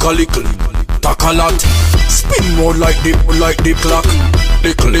 tick a little, tack a lot. Spin round like the clock.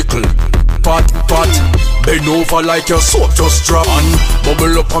 Little, fat. Bend over like your soap just drop. And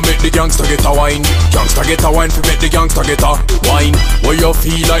bubble up and make the gangster get a wine. Gangster get a wine fi make the gangster get a wine. Where you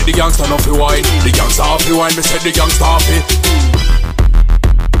feel like the gangster no fi wine. The gangster happy wine, me say the gangster happy.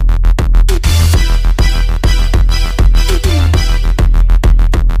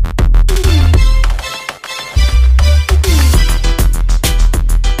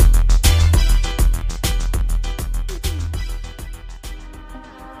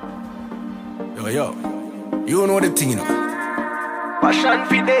 Yo, you know the thing, you know. Passion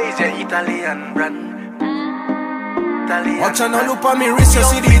for days, yeah, Italian brand. Watch and look on me wrist, you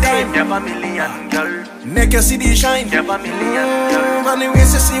see the dime. Never million, girl. Neck, you see the shine. Never million, girl. On the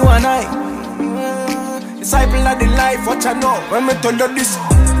waist, you see one eye. Disciple of the life, watch and know. When me turn up this,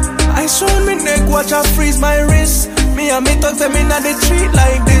 I show me neck, watch and freeze my wrist. Me and me talk them in the street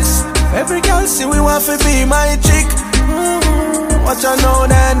like this. Every girl see we want to be my chick. Watch and know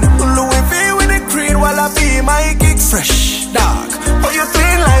then. Louis V with the creed while I be my kick. Fresh, dark. How you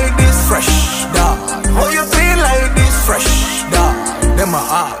feel like this? Fresh, dark. How you feel like this? Fresh, dark. Them my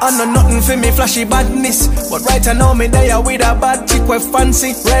heart. I know nothing for me flashy badness, but right now me there with a bad chick with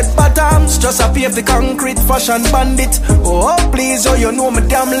fancy red bottoms. Just a pave the concrete fashion bandit. Oh please, oh you know me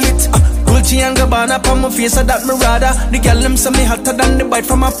damn lit. Gucci and Gabbana upon my face, so that me rather. The girl them say me hotter than the bite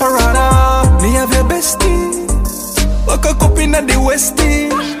from a parada. Me have your bestie. Fuck a cup in the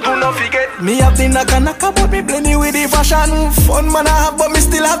Westie. Do not forget, me have the naka but me blend it with the fashion. Fun man I have, but me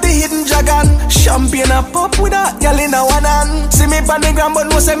still have the hidden dragon. Champagne a pop with a girl in a one hand. See me pan the gram,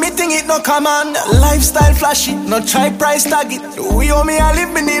 but no say me think it no common. Lifestyle flashy, no try price tag it. We owe me I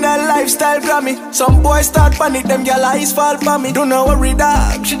live, me need a lifestyle Grammy. Some boys start panic, them girl eyes fall for me. Don't know worry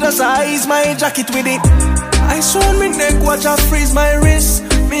dog, she just eyes my jacket with it. Ice on me neck, watch her freeze my wrist.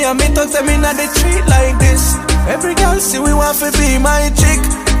 Me and me talk them in the treat like this. Every girl see we want to be my chick.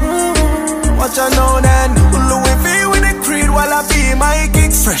 Watch her now then. Louis V with the creed while I be my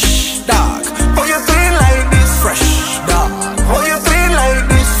kick. Fresh dog, how you feel like this? Fresh dog, how you feel like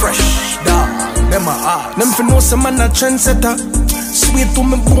this? Fresh dog, them my heart. Them for know some man a trendsetter. Sweet to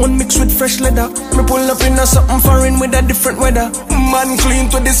me bone mixed with fresh leather. Me pull up in a something foreign with a different weather. Man clean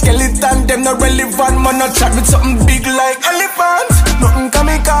to the skeleton, them not relevant. Man not chat with something big like elephant. Nothing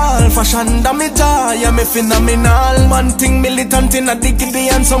chemical, fashion damage. Yeah, me phenomenal. Man thing militant in a diggity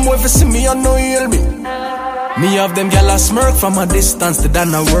and some boy for see me and no heal me. Me have them gyal a smirk from a distance. They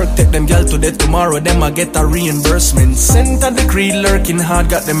done a work, take them gyal today, tomorrow them a get a reimbursement. Center the creed lurking hard,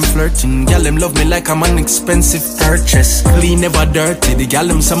 got them flirting. Gyal them love me like I'm an expensive purchase. Clean, never dirty, the gyal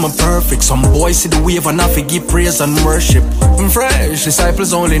them some are perfect. Some boys see the wave and have to give praise and worship. I'm fresh,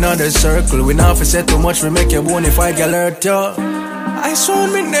 disciples only in other circle. We not fi say too much, we make you bone if I gyal hurt ya. Ice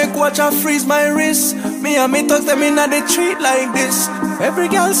on me neck, watch her freeze my wrist. Me and me talk them in the treat like this. Every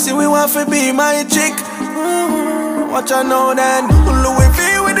girl see we want to be my chick. Watch her now then. Louis V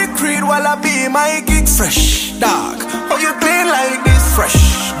with the creed while I be my kick. Fresh dog, how you been like this?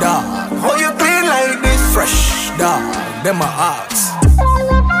 Fresh dog, how you been like this? Fresh dog, them my hearts.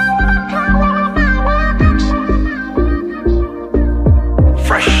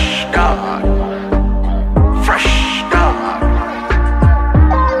 Fresh dog, fresh dog.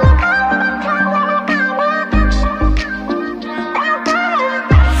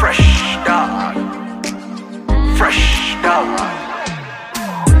 Fresh dog, fresh dog.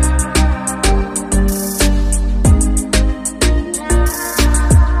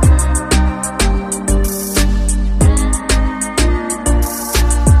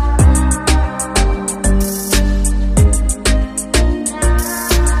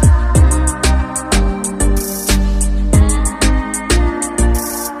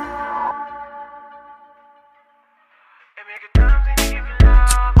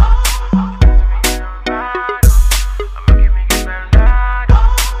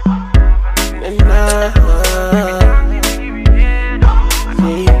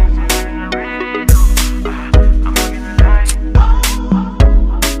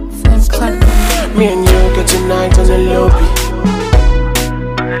 Me and you get tonight on the lobby.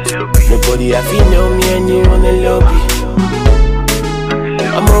 Nobody have you know me and you on the lobby.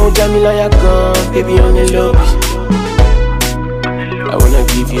 I'm all damn like a gun, baby on the lobby. I wanna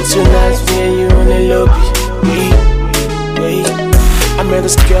give you two nights, me and you on the lobby. I met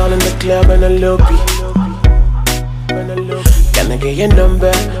this girl in the club on the lobby. Can I get your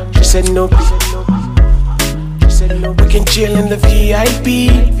number? She said no. We can chill in the VIP.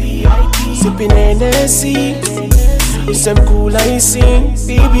 Sipping Hennessy, some cool I sing.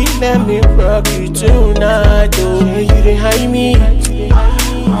 Baby, let me rock you tonight. Oh, yeah, you dey hide me,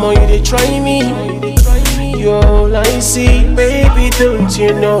 more you dey try me. You're all I see, baby. Don't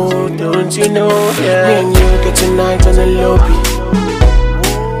you know? Don't you know? Yeah. Me and you get tonight on the lobby.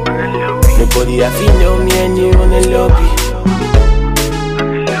 Nobody have you know me and you on the lobby.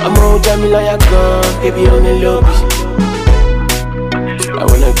 I'm all jamming like a gun, baby on the lobby. I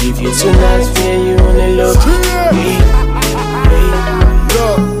wanna give you two nights, me and you on the lobby.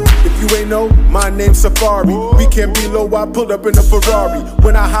 Look, if you ain't know, my name's Safari. Weekend below, I pulled up in a Ferrari.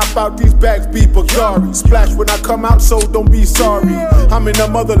 When I hop out, these bags be Pocari. Splash when I come out, so don't be sorry. I'm in the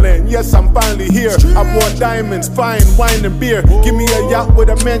motherland, yes, I'm finally here. I bought diamonds, fine wine and beer. Give me a yacht with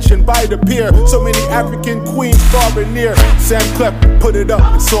a mansion by the pier. So many African queens far and near. Sam Clef, put it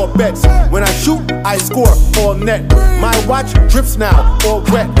up, it's all bets. When I shoot, I score, all net. My watch drips now, all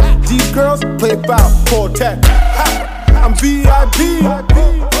wet. These girls play foul, call tech. I'm VIP,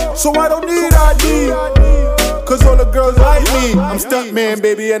 so I don't need ID. Cause all the girls like me. I'm stunt man,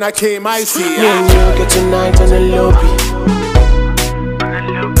 baby, and I came icy. Me and you get tonight on the lobby.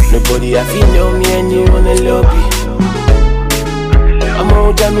 Nobody have you know me and you on the lobby. I'm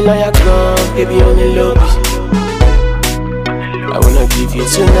all jamming like a gun, baby on the lobby. I wanna give you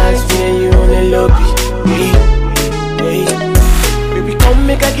two nights, me and you on the lobby. Baby, come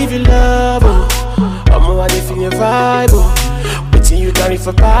make I give you love, oh. I'm all I feel your vibe, oh. Waiting you carry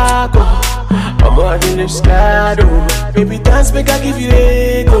for Paco. I'm on the left side, oh. Baby, dance, make I give you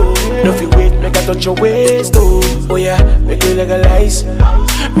ego. No fi wait, make I touch your waist, oh yeah, make you legalize.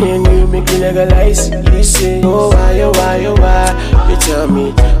 Me and you make you legalize. Listen, oh why, oh why, oh why. You tell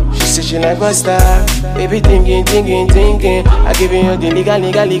me, she said she like my style. Baby, thinking. I give you the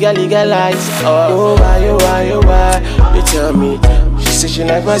legalize. Oh why, oh why, oh why. You tell me, she said she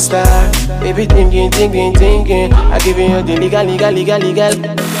like my style. Baby, thinking. I give you the legal.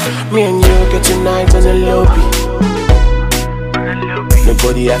 Me and you get tonight on the lobby.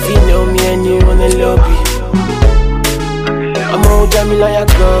 Nobody have to know me and you on the lobby. I'm out Jamie like a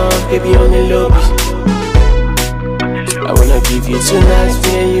gun, baby on the lobby. I wanna give you tonight,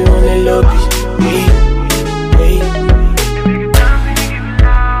 me and you on the lobby. Hey.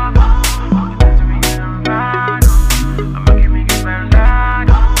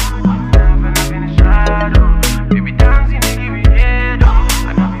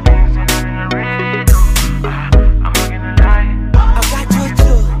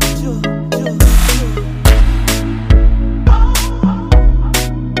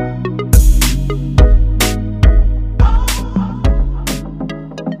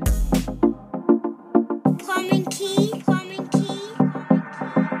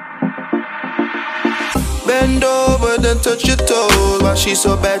 Bend over, then touch your toes. Why she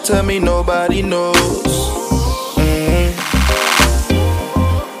so bad, tell me nobody knows.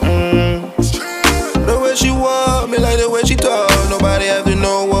 The way she walk, me like the way she talk. Nobody have to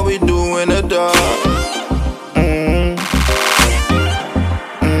know what we do in the dark.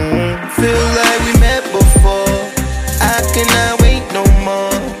 Feel like we met before. I cannot wait no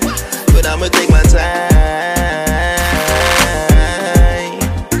more, but I'ma take my time.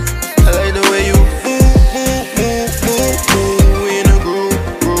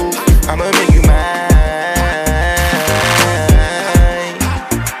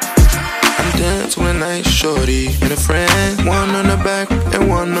 Shorty and a friend, one on the back and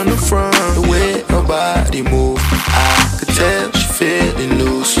one on the front. The way her body move, I could tell she feeling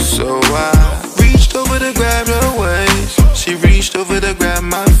loose. So I reached over to grab her waist. She reached over to grab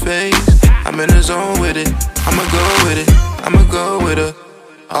my face. I'm in the zone with it. I'ma go with it. I'ma go with her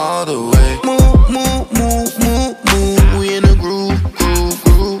all the way. Move, move, move, move, move. We in a groove, groove,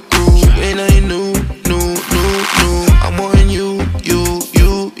 groove, groove. Ain't nothing new. I'm on you.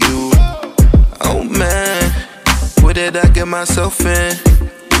 Oh man, what did I get myself in?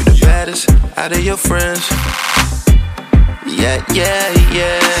 You the baddest out of your friends. Yeah.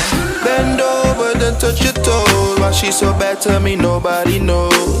 Bend over, then touch your toes. Why she so bad, tell me nobody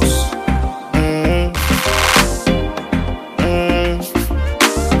knows.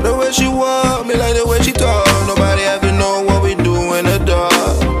 The way she walk, me like the way she talk. Nobody have to know what we do in the dark.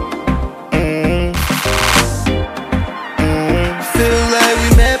 Feel like we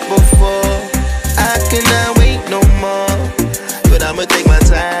met before. I cannot wait no more, but I'ma take my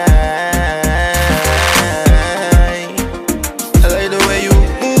time. I like the way you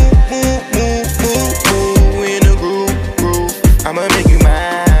move. We in a groove. I'ma make you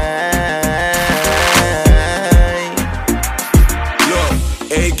mine. Yo,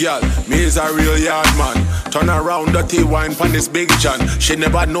 hey girl, me is a real yard man. Turn around, dirty wine pon this big John. She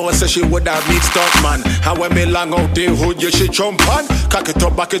never know, say she would have mixed up man. And when me long out the hood, yeah, she jump on. Cock it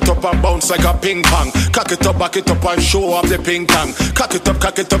up, back it up and bounce like a ping pong. Cock it up, back it up and show up the ping pong. Cock it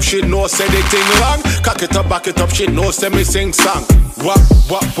up, she know say the thing wrong. Cock it up, back it up, she know say me sing song. What,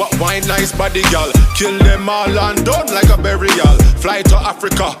 wine nice body girl. Kill them all and done like a burial. Fly to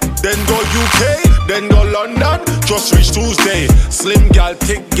Africa, then go UK, then go London. Just reach Tuesday. Slim gal,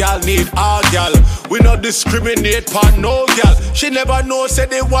 thick gal, need all gal. We not discriminate for no gal. She never know say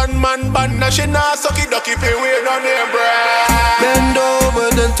the one man band. Now she not sucky ducky pay we no name brand. Bend over,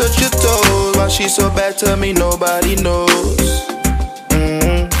 then touch your toes. Why she so bad, tell me nobody knows.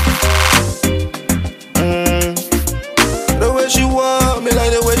 The way she walk, me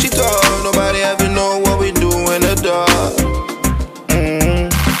like the way she talk. Nobody have to know what we do in the dark.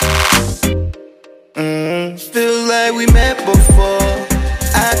 Feel like we met before.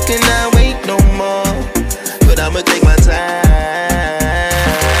 I cannot wait no more, but I'ma take my time.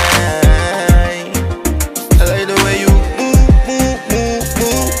 I like the way you move.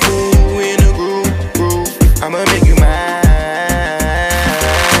 We in a groove. I'ma make you mine.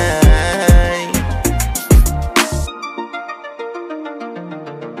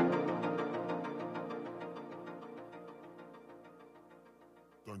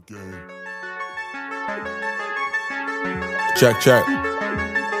 Check.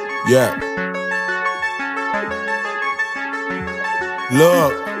 Yeah.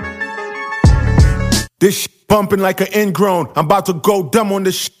 Look. This bumping like an ingrown. I'm about to go dumb on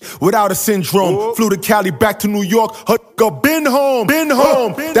this shit without a syndrome. Flew to Cali, back to New York. Been home.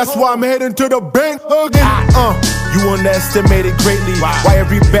 That's why I'm heading to the bank again. You underestimated greatly. Why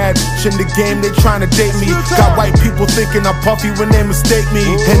every bad bitch in the game, they tryna date me. Got white people thinking I'm puffy when they mistake me.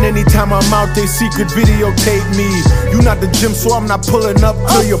 And anytime I'm out, they secret videotape me. You not the gym, so I'm not pulling up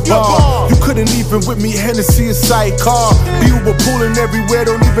to your bar. You couldn't even with me, Hennessy a sidecar. You were pulling everywhere,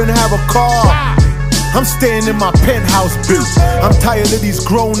 don't even have a car. I'm staying in my penthouse, bitch. I'm tired of these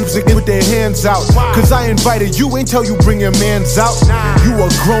grown-ups with their hands out. Cause I invited you, ain't tell you bring your mans out. You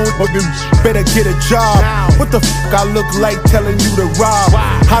a grown, but better get a job. What the fuck I look like telling you to rob?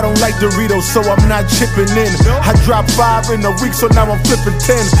 I don't like Doritos, so I'm not chipping in. I dropped 5 in a week, so now I'm flipping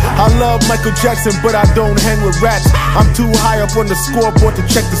 10. I love Michael Jackson, but I don't hang with rats. I'm too high up on the scoreboard to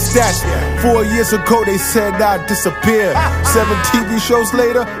check the stats. 4 years ago, they said I'd disappear. 7 TV shows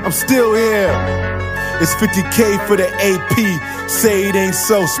later, I'm still here. It's 50K for the AP. Say it ain't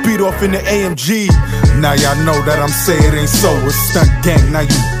so. Speed off in the AMG. Now y'all know that I'm say it ain't so. It's stunt gang. Now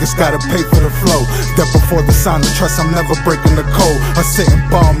you just gotta pay for the flow. That before the sign of trust, I'm never breaking the code. A sitting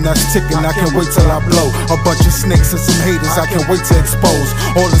bomb that's ticking. I can't wait till I blow. A bunch of snakes and some haters. I can't wait to expose.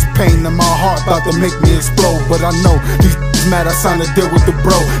 All this pain in my heart about to make me explode. But I know these mad. I signed a deal with the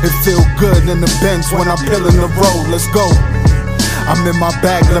bro. It feel good in the Benz when I'm peeling the road. Let's go. I'm in my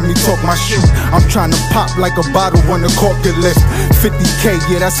bag, let me talk my shit. I'm trying to pop like a bottle when the cork get lift. 50K,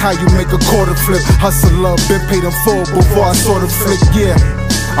 yeah, that's how you make a quarter flip. Hustler, been paid in full before I saw the flick, yeah.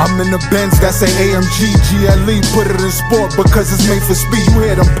 I'm in the Benz, that's an AMG GLE, put it in sport because it's made for speed. You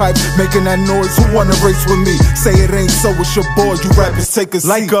hear them pipes making that noise, who wanna race with me? Say it ain't so, it's your boy, you rappers take a seat.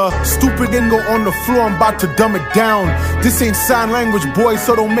 Like a stupid dingo on the floor, I'm about to dumb it down. This ain't sign language, boy,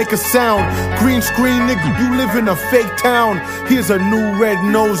 so don't make a sound. Green screen, nigga, you live in a fake town. Here's a new red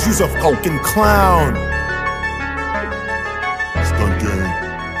nose, you's a fucking clown. Stunt gang.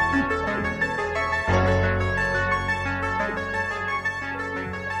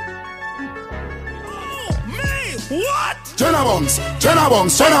 What? Jenna Bungs, Jenna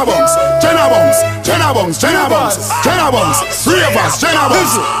Bungs, Jenna Bungs, Jenna Bungs, Jenna Bungs, Jenna Bungs, Jenna Bungs, three of us, Jenna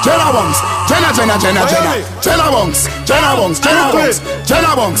Bungs, Jenna Bungs, Jenna Bungs, Jenna Bungs, Jenna Bungs,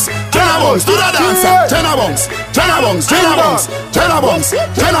 Jenna Bungs, Jenna Bungs, do the dancer, Jenna Bungs, Jenna Bungs, Jenna Bungs, Jenna Bungs,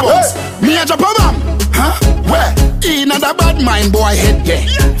 Jenna Bungs, me a drop a bomb, huh? Where? In a bad mind boy head there.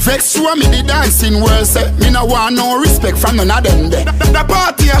 Vex show me the dancing world say me no want no respect from none of them there. The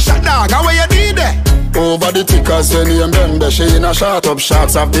party a shot dog, how you did there? Over the tickers when you remember she in a shot up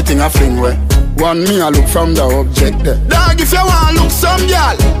shots of the thing a fling way. One me a look from the object there. Dog, if you want look some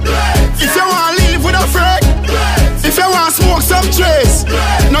girl, if you want live with a freak, if you want smoke some trace,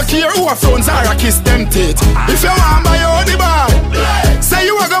 no care who a phones or a kiss them teeth. If you want buy your the bar, say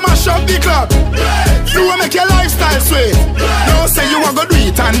you a go mash up the club, you a make your lifestyle sweet. No say you a go do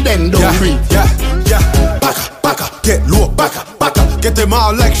it and then don't do it. Yeah, back up, get low, back up, get them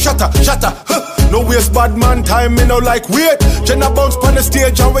all like shatter, huh. No waste bad man time, me no like wait. Jenna bounce on the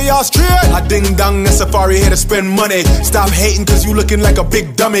stage and we all straight. A ding dong, a safari here to spend money. Stop hating cause you looking like a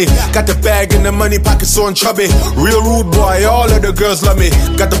big dummy. Got the bag and the money pocket so chubby. Real rude boy, all of the girls love me.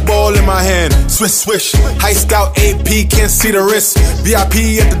 Got the ball in my hand, swish. Heist out AP, can't see the wrist.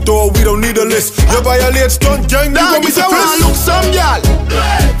 VIP at the door, we don't need a list. You violate stunt gang, you gon' be if you want look some y'all,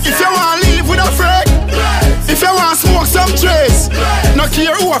 if you want live with a freak, if you want smoke some trace, no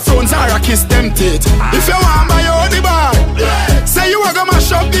care who a phones or a kiss them teeth. If you want buy your the bar, say you a go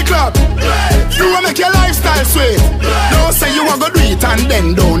mash up the club, you a make your lifestyle sweet. No say you a go do it and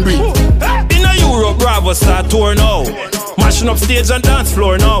then don't do it. In a Europe, Bravo start tour now. Mashing up stage and dance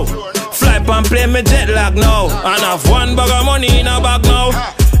floor now. Fly and play me jet lag now. And have one bag of money in a bag now.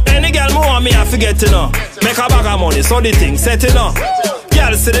 Any girl more me I forget to know. Make a bag of money so the thing set it up.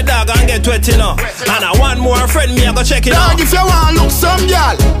 Girl see the dog and get wet, you know. And I want more friend, me I go check it out. Dog, if you want look some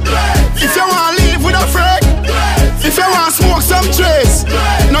girl, if you want live with a freak, if you want smoke some trace,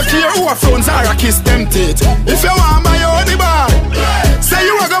 no care who a phones or a kiss them teeth. If you want buy your the bar, say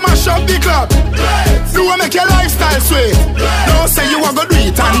you a go mash up the club, you a make your lifestyle sweet. No say you a go do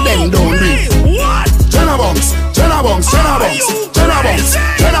it and then don't do it. What? Jenna Bungs, Jenna Bungs, Jenna Bungs, Jenna Bungs,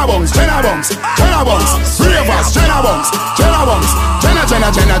 Jenna Bungs, Jenna Bungs, Jenna Bungs, three of us, Jenna Bungs, Jenna Bungs, Jenna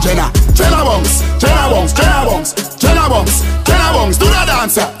Bungs, Jenna Bungs, Jenna Bungs, Jenna Bungs, Jenna Bungs, do the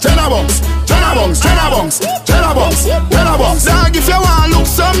dancer, Jenna Bungs, Jenna Bungs, Jenna Bungs, Jenna Bungs, Jenna Bungs. Dog, if you want look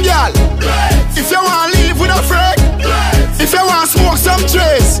some girl, if you want live with a freak, if you want smoke some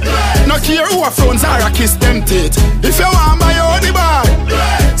trace, no care who a phones or a kiss them teeth. If you want buy your the bar,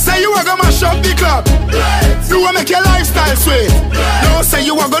 say you a go mash up the club, you a make your lifestyle sweet. No say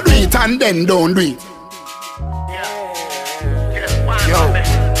you a go do it and then don't do it.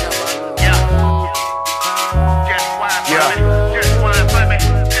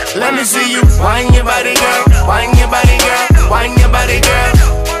 me see you wine your body, girl. Wine your body, girl. Wine your body, girl.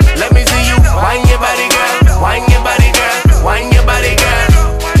 Let me see you wine your body, girl. Wine your body, girl. Wine your body,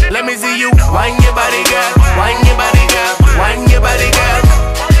 girl. Let me see you wine your body, girl. Wine your body, girl. Wine your body, girl.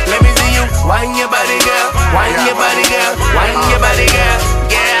 Let me see you wine your body, girl. Wine your body, girl. Wine your body, girl.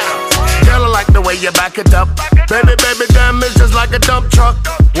 Yeah. Girl, I like the way you back it up. Baby, baby, damn, it's just like a dump truck.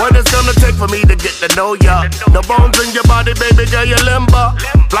 What it's gonna take for me to get to know ya? No bones in your body, baby girl, you limber.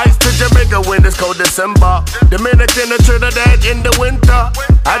 Flights to Jamaica when it's cold December. Dominican and Trinidad in the winter.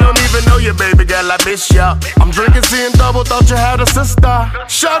 I don't even know you, baby girl, I miss ya. I'm drinking, seeing double, thought you had a sister.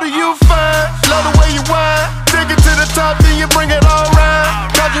 Shawty, you fine, love the way you whine. Take it to the top, then you bring it all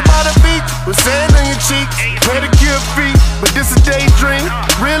round. Got you by the beach, with sand on your cheeks, pedicure feet, but this is daydream.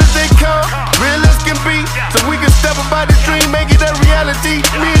 Real as they come, real as can be. So we can step up by the dream, make it a reality.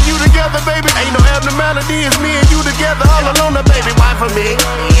 Me and you together, baby, ain't no abnormality. It's me and you together, all alone, now, baby, why for me?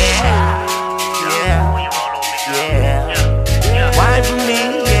 Yeah, yeah, yeah. Why for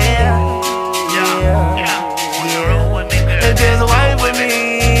me? Yeah, yeah, yeah. And just why with me?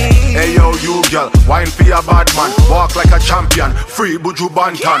 Hey yo, you girl, wine for your bad man. Walk like a champion, free Buju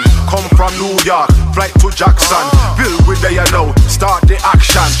Banton. Come from New York, flight to Jackson. Bill with there you know, start the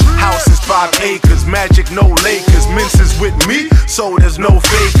action. House is 5 acres, magic no Lakers. Minces with me, so there's no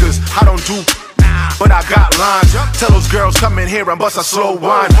fakers. I don't do but I got lines. Tell those girls come in here and bust a slow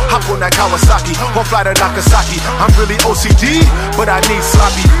wine. Hop on that Kawasaki, or fly to Nagasaki. I'm really OCD, but I need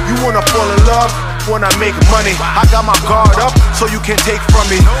sloppy. You wanna fall in love, wanna make money. I got my guard up, so you can't take from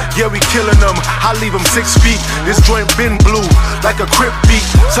me. Yeah, we killing them, I leave them 6 feet. This joint been blue, like a crip beat.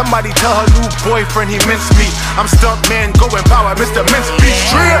 Somebody tell her new boyfriend he minced me. I'm stunt man, going power, Mr. Mince Beat.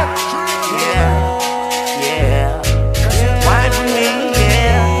 Yeah, yeah. Why for me?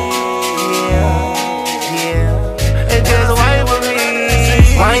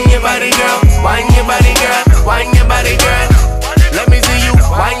 Wine your body, girl. Wine your body, girl. Wine your body, girl. Let me see you.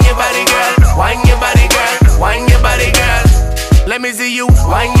 Wine your body, girl. Wine your body, girl. Wine your body, girl. Let me see you.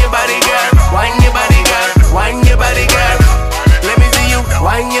 Wine your body, girl. Wine your body, girl. Wine your body, girl. Let me see you.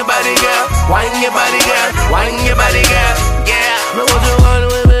 Wine your body, girl. Wine your body, girl. Wine your body, girl. Yeah. Me want you wine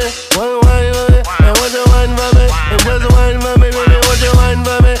with me. Wine with me. And want you wine for me. And just wine for me, baby. Want you wine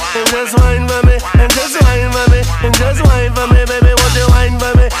for me. And just wine for me. And just wine for me. And just wine for me, baby. Want you wine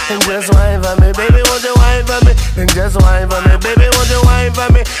for me. And just wine for me, baby, won't you wine for me? And just wine for me, baby, won't you wine for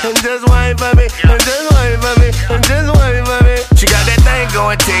me? And just wine for me, and just wine for me, and just wine for me. She got that thing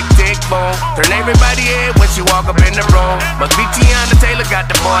going tick, tick, boom. Turn everybody head when she walk up in the room. But Tiana Taylor got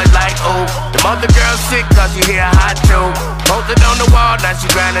the boys like, ooh. The mother girl sick cause she hear hot too. Posted on the wall, now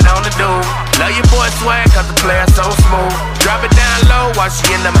she grinding on the dude. Love your boy swag cause the player so smooth. Drop it down low while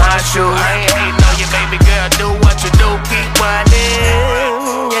she in them high shoes. I ain't hating on you, baby girl, do what you do, keep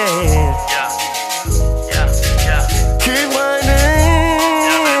whining. Yeah. Keep whining.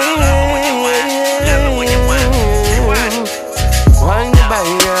 Wine your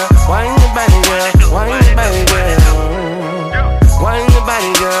body, girl. Wine your body, girl. Wine your body, girl. Wine your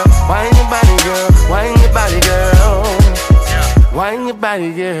body, girl. Wine your body, girl. Wine your body, girl. Wine your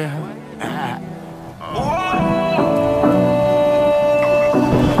body, girl.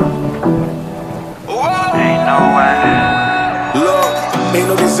 Ain't no way. Ain't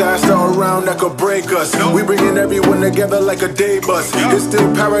no disaster around that could break us. We bringing everyone together like a day bus. It's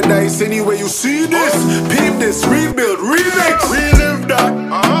still paradise anyway you see this. Peep this, rebuild, remix, relive that.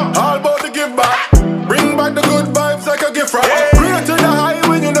 All about to give back. Bring back the good vibes like a gift wrap. Bring it to the high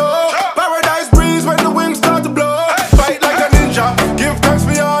when you know. Paradise breeze when the wings start to blow. Fight like a ninja. Give thanks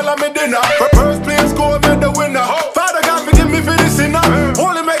for all of me dinner. First place go and the winner. Father God forgive me for this sinner.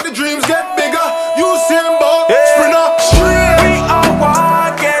 Only make the dreams get bigger. You see him both. Sprinter.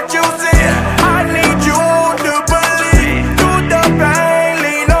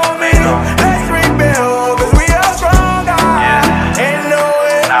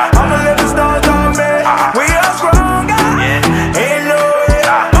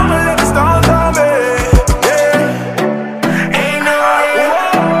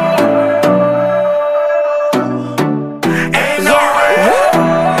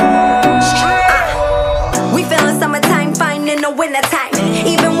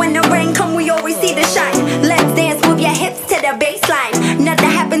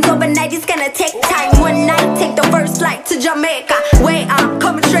 Jamaica, way up,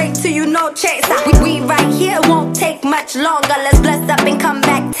 coming straight to you, no chaser. We right here, won't take much longer. Let's bless up and come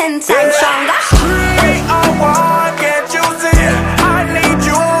back 10 times stronger. 3 or 1, can't you see? I need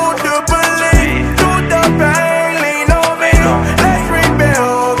you to believe. Do the pain, lean on me. Let's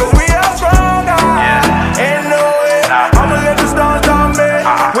rebuild, cause we are stronger. And know it, I'ma let the stars on me.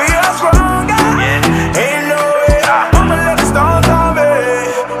 We are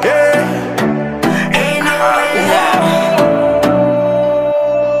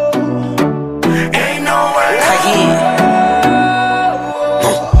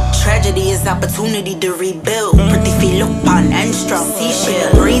opportunity to rebuild. Pretty feel up on and strong. See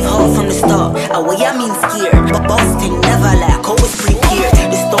shit, brave hard from the start. Away I mean scared, but boss thing never lack. Always prepared.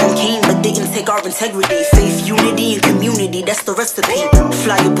 The storm came, but didn't take our integrity. Faith, unity, and community. That's the recipe.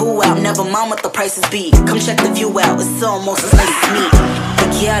 Fly your boo out, never mind what the prices be. Come check the view out, it's almost as nice as me. The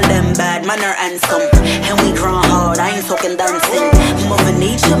girl them bad, manner handsome, and we grind hard. I ain't talking dancing. Mother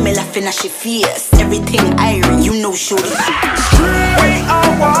Nature, me laughing at she fierce. Everything iron, you know, shorty. We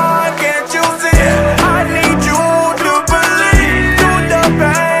are one, can't you see? I need you to believe. Do the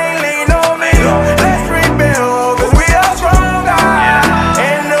pain, lean on me. Let's rebuild, 'cause we are stronger.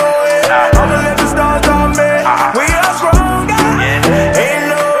 Ain't no way, I'ma let the stars on me. We are stronger. Ain't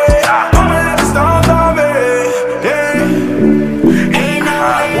no way, I'ma let the stars on me. Yeah. Ain't no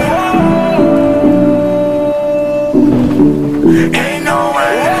way. Ain't no way.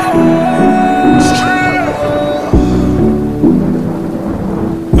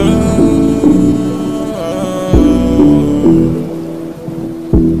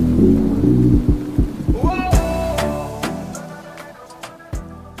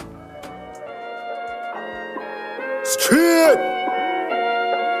 Shit.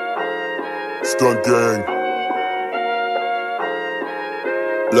 Stunt gang.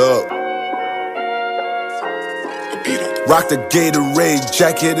 Look. Rock the Gatorade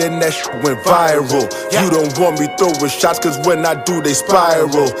jacket and that shit went viral. You don't want me throwing shots, 'cause when I do they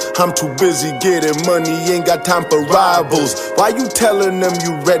spiral. I'm too busy getting money, ain't got time for rivals. Why you telling them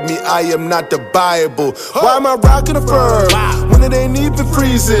you read me? I am not the Bible. Why am I rocking a fur when it ain't even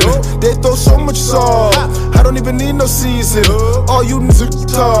freezing? They throw so much salt, I don't even need no season. All you need to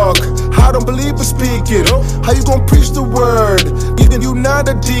talk, I don't believe in speaking. How you gon' preach the word, even you not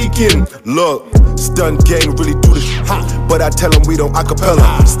a deacon? Look, stunt gang really do the shit, but I tell them we don't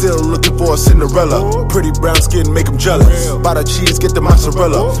acapella. Still looking for a Cinderella. Pretty brown skin make them jealous. Buy the cheese, get the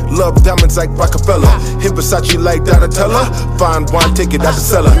mozzarella. Love diamonds like Rockefeller. Hit Versace like Donatella. Fine wine, take it out the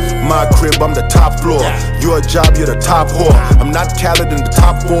cellar. My crib, I'm the top floor. Your job, you're the top whore. I'm not Khaled in the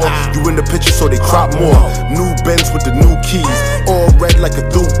top four. You in the picture, so they crop more. New Benz with the new keys. All red like a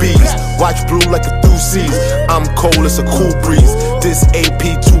doobies. Watch blue like a doozies. I'm cold, it's a cool breeze. This AP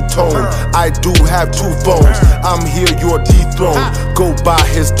two-tone. I do have two phones. I'm here, you're dethroned. Go by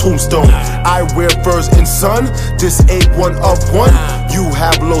his tombstone. I wear furs in sun. This ain't one of one. You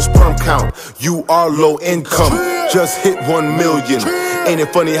have low sperm count. You are low income. Just hit 1 million. Ain't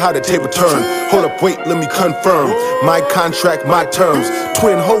it funny how the table turn? Hold up, wait, let me confirm. My contract, my terms.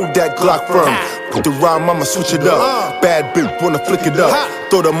 Twin, hold that Glock firm. Put the rhyme, I'ma switch it up. Bad bitch, wanna flick it up.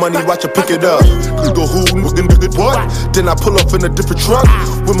 Throw the money, watch her pick it up. Go who, what? Then I pull up in a different truck.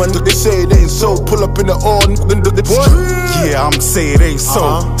 When my niggas say it ain't so, pull up in the all, what? Yeah, I'ma say it ain't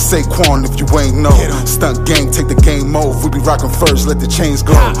so. Saquon if you ain't know. Stunt gang, take the game over. We be rockin' first, let the chains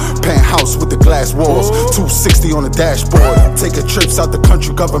go. Penthouse with the glass walls. 260 on the dashboard. Taking trips out the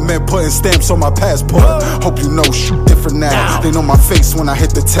country, government putting stamps on my passport. Hope you know, shoot different now. They know my face when I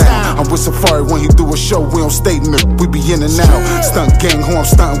hit the town. I'm with Safari when he do a show. We don't stay in it, we be in and out. Stunt gang, who I'm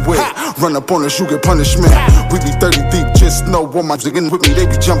stunting with. Run up on us, you get punishment. We be 30 deep, just know what my jiggin' with me, they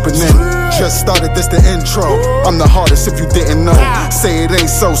be jumping in. Just started, this the intro. I'm the hardest if you didn't know. Say it ain't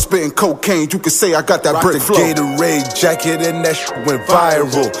so, spitting cocaine, you can say I got that brick flow. Gatorade jacket and that shit went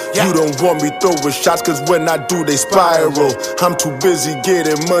viral. You don't want me throwing shots, 'cause when I do they spiral. I'm too busy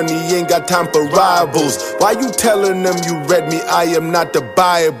getting money, ain't got time for rivals. Why you telling them you read me? I am not the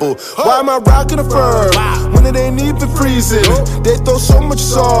Bible. Why am I rocking a fur when it ain't even freezing? They throw so much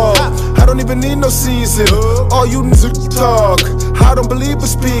salt, I don't even need no season. All you need to talk, I don't believe in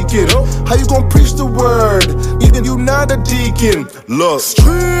speaking. How you gon' preach the word, even you not a deacon? Look,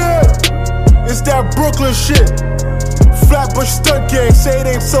 it's that Brooklyn shit. Flatbush stunt gang, say it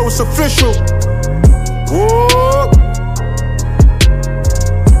ain't so, it's official. Whoa.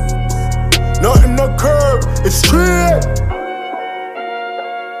 Nothing no curb, it's street.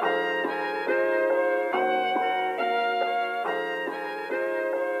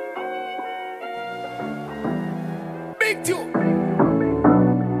 Big two.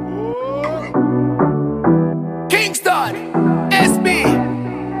 Kingston, SB.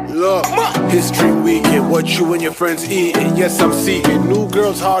 Look, history weekend, what you and your friends eating? Yes, I'm seeking. New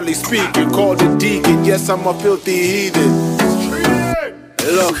girls hardly speaking. Call the deacon. Yes, I'm a filthy heathen.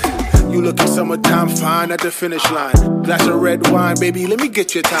 Look, you looking summertime fine at the finish line. Glass of red wine, baby, let me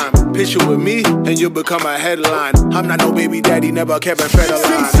get your time. Picture with me, and you'll become a headline. I'm not no baby daddy, never kept a fed a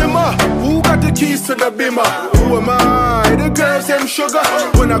line. Simmer, who got the keys to the bimmer? Who am I? The girls, them sugar.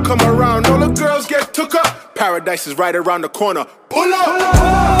 When I come around, all the girls get took up. Paradise is right around the corner. Pull up!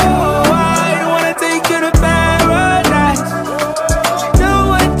 Oh, I wanna take you to paradise. Do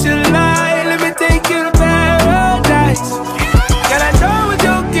what you like, let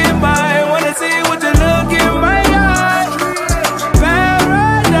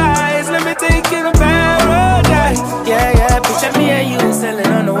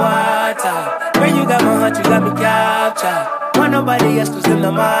capture. Want nobody else to send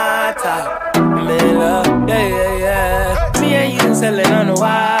the matter. I'm in love, yeah. Me and you sailing on the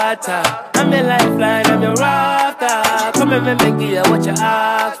water. I'm your lifeline, I'm your rafter. Come and make you what you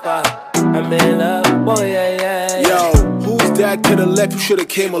ask for. I'm in love, boy, yeah. Yo, who's that to the left? You should've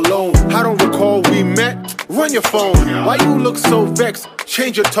came alone. I don't recall we met. Run your phone. Why you look so vexed?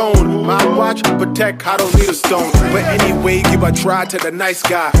 Change your tone. My watch, protect, I don't need a stone. But anyway, give a try to the nice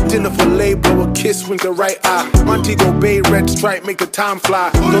guy. Dinner for label, a kiss, wink the right eye. Montego Bay, red stripe, make the time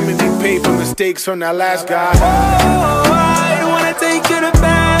fly. Don't make me pay for mistakes from that last guy. Oh, I wanna take you to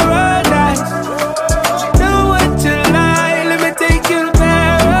paradise. Do what you like, let me take you to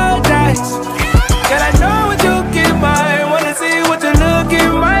paradise. Girl, I know what you give my, wanna see what you look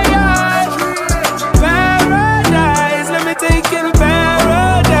in my eyes. Paradise, let me take you to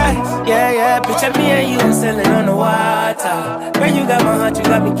paradise. Yeah, picture me and you sailing on the water. When you got my heart, you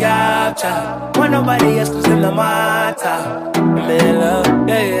got me captured. Want nobody else to send the matter. I'm in love,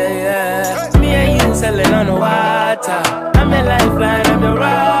 yeah. Me and you sailing on the water. I'm your lifeline, I'm your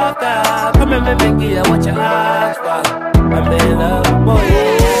rafter. Come and make you what you ask for. I'm in love, boy,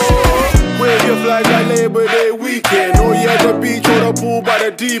 Wave your flag like Labor Day weekend. Oh yeah, the beach or the pool by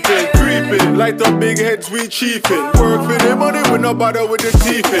the deep end. Creeping like the big heads we chiefin'. Work for the money, we no bother with the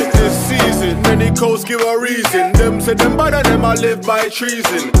teeth in. This season, many coasts give a reason. Them say them bother them, I live by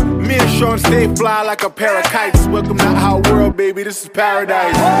treason. Me and Sean stay fly like a pair of kites. Welcome to our world, baby, this is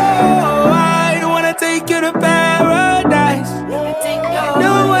paradise. Oh, I wanna take you to paradise.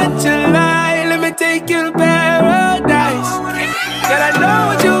 Do what you like, let me take you to paradise. Girl, I know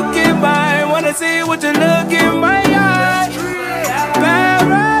what you give my, wanna see what you look in my eyes.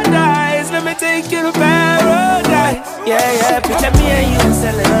 Paradise, let me take you to paradise. Yeah, picture me and you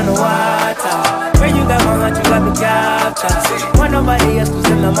sailing on the water. When you got my heart, you got me captured. Want nobody else to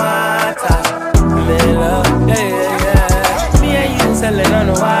send the matter. I'm in love, yeah. Me and you sailing on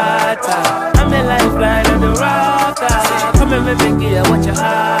the water. I'm your lifeline, I'm the rafter. Come and make you what you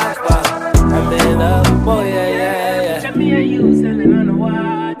ask for. I'm in love, boy, yeah. Picture me and you sailing on the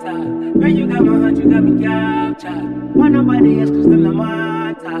water. When you got my heart, you got me captured. Want nobody else to send the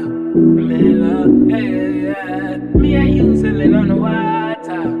matter. I'm in love, yeah. Me and you sailing on the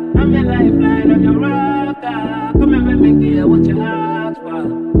water. I'm your lifeline, I'm your rafter. Come and make you what you ask for.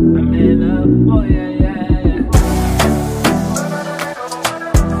 I'm in love, boy, yeah.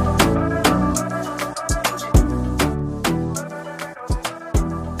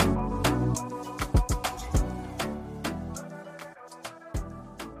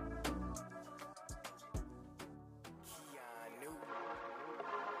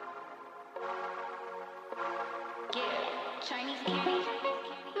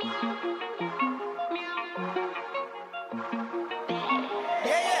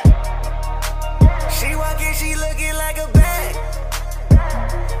 She walking, she looking like a bag.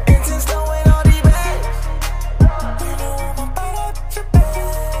 Intense throwing all these bags. You know I'm about up your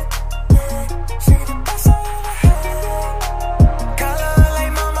bag. She the best I ever had. Call her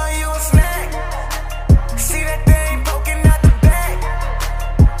like mama, you a snack. See that thing poking out the back.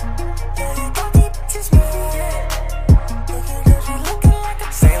 Yeah, you got these bitches mad. Looking good, you looking like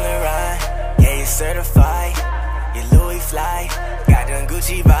a Saint Laurent. Yeah, you certified. You Louis fly. Got them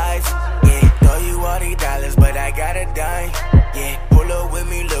Gucci vibes. You all these dollars, but I got a dime. Yeah, pull up with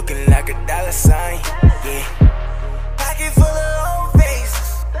me looking like a dollar sign. Yeah, pocket full of old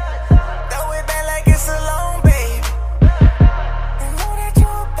faces. Throw it back like it's a long baby. I know that you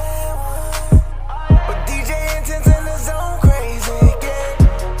a bad one, but DJ Intense in the zone crazy.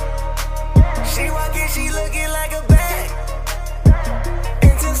 Yeah, she walking, she looking like a bag.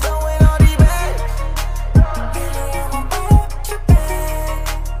 Intense throwing all these bags. You know I'm about your bag.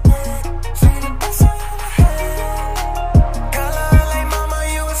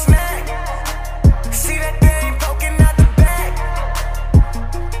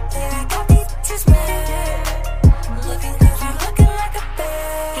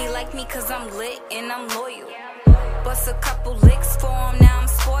 Cause I'm lit and I'm loyal. Bust a couple licks for him, now I'm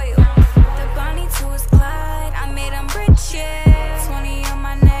spoiled. The Bonnie to his Clyde, I made him rich, yeah. 20 on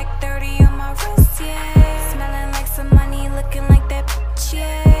my neck, 30 on my wrist, yeah. Smelling like some money, looking like that bitch,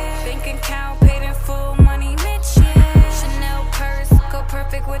 yeah. Bank account paid in full, money Mitch, yeah. Chanel purse, go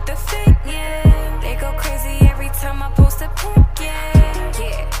perfect with the fit, yeah. They go crazy every time I post a pic, yeah.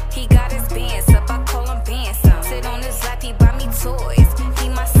 Yeah, he got his bands up, I call him Bandsome. Sit on his lap, he buy me toys, he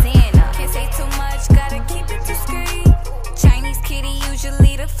my Santa. Can't say too much, gotta keep it discreet. Chinese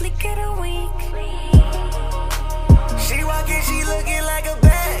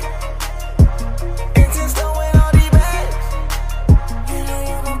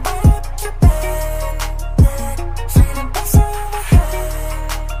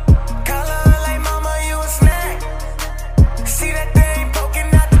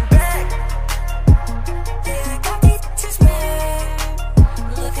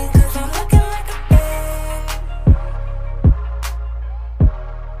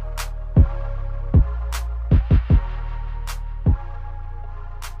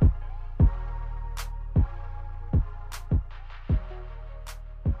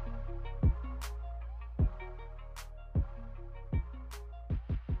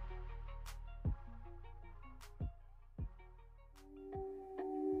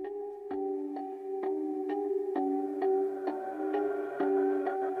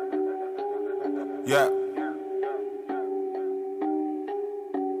Yeah.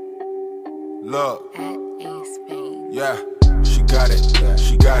 Look. Yeah. She got it.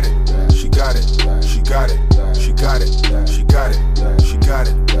 She got it. She got it. She got it. She got it. She got it. She got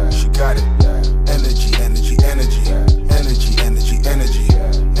it. She got it. Energy, energy, energy. Energy, energy, energy.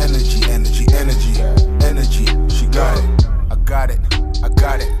 Energy, energy, energy. Energy. She got it. I got it. I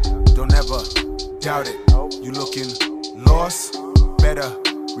got it. Don't ever doubt it. You looking lost? Better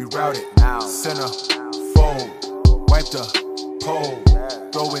reroute it. Center, fold, wipe the pole.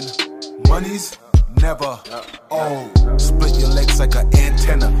 Throwing monies, never old. Split your legs like an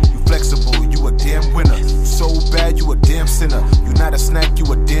antenna. You flexible, you a damn winner. So bad, you a damn sinner. You not a snack, you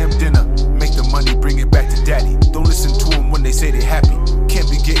a damn dinner. Make the money, bring it back to daddy. Don't listen to them when they say they happy. Can't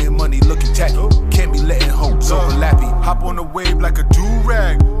be getting money looking tacky. Can't be letting hopes overlappy. Hop on the wave like a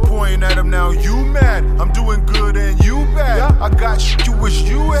do-rag. Pointing at him now, you mad. I'm doing good and you bad. I got shit you wish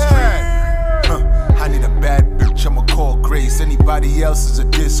you had. I need a bad bitch, I'ma call Grace. Anybody else is a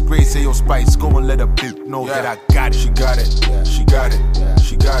disgrace. Hey, yo, Spice, go and let a bitch know that I got it. She got it, she got it,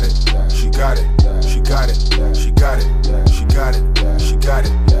 she got it, she got it, she got it, she got it, she got it, she got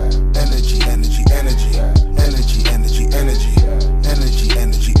it. Energy, energy, energy, energy, energy, energy, energy,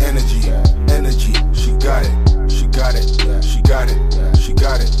 energy, energy, energy. She got it, she got it, she got it, she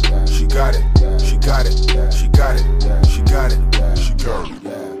got it, she got it, she got it, she got it, she got it, she got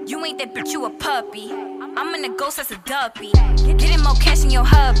it. You ain't that bitch, you a puppy. I'm in the ghost as a duppy. Getting more cash than your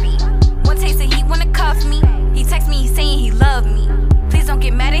hubby. One taste of heat wanna cuff me. He text me, he saying he love me. Please don't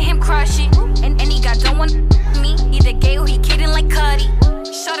get mad at him, crush it. And he got don't want me. Either gay or he kidding like Cuddy.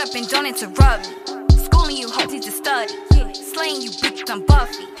 Shut up and don't interrupt me. Schooling you, hope he's to study. Slaying you, bitch, I'm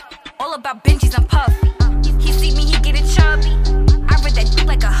Buffy. All about Benjis, I'm Puffy. He see me, he get it chubby. I read that dick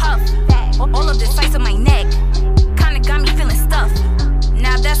like a huffy. All of the sights on my neck kinda got me feeling stuffy.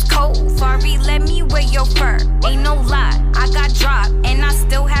 Now that's cold, sorry, let me wear your fur. Ain't no lie, I got dropped and I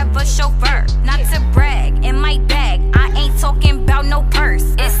still have a chauffeur. Not to brag, in my bag, I ain't talking about no purse.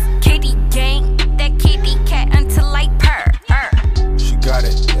 It's kitty gang, that kitty cat until I purr. She got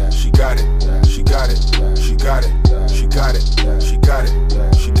it, she got it, she got it, she got it, she got it, she got it,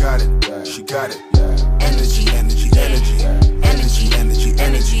 she got it, she got it. Energy, energy, energy, energy, energy,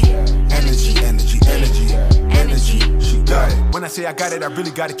 energy, energy, energy, energy, energy. She got it. When I say I got it, I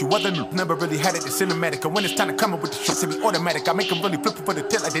really got it. You other never really had it. It's cinematic. And when it's time to come up with the shit, it be automatic. I make them really flip it for the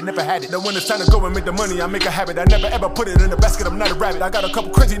tip like they never had it. Then when it's time to go and make the money, I make a habit. I never ever put it in the basket. I'm not a rabbit. I got a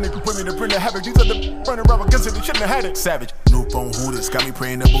couple crazy niggas with me to bring the habit. These are the running around against it. They shouldn't have had it. Savage. New phone, who this? Got me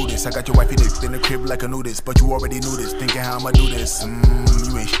praying to Buddhist. I got your wifey dick in the crib like a nudist. But you already knew this. Thinking how I'ma do this.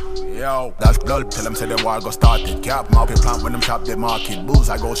 You ain't yo, that's blood. Tell them say the war go started. Cap market plant when them chop the market. Bulls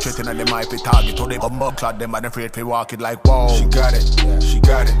I go straight in and them IP target. So they bump clot them and afraid to walk it like whoa. She got it, she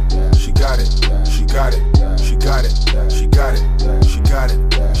got it, she got it, she got it, she got it, she got it, she got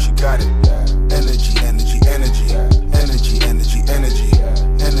it, she got it. Energy, energy, energy, energy, energy, energy,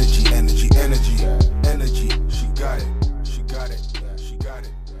 energy, energy, energy, energy. She got it, she got it, she got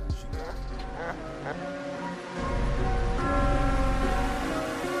it, she got it.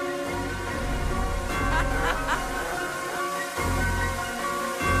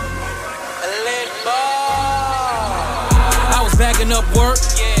 I was backing up work,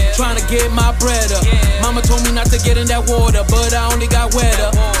 trying to get my bread up. Mama told me not to get in that water, but I only got wetter.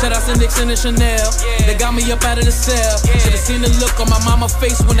 Shout out to Nixon and Chanel, they got me up out of the cell. Should've seen the look on my mama's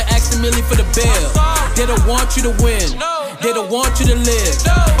face when they asked Millie for the bill. They don't want you to win, they don't want you to live.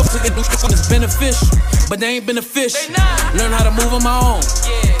 It's beneficial, but they ain't beneficial. Learn how to move on my own,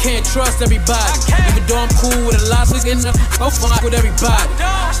 can't trust everybody. Even though I'm cool with a lot of I'll fuck with everybody.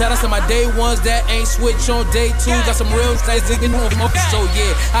 Shout out to my day ones that ain't switch on day two. Got some real guys digging on. So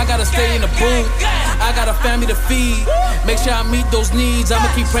yeah, I gotta stay in the booth. I got a family to feed. Make sure I meet those needs. I'ma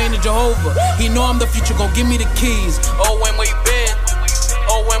keep praying to Jehovah. He know I'm the future, gon' give me the keys. Oh, when where you been?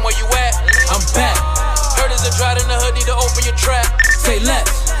 Oh, when where you at? I'm back. Heard there's a drought in the hood, need to open your trap. Say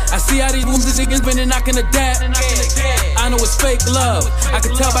less. I see how these wounds is been and I can adapt. I know it's fake love, I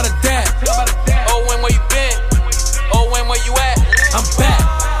can tell by the dad. Oh, when where you been? Oh, when where you at? I'm back.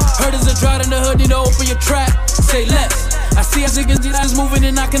 Heard there's a drought in the hood, need to open your trap. Say less. I see how niggas is moving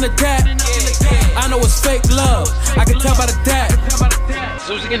and I can adapt. I know it's fake love, I can tell by the dad.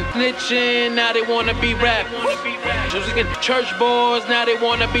 Susie getting snitching, now they wanna be rap. Susie getting church boys, now they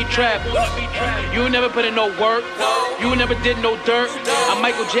wanna be trapped. You never put in no work, you never did no dirt. I'm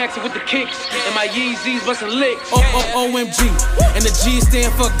Michael Jackson with the kicks, and my Yeezys bustin' licks. OMG, and the G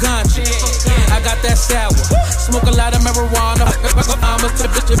stand for ganja. I got that sour, smoke a lot of marijuana. I'm a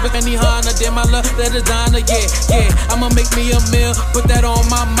bitch, any Honda, then my love, that designer, yeah. I'ma make me a meal, put that on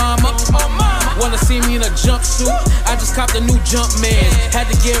my mama. Wanna see me in a jumpsuit? I just copped a new Jumpman. Had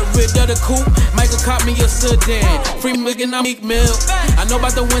to get rid of the coupe. Michael caught me a sedan. Free Megan, I'm Meek Mill. I know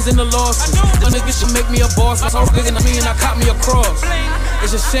about the wins and the losses. The niggas should make me a boss. I saw looking at me and I caught me a cross.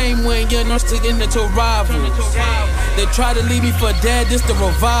 It's a shame when you're not sticking into rivals. They try to leave me for dead, this the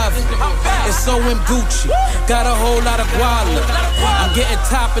revival. It's so in Gucci, got a whole lot of guala. I'm getting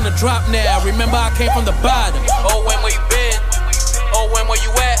top in the drop now. Remember I came from the bottom. Oh, when where you been? Oh, when where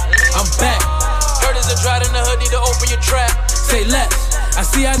you at? I'm back. Heard there's a drought in the hood, need to open your trap. Say less. I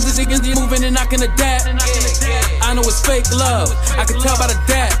see how this niggas moving and I can adapt. I know it's fake love, I can tell by the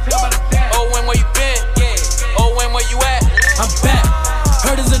dap. Oh, when where you been? Oh, when where you at? I'm back.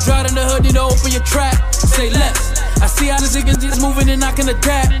 Heard there's a drought in the hood, need to open your trap. Say less. I see how this niggas moving and I can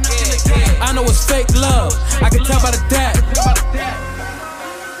adapt. I know it's fake love, I can tell by the dap.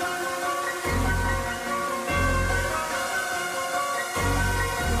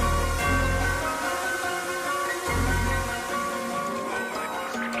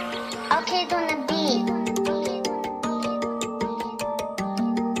 Okay, on the beat.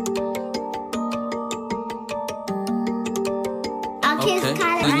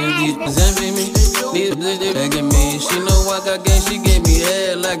 Niggas envy me, these bitches begging me. She know I got game, she gave me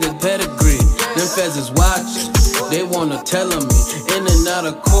head like a pedigree. Them feds is watching, they wanna tell on me. In and out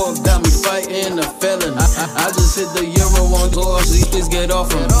of court, got me fighting a felony. I just hit the Euro on tour, please get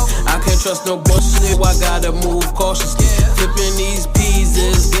off of me. I can't trust no bullshit, I gotta move cautiously. Flipping these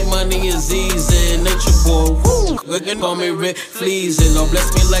pieces, get money is easy. Nature boy, woo, looking for me Rick Fleasing. Don't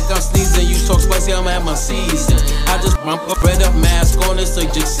bless me like I'm sneezing, you talk spicy, I'm at my season. I just rump a bread up mask on, it's a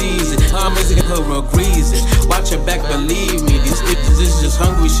just season. I'm raising her real greasy. Watch your back, believe me. These bitches is just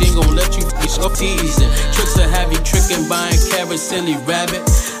hungry, she ain't gon' let you finish up teasing. Tricks will have you tricking, buying carrots, silly rabbit.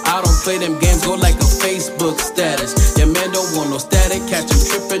 I don't play them games, go like a Facebook status. Your man don't want no static, catch him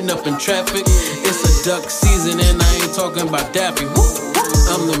tripping up in traffic. It's a duck season and I ain't talking about Daffy.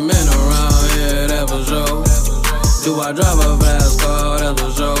 I'm the man around here, that for sure. Do I drive a fast car, that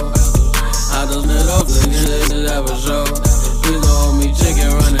for sure. I just lit off the nigga, that for sure. Please don't hold me chicken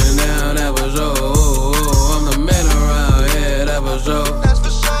running down, that for sure. I'm the man around here, that for sure.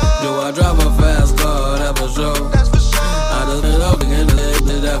 Do I drive a fast car, that for sure. I just lit off the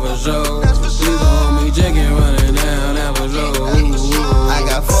nigga, that for sure. Please don't hold me chicken running down, that for sure. I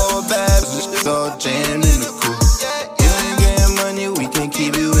got 4 bags, all jammed in the coupe. You ain't getting money, we can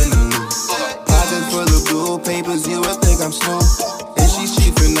keep you in the loop. Pocket full of blue papers, you would think I'm Snoop. And she's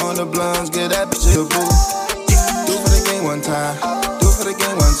chiefing on the blunts, get that bitch a boo. Do for the game one time, do for the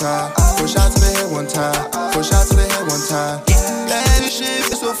game one time. Push out to the head one time, push out to the head one time. That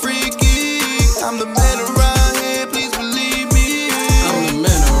shit is so freaky. I'm the man around here, please believe me. I'm the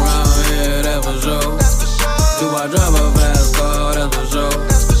man around here, that for sure. Do I drive a fast car, that for sure.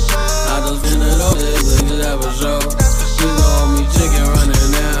 I just been it over this nigga, that for sure. Please don't hold me chicken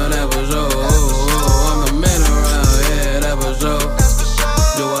running down, that for sure. I'm the man around here, that for sure.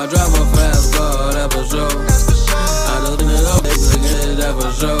 Do I drive a fast car, that for sure. I just been it over this nigga, that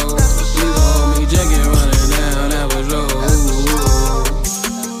for sure. Please don't hold me chicken running down, that for sure.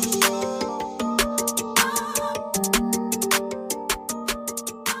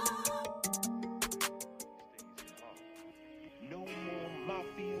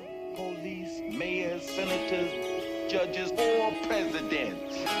 Mayors, senators, judges, or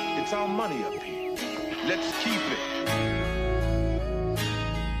presidents. It's our money up here. Let's keep it.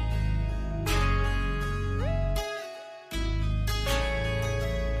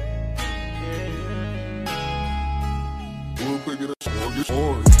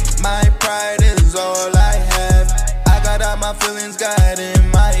 My pride is all I have. I got all my feelings, got in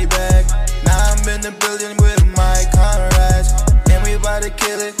my bag. Now I'm in the building with my comrades. And we about to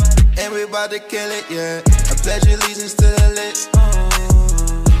kill it, and we about to kill it, yeah. I pledge allegiance to the lit.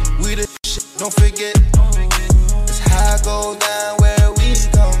 We the shit, don't forget. It's how it goes down where we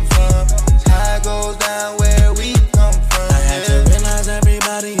come from. It's how it goes down where we come from. I had to realize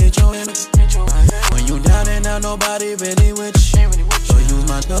everybody hit your end. When you down and out, nobody really with you. So use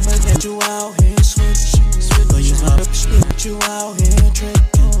my number, get you out here switch. So use my number, get you out here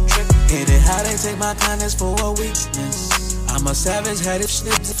tricking. Hate it how they take my kindness for a weakness. I'm a savage, had it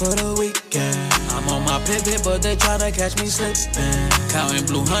snipped for the weekend. I'm on my pivot, but they tryna catch me slipping. Counting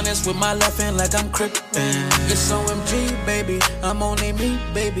blue hundreds with my left hand like I'm crippin'. It's OMG, baby, I'm only me,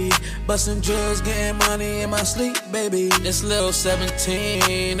 baby. Bustin' drills, getting money in my sleep, baby. It's Lil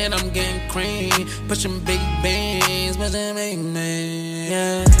 17, and I'm getting cream. Pushing big beans, but they make me,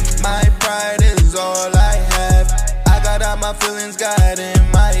 yeah. My pride is all I have. I got all my feelings, got in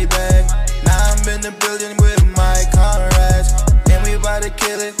my bag. Now I'm in the building with my comrades. And we about to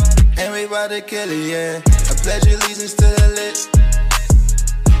kill it, and we bout to kill it, yeah. I pledge allegiance to the lit.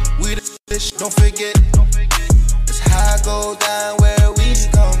 We the shit, don't forget. It's how I go down where we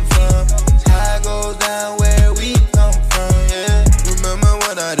come from. It's how I go down where we come from, yeah. Remember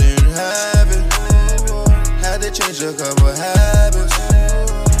when I didn't have it? Had to change a couple habits.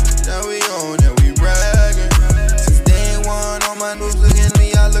 Now we on and we bragging. Since day one on my news looking at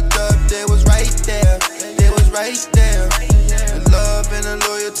me, I looked up, they was right there. They was right there. The love and the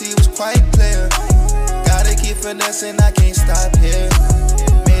loyalty was quite clear. Gotta keep finessing, I can't stop here.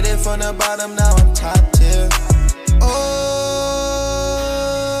 Made it from the bottom, now I'm top tier. Oh,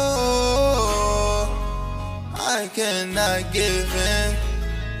 I cannot give in.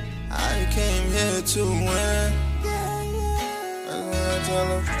 I came here to win. That's what I tell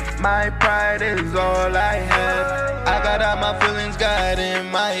them. My pride is all I have. I got all my feelings, got in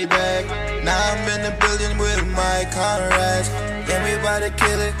my bag. Now I'm in the building with my comrades. And we bout to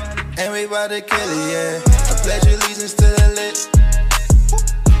kill it, and we bout to kill it, yeah. I pledge allegiance to the lit.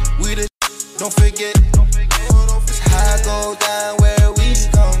 We the don't forget. It's how I go down where we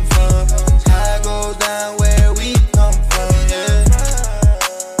come from. It's how I go down where we come from, yeah.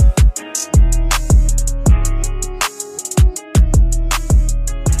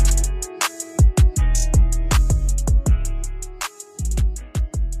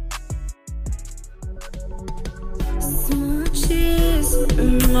 Smooches,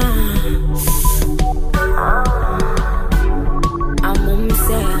 I'm on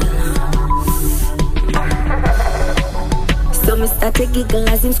myself. So me start to giggle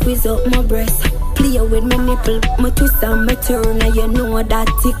as him squeeze up my breast. Play with my nipple, my twist and my turn, and you know that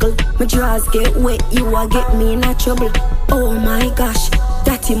tickle. My drawers get wet, you a get me in a trouble. Oh my gosh,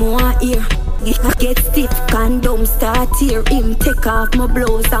 that him want hear. Get stiff, condom start here. Him take off my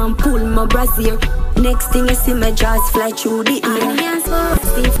blouse and pull my brassiere. Next thing you see my jaws fly through the air. And hands up,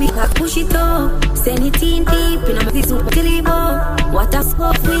 stiff me cock, push it up. Send it in deep, in a this up till it up. What a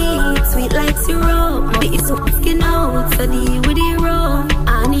scope sweet, sweet like syrup. My it's up, skin out, so deal with the rope.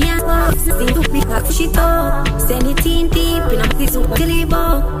 And hands up, stiff me cock, push it up. Send it in deep, in a this up till it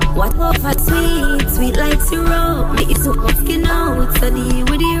up. What a sweet, sweet like syrup. My it's up, skin out, so deal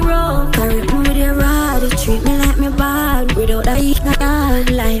with the rope. Carry me with the rod, treat me like me bad. Without that eat God,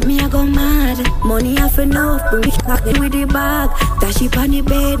 like me I go mad. Money off enough, bring me back with the bag. Dash it on the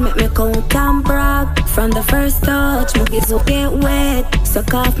bed, make me count and brag. From the first touch, my kids will get wet.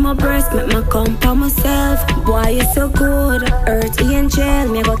 Suck off my breast, make me come by myself. Boy, you so good, earth angel.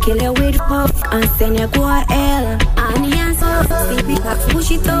 Me go kill you with puff and send you go to hell. And the answer, sleep it back,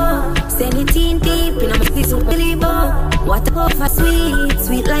 push it up. Send it in deep, in a this up really bug. What a puff, a sweet,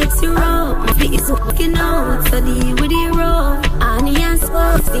 sweet like syrup. My feet is up, skin out, so deal with the rope. And the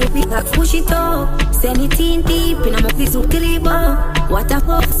answer, sleep it back, push it up. Send it in deep, in a this up really bug. What a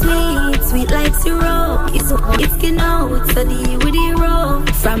puff, sweet, sweet like syrup. It's up, it's skin out, so deal with the rope.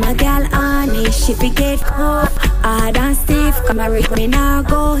 From a gal honey, she forget cold. Hard and stiff, come and rip me now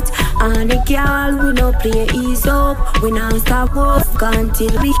goat. And the girl, we no play ease up. We non stop up,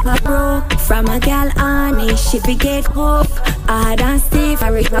 until we got broke. From a gal honey, she forget hope. Hard and stiff, I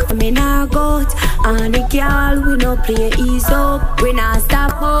rip me now goat. And the girl, we no play ease up. We non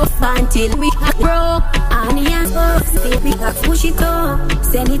stop up, until we got broke. And the answer, still we got push it up.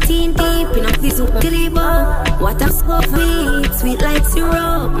 Send it in deep, in a this up till it up. What a scope sweet, sweet like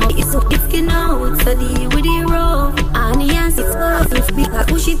syrup. It's up, it's skin out, so deal with the rope. And the answer, if we got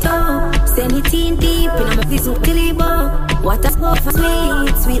push it up. Send it in deep, in a this up till it up. What a scope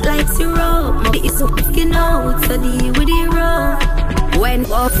sweet, sweet like syrup. It's up, it's skin out, so deal with the rope. When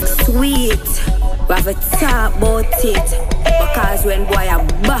up sweet, we have a talk about it. Because when boy a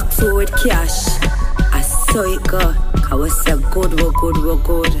back to with cash, I saw it go. I was so good, we're good, we're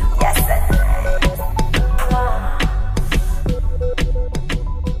good. Yes, sir.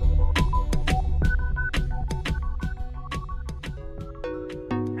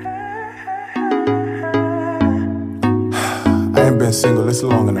 I ain't been single this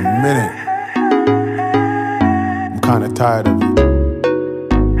long in a minute. I'm kinda tired of it.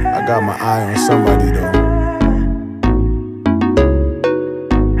 I got my eye on somebody though.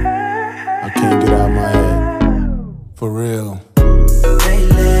 I can't get out of my head. For real.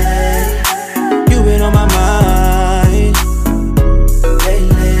 Lately, you've been on my mind.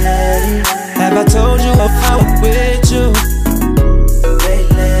 Lately, have I told you I'm with you?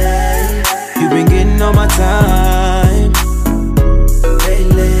 Lately, you've been getting on my time.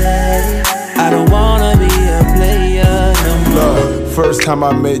 Lately, I don't wanna be a player no more. First time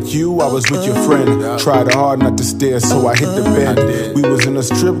I met you, I was with your friend. Tried hard not to stare, so I hit the bend. We was in a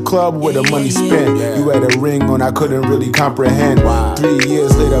strip club where the money spent. You had a ring on, I couldn't really comprehend. 3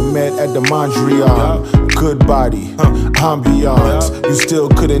 years later, met at the Mondrian. Good body, ambiance. You still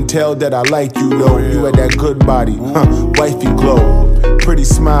couldn't tell that I liked you though. You had that good body, wifey glow. Pretty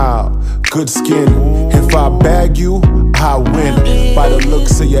smile, good skin. If I bag you, I win. By the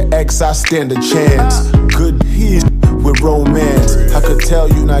looks of your ex, I stand a chance. Good heat with romance. I could tell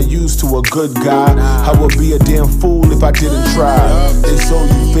you not used to a good guy. I would be a damn fool if I didn't try. They sold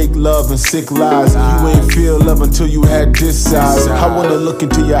you fake love and sick lies. You ain't feel love until you had this size. I wanna look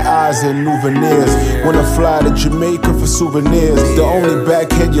into your eyes and new veneers. Wanna fly to Jamaica for souvenirs. The only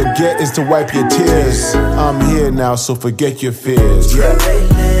backhand you get is to wipe your tears. I'm here now, so forget your fears. Yeah.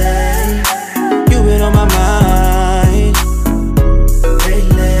 You've been on my mind.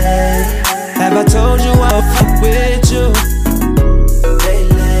 Have I told you I'll fuck with you?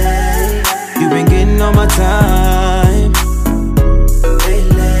 You've been getting on my time.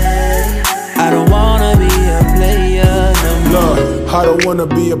 I don't wanna be a player no more. Look, I don't wanna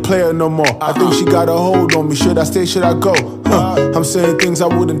be a player no more. I think she got a hold on me. Should I stay, should I go? I'm saying things I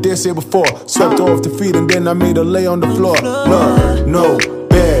wouldn't dare say before. Swept her off the feet and then I made her lay on the floor. Look, no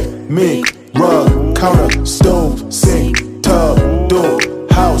bed, mink, rug, counter, stove, sink, tub, door,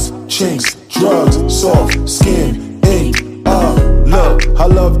 house, chinks, drugs, soft skin, ink, look, I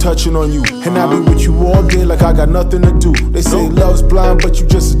love touching on you, and I be with you all day like I got nothing to do. They say love's blind, but you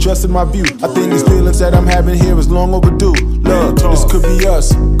just adjusted my view. I think these feelings that I'm having here is long overdue. Look, this could be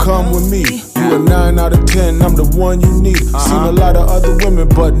us, come with me. You a 9 out of 10, I'm the one you need. Seen a lot of other women,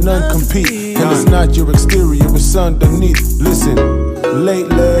 but none compete. And it's not your exterior, it's underneath. Listen,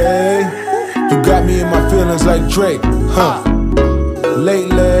 lately, you got me in my feelings like Drake,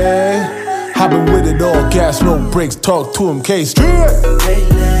 Lately, I've been with it all, gas, no brakes, talk to him, K-Street.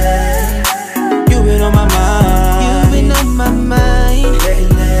 Lately, you've been on my mind. You've been on my mind.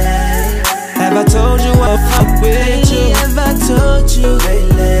 Lately, have I told you I'll fuck with you? Have I told you?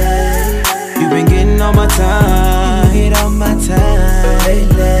 Lately, you've been getting on my time. You hit on my time.